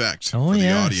is in effect for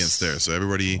the audience there. So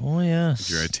everybody, if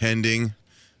you're attending,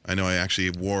 I know I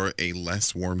actually wore a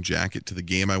less warm jacket to the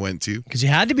game I went to because you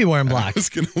had to be wearing black. I was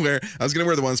gonna wear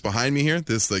the ones behind me here.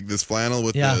 This flannel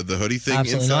with the hoodie thing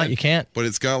Absolutely inside. not. You can't. But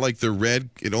it's got like the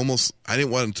red. I didn't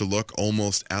want it to look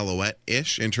almost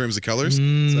Alouette-ish in terms of colors.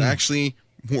 So I actually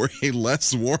wore a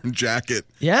less warm jacket.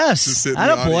 Yes, to sit in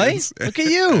the audience. Look at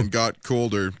you. And got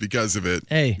colder because of it.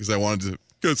 Hey, because I wanted to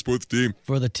go support the team.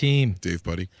 For the team, Dave,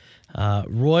 buddy.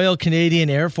 Royal Canadian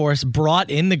Air Force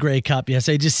brought in the Grey Cup. Yes,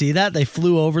 did you see that? They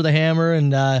flew over the Hammer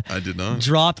and I did not.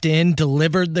 Dropped in,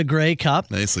 delivered the Grey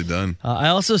Cup. Nicely done. I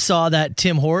also saw that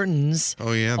Tim Hortons.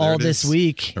 All this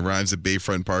week arrives at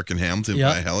Bayfront Park in Hamilton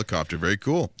by helicopter. Very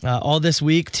cool. All this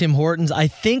week, Tim Hortons. I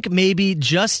think maybe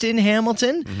just in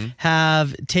Hamilton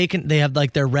have taken. They have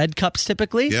like their red cups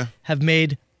typically. Yeah. Have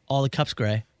made all the cups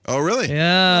gray. Oh, really?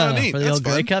 Yeah. Oh, neat. For the that's old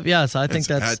fun. Grey Cup. Yeah, so I think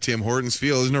that's at Tim Hortons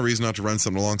Field. There's no reason not to run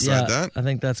something alongside that. I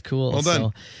think that's cool. Well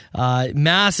done. So,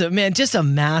 massive, man, just a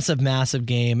massive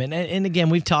game. And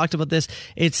again, we've talked about this.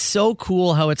 It's so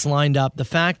cool how it's lined up. The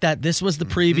fact that this was the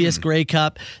previous Grey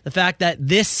Cup, the fact that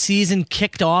this season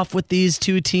kicked off with these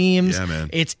two teams. Yeah, man.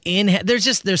 It's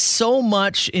there's so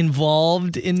much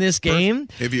involved in this game.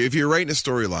 If you're writing a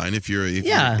storyline, if you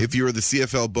were the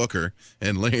CFL booker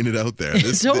and laying it out there,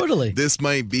 this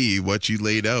might be what you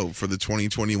laid out for the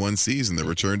 2021 season, the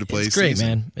return to play season. It's great,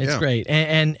 man. It's great.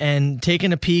 And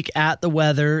taking a peek at the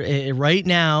weather, right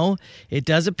now, it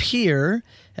does appear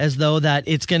as though that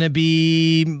it's going to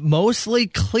be mostly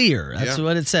clear. That's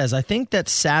what it says. I think that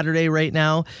Saturday right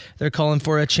now, they're calling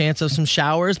for a chance of some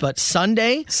showers, but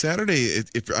Saturday,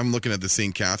 if I'm looking at the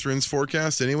St. Catharines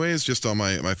forecast anyways, just on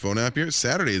my phone app here,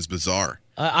 Saturday is bizarre.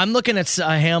 I'm looking at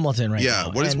Hamilton right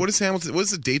now. What is Hamilton? What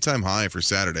is the daytime high for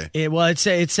Saturday?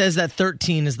 It says that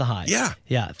 13 is the high.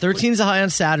 Yeah. 13 is the high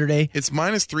on Saturday. It's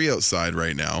 -3 outside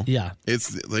right now. Yeah.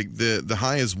 It's like the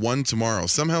high is 1 tomorrow.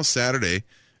 Somehow Saturday,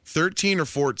 13 or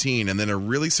 14, and then a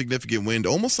really significant wind,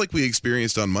 almost like we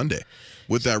experienced on Monday,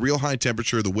 with that real high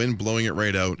temperature, the wind blowing it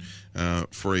right out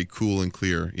for a cool and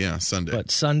clear Sunday.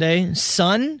 But Sunday,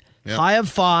 sun. Yep. High of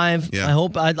 5. Yeah. I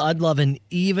hope I'd love an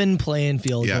even playing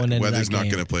field going into that game. Weather's not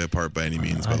going to play a part by any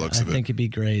means by the looks of it. I think it'd be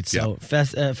great. So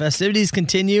festivities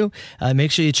continue.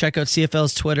 Make sure you check out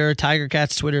CFL's Twitter, Tiger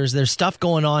Cats Twitter. There's stuff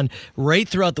going on right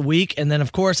throughout the week. And then,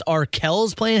 of course,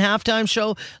 Arkel's playing halftime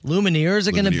show. Lumineers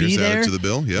are going to be there. To the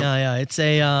bill. Yep. Yeah. It's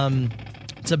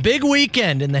a big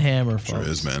weekend in the Hammer, folks. Sure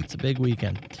is, man. It's a big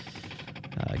weekend.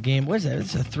 game. What is that?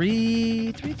 It's a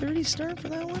 3:30 start for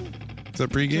that one? Is that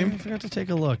pregame? I forgot to take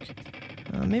a look.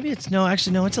 Maybe it's no,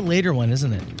 it's a later one,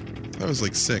 isn't it? That was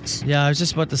like 6. Yeah, I was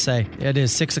just about to say. It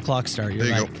is 6 o'clock start. You're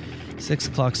There you right. 6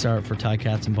 o'clock start for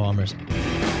Ticats and Bombers.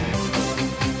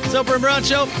 Soper and Brown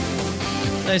Show.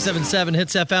 97.7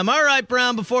 Hits FM. All right,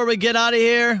 Brown, before we get out of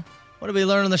here, what did we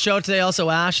learn on the show today? Also,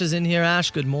 Ash is in here.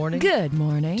 Ash, good morning. Good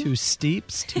morning. Two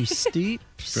steeps. If you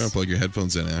want to plug your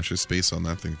headphones in, Ash, there's space on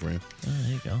that thing for you. Oh,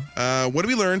 there you go. What did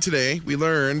we learn today? We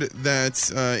learned that,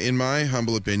 in my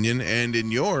humble opinion, and in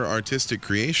your artistic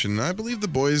creation, I believe "The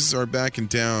Boys Are Back in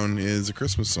Town" is a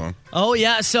Christmas song. Oh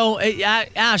yeah. So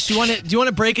Ash, do you want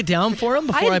to break it down for him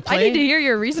before I play? I need to hear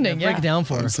your reasoning. Break it down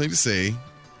for him. I'd like to say,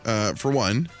 for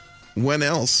one, when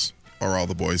else are all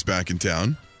the boys back in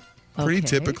town? Pretty Okay.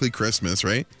 typically Christmas,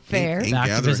 right? Fair. Ain't Back to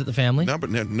gathering. visit the family? No, but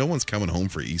no one's coming home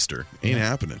for Easter. Ain't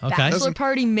happening. Okay. Bachelor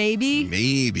party, maybe.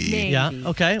 Maybe. Yeah.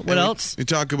 Okay. What And else? We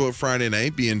talk about Friday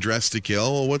night being dressed to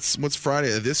kill. Well, what's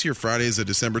Friday? This year, Friday is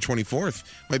December 24th.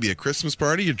 Might be a Christmas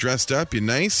party. You're dressed up. You're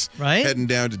nice. Right. Heading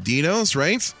down to Dino's,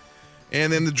 right?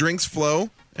 And then the drinks flow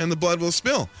and the blood will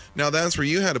spill. Now, that's where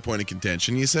you had a point of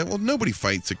contention. You said, well, nobody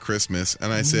fights at Christmas.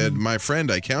 And I said, my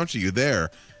friend, I counter you there.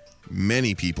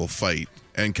 Many people fight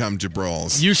and come to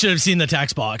brawls You should have seen the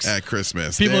text box. at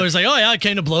Christmas. People They're- are just like, oh yeah, I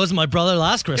came to blows with my brother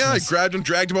last Christmas. Yeah, I grabbed him,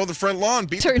 dragged him out the front lawn,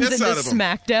 beat the Turns piss into out of him.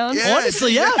 SmackDown. Yeah.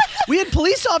 Honestly, yeah. We had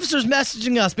police officers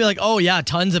messaging us, be like, oh yeah,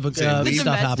 tons of Saying, we,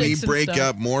 stuff we happens. break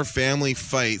up more family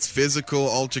fights, physical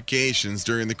altercations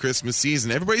during the Christmas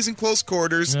season. Everybody's in close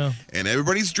quarters, Yeah. and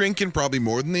everybody's drinking probably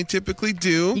more than they typically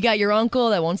do. You got your uncle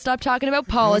that won't stop talking about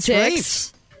That's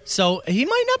politics. right. So he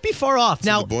might not be far off. So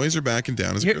Now, the boys are back in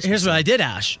town as a Christmas here's what song. I did,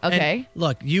 Ash. Okay. And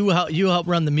look, you help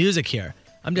run the music here.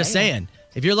 I'm just saying,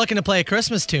 if you're looking to play a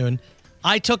Christmas tune,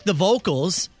 I took the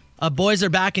vocals of "Boys Are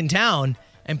Back in Town"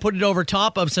 and put it over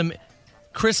top of some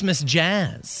Christmas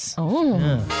jazz. Oh.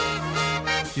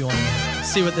 Yeah. If you want to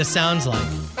see what this sounds like.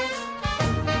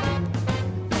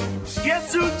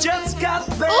 Guess who just got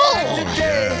back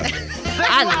today?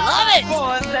 I love it.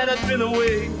 Boys that have been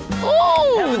away.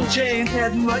 Ooh. Haven't changed,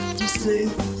 had much to say.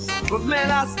 But man,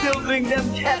 I still think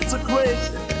them cats are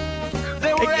crazy.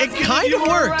 They were It asking kind if of you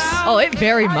were works. around, Oh, it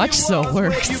very how much you so was, where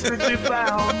works. you could be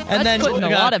found. And That's then putting we a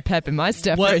got lot of pep in my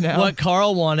step what, right now. what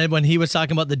Carl wanted when he was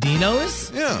talking about the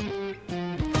Dinos. Yeah.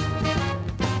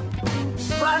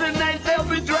 Friday night they'll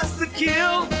be dressed to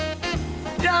kill.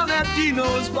 Down at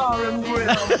Dino's Bar and Grill.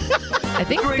 I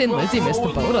think Thin Lizzy missed the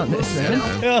boat on this, man.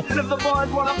 And if the boys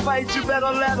want to fight, you better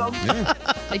let them.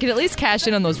 They can at least cash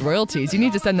in on those royalties. You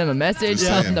need to send them a message, Just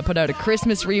tell saying. them to put out a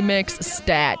Christmas remix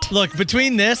stat. Look,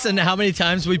 between this and how many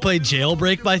times we played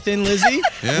Jailbreak by Thin Lizzy,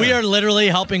 Yeah. we are literally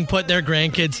helping put their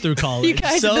grandkids through college. You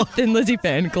guys so are the Thin Lizzy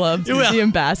fan club, Yeah. the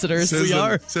ambassadors.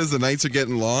 Says the nights are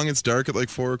getting long. It's dark at like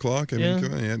 4 o'clock. I mean, Yeah.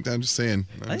 come on, yeah, I'm just saying.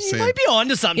 you might be on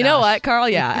to something. You know Ash. what, Carl?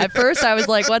 Yeah. At first I was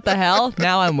like, what the hell?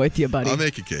 Now I'm with you, buddy. I'll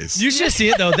make a case. You should see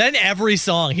it though. Then every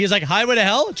song, he's like, "Highway to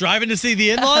Hell," driving to see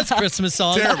the in-laws, Christmas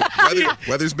song. Terrible.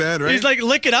 Weather's bad, right? He's like,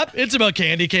 "Lick it up." It's about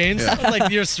candy canes. Yeah. I'm like,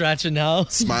 you're stretching now.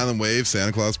 Smiling Wave,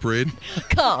 Santa Claus Parade.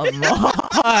 Come on.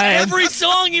 Every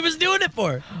song he was doing it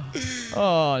for.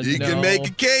 Oh, You no. can make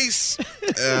a case.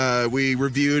 We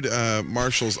reviewed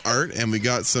Marshall's art, and we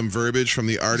got some verbiage from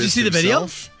the artist see the video?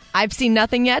 himself. I've seen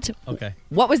nothing yet. Okay.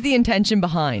 What was the intention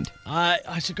behind?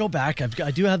 I should go back. I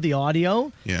do have the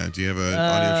audio. Yeah, do you have an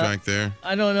audio track there?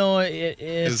 I don't know if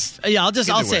yeah. I'll either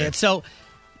say way. it. So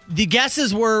the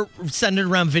guesses were centered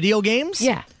around video games.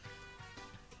 Yeah.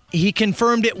 He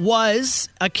confirmed it was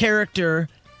a character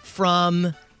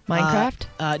from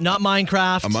Minecraft? Not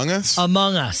Minecraft. Among Us?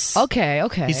 Among Us. Okay.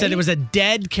 He said it was a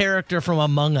dead character from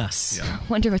Among Us. Yeah.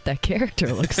 Wonder what that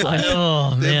character looks like.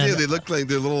 Oh man, They look like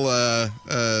they're little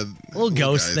little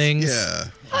ghost guys. things. Yeah.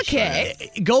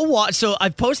 Okay. Go watch. So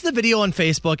I've posted the video on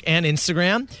Facebook and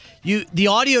Instagram. The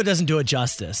audio doesn't do it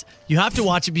justice. You have to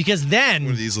watch it because What are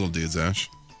then these little dudes, Ash?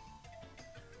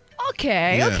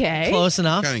 Okay. Yeah. Okay. close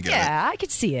enough. Kinda get Yeah, I could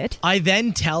see it. I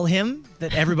then tell him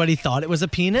that everybody thought it was a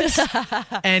penis.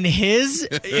 And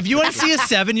if you want to see a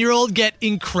 7-year-old get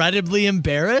incredibly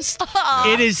embarrassed,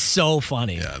 it is so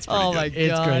funny. Yeah, it's pretty Oh good. my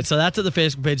It's god. great. So that's at the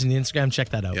Facebook page and the Instagram. Check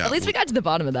that out. Yeah. At least we got to the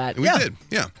bottom of that. We did,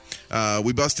 yeah.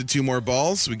 We busted 2 more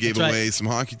balls. We gave That's right. away some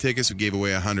hockey tickets. We gave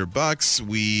away $100.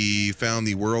 We found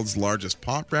the world's largest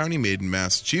pot brownie made in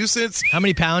Massachusetts. How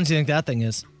many pounds do you think that thing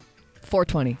is?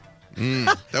 420.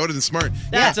 That would have been smart.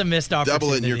 That's a missed opportunity.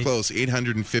 Double it and you're close.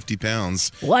 850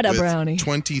 pounds. What a with brownie.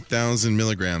 20,000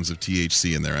 milligrams of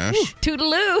THC in there, Ash.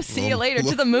 Toodaloo. See you later.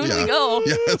 To the moon we go.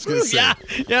 Yeah, I was going to say.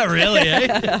 Yeah, really,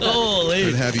 eh? Holy. It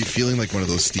would have you feeling like one of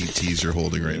those Steve Teas you're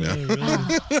holding right now.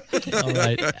 All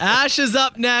right. Ash is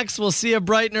up next. We'll see you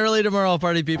bright and early tomorrow,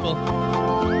 party people.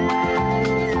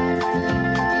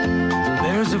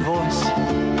 There's a voice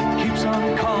keeps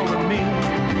on calling me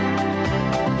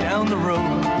down the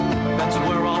road. That's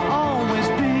where I'll always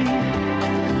be.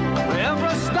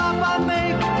 Every stop I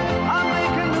make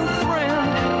a new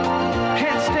friend.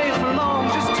 Can't stay for long,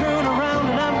 just turn around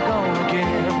and I'm gone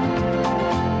again.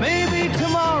 Maybe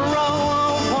tomorrow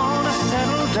I'll wanna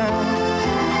settle down.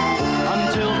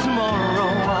 Until tomorrow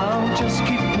I'll just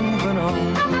keep moving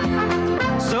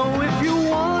on. So if you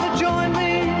wanna join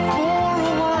me for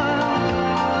a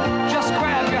while, just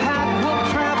grab your hat, we'll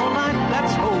travel like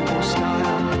that's old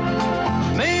style.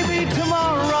 Maybe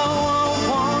tomorrow I'll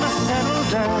wanna settle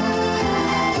down.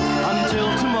 Until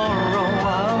tomorrow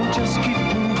I'll just keep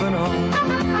moving on.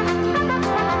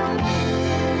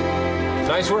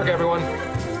 Nice work, everyone.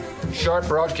 Sharp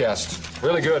broadcast.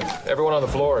 Really good. Everyone on the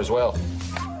floor as well.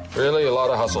 Really a lot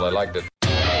of hustle. I liked it.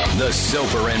 The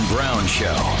Soper and Brown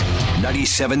Show.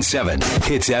 97.7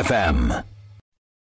 Hits FM.